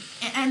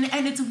and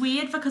it's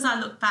weird because I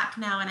look back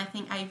now and I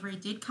think Avery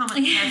did come at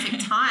the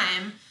perfect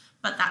time,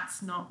 but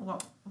that's not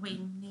what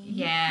we need.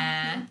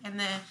 Yeah.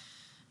 And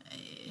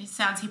it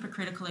sounds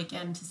hypocritical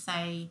again to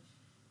say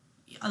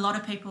a lot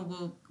of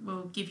people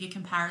will give you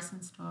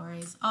comparison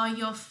stories. Oh,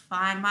 you're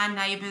fine. My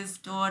neighbour's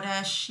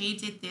daughter, she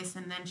did this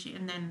and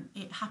then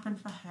it happened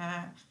for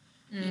her.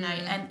 You know,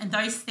 and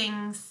those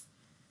things,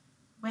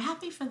 we're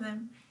happy for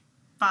them,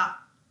 but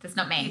that's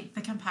not me.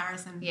 The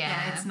comparison,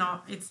 yeah,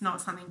 it's not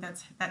something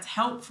that's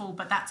helpful.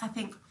 But I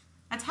think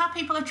that's how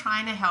people are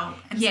trying to help,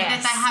 and so that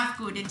yes. they have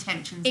good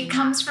intentions. It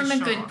comes from a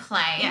good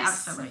place. Yeah,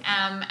 absolutely.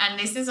 And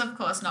this is of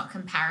course not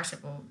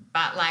comparable,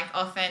 but like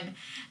often,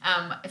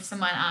 if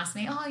someone asks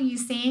me, "Oh, are you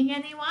seeing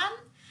anyone?"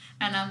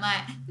 And I'm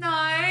like,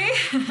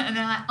 no. And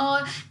they're like,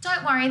 oh,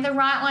 don't worry, the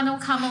right one will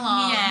come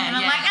along. Yeah, and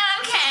I'm like,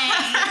 okay.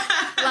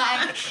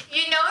 Like,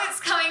 you know it's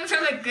coming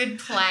from a good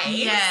place.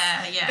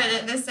 Yeah, yeah. But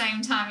at the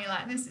same time, you're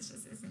like, this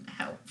just isn't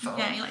helpful.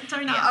 Yeah, you're like,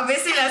 don't yeah,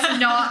 obviously that's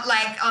not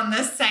like on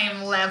the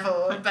same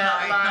level. But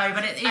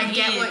I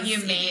get what you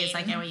mean.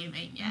 I get what you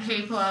mean, yeah.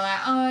 People are like,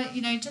 oh,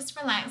 you know, just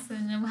relax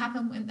and it will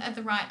happen at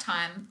the right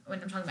time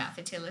when I'm talking about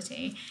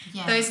fertility.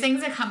 Yeah. Those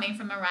things are coming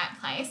from a right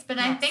place. But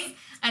I think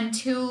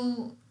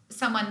until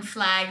someone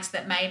flags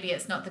that maybe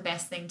it's not the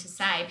best thing to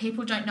say,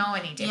 people don't know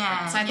any different.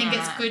 Yeah, so I think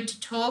it's good to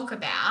talk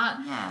about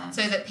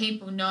so that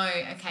people know,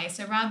 okay,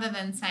 so rather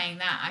than saying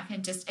that, I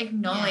can just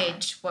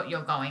acknowledge what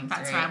you're going through.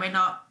 That's right.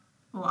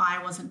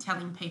 I wasn't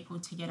telling people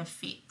to get a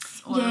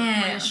fix or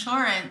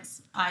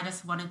reassurance. I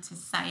just wanted to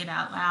say it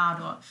out loud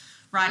or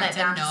write it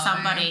down to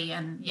somebody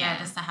and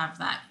just to have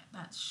that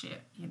shit,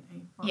 you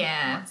know,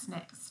 what's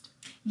next.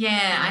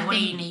 Yeah, what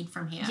do you need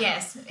from here?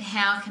 Yes,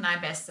 how can I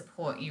best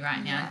support you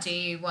right now? Do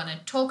you want to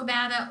talk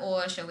about it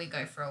or shall we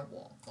go for a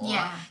walk? Or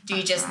do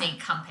you just need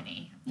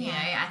company? You know,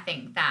 I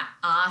think that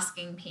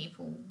asking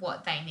people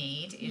what they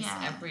need is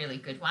a really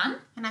good one.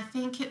 And I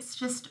think it's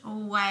just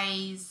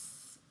always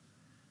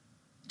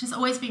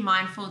be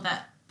mindful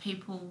that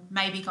people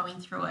may be going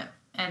through it.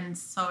 And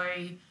so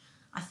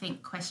I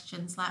think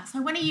questions like,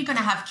 so when are you going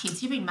to have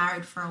kids? You've been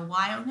married for a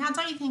while now.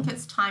 Don't you think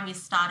it's time you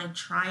started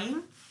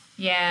trying?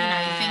 Yeah. You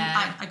know, you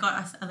think I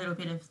got a little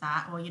bit of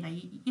that, or, you know,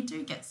 you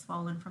do get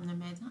swollen from the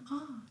meds.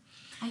 Oh,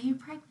 are you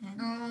pregnant?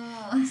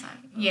 Oh.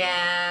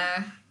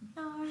 Yeah.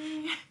 No.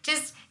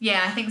 Just,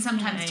 I think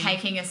sometimes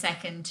taking a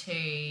second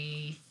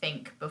to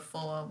think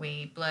before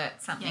we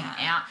blurt something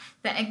out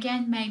that,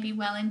 again, may be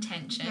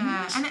well-intentioned.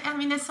 Yeah, and I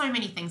mean, there's so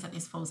many things that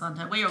this falls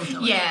under. We all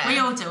do it. We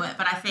all do it.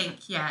 But I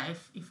think,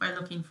 if we're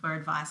looking for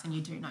advice and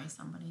you do know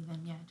somebody,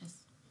 then, just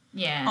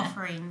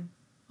offering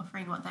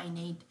what they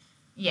need.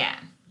 Yeah.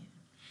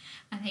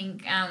 I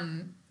think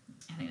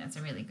that's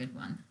a really good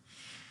one.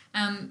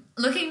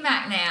 Looking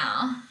back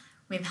now,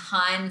 with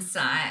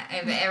hindsight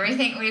of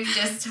everything we've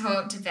just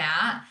talked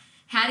about,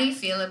 how do you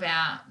feel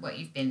about what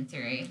you've been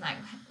through? Like,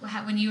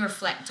 when you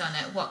reflect on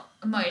it, what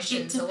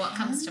emotions or what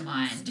comes to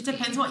mind? It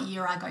depends what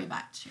year I go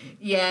back to.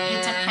 Yeah.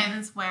 It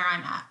depends where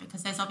I'm at,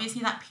 because there's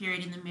obviously that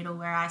period in the middle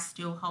where I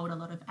still hold a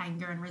lot of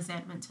anger and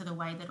resentment to the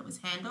way that it was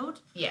handled.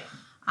 Yeah.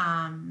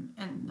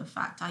 And the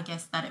fact, I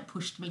guess, that it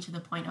pushed me to the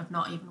point of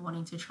not even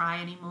wanting to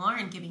try anymore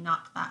and giving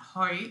up that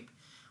hope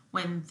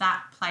when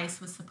that place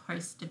was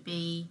supposed to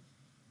be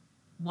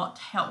what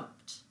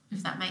helped,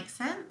 if that makes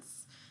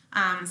sense.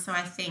 So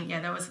I think,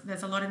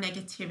 there's a lot of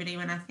negativity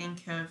when I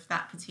think of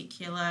that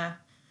particular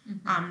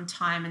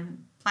time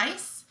and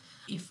place.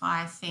 If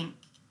I think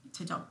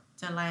to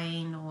Dr.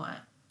 Lane or,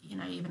 you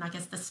know, even I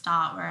guess the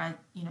start where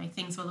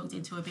things were looked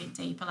into a bit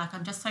deeper, like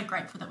I'm just so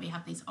grateful that we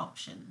have these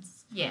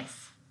options.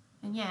 Yes.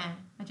 And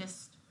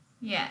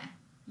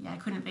I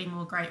couldn't be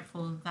more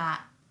grateful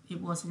that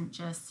it wasn't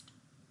just,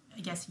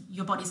 I guess,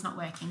 your body's not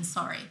working,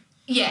 sorry.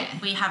 Yeah.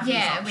 We have these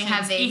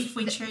options if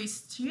we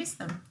choose to use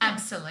them.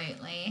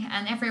 Absolutely.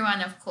 And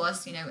everyone, of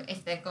course, you know,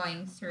 if they're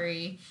going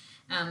through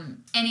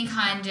any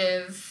kind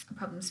of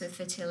problems with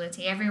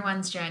fertility,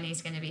 everyone's journey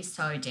is going to be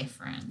so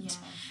different. Yeah.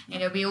 You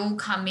know, we all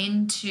come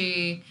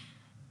into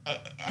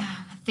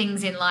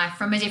things in life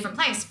from a different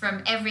place,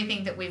 from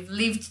everything that we've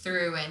lived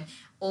through and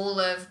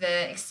all of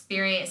the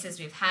experiences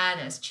we've had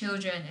as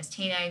children, as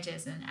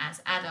teenagers and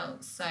as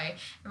adults. So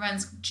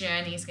everyone's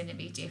journey is going to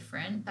be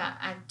different. But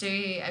I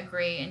do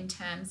agree in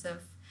terms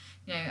of,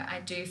 you know, I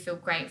do feel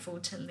grateful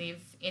to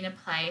live in a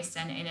place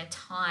and in a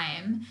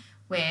time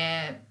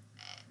where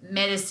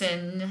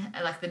medicine,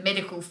 like the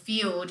medical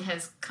field,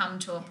 has come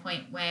to a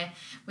point where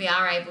we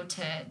are able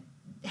to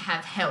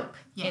have help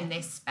in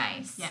this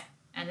space. Yeah.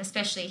 And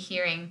especially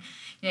hearing,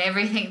 you know,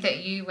 everything that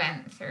you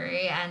went through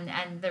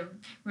and the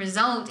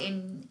result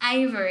in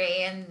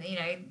Avery, and, you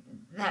know,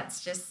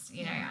 that's just,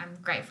 you know, I'm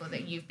grateful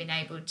that you've been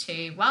able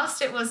to,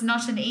 whilst it was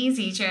not an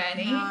easy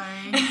journey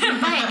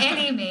by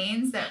any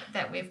means,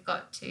 that we've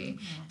got to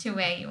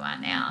where you are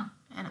now.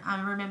 And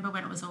I remember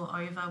when it was all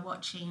over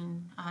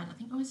watching, I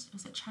think it was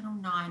at Channel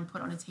 9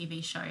 put on a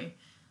TV show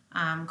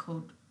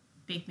called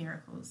big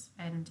miracles.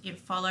 And it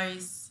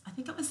follows, I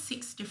think it was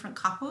 6 different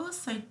couples,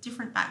 so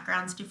different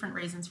backgrounds, different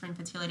reasons for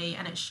infertility,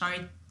 and it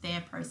showed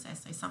their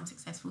process. So some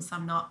successful,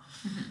 some not.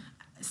 Mm-hmm.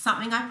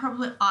 Something I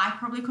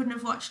probably couldn't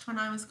have watched when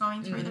I was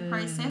going through the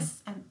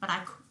process, but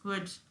I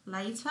could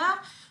later.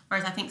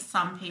 Whereas I think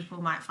some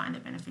people might find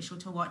it beneficial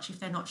to watch if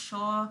they're not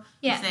sure,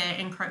 if they're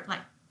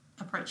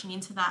approaching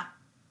into that,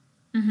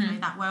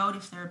 that world,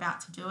 if they're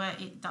about to do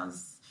it. It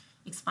does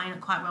explain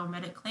it quite well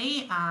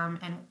medically, and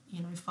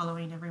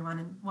following everyone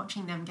and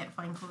watching them get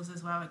phone calls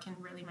as well, it can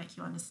really make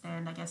you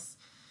understand, I guess,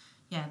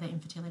 the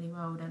infertility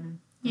world and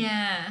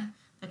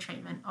the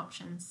treatment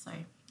options. So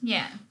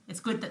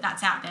it's good that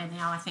that's out there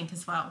now, I think,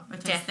 as well,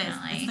 because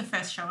it's the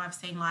first show I've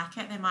seen like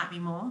it. There might be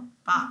more,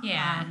 but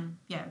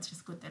it's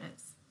just good that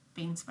it's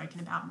being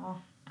spoken about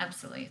more.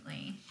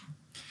 Absolutely.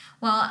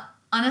 Well,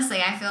 honestly,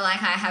 I feel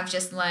like I have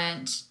just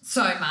learned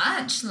so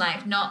much,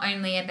 like not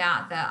only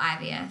about the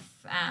IVF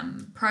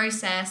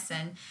process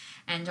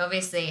and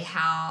obviously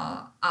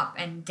how up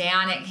and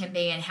down it can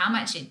be and how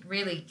much it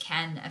really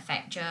can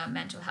affect your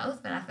mental health,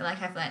 but I feel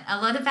like I've learned a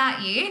lot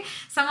about you,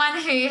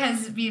 someone who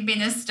has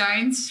been a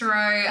stone's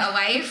throw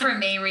away from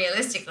me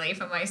realistically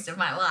for most of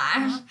my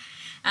life.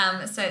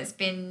 So it's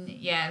been,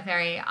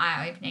 very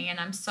eye-opening, and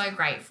I'm so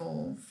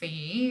grateful for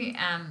you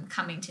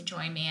coming to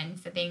join me and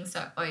for being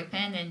so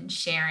open and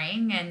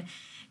sharing, and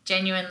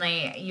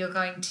genuinely you're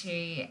going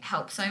to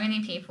help so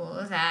many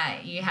people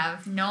that you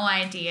have no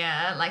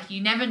idea, like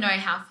you never know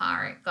how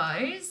far it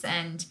goes,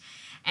 and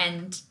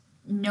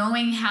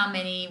knowing how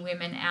many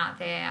women out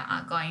there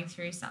are going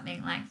through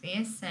something like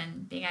this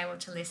and being able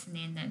to listen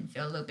in and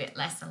feel a little bit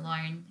less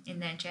alone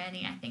in their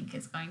journey, I think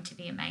is going to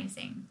be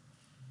amazing.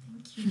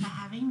 Thank you for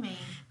having me.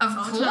 Of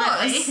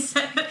course.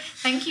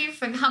 Thank you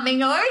for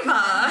coming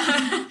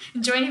over,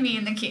 joining me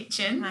in the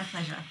kitchen. My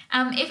pleasure.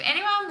 If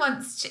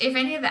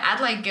any of the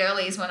Adelaide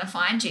girlies want to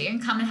find you and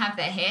come and have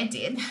their hair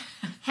did,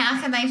 how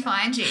can they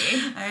find you?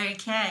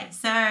 Okay,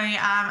 so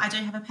I do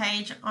have a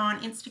page on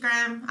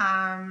Instagram,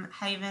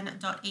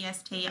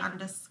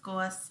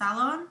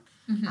 haven.est_salon.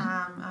 Mm-hmm.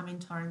 I'm in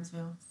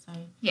Torrensville, so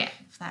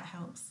if that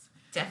helps.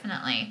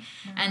 Definitely.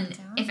 And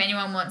if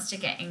anyone wants to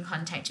get in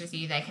contact with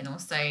you, they can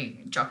also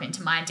drop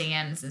into my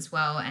DMs as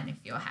well. And if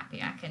you're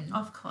happy, I can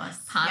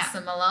pass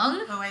them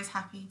along. Always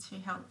happy to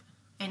help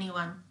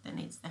anyone that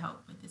needs the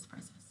help with this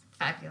process.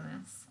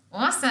 Fabulous.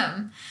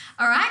 Awesome.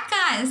 All right,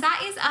 guys,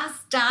 that is us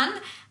done.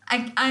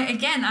 I'm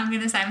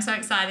going to say I'm so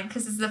excited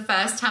because this is the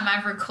first time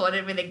I've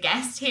recorded with a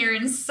guest here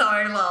in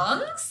so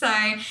long. So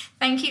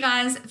thank you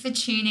guys for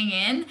tuning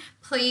in.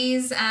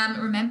 Please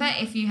remember,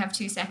 if you have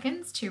 2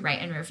 seconds, to rate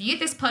and review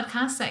this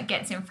podcast so it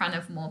gets in front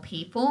of more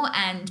people,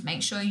 and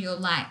make sure you've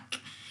liked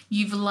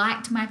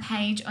my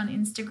page on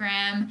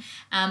Instagram,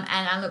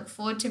 and I look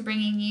forward to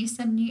bringing you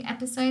some new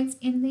episodes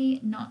in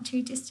the not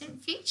too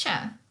distant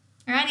future.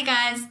 Alrighty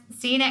guys,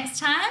 see you next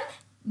time.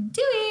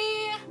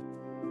 Doei!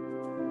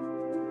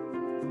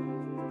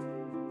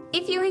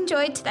 If you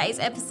enjoyed today's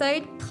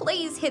episode,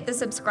 please hit the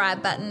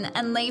subscribe button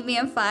and leave me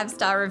a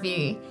 5-star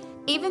review.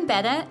 Even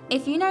better,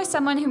 if you know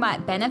someone who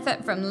might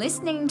benefit from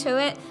listening to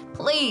it,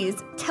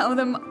 please tell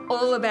them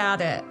all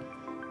about it.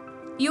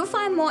 You'll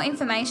find more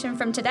information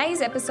from today's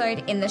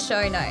episode in the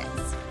show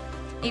notes.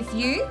 If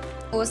you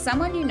or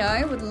someone you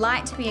know would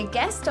like to be a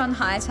guest on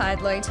High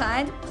Tide Low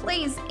Tide,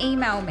 please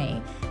email me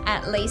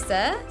at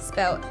Lisa,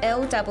 spelled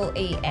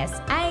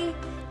Lesa,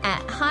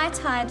 at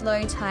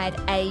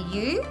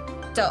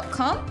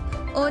hightidelowtideau.com,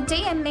 or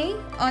DM me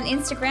on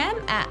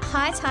Instagram at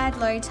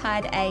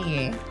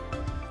hightidelowtideau.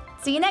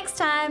 See you next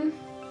time.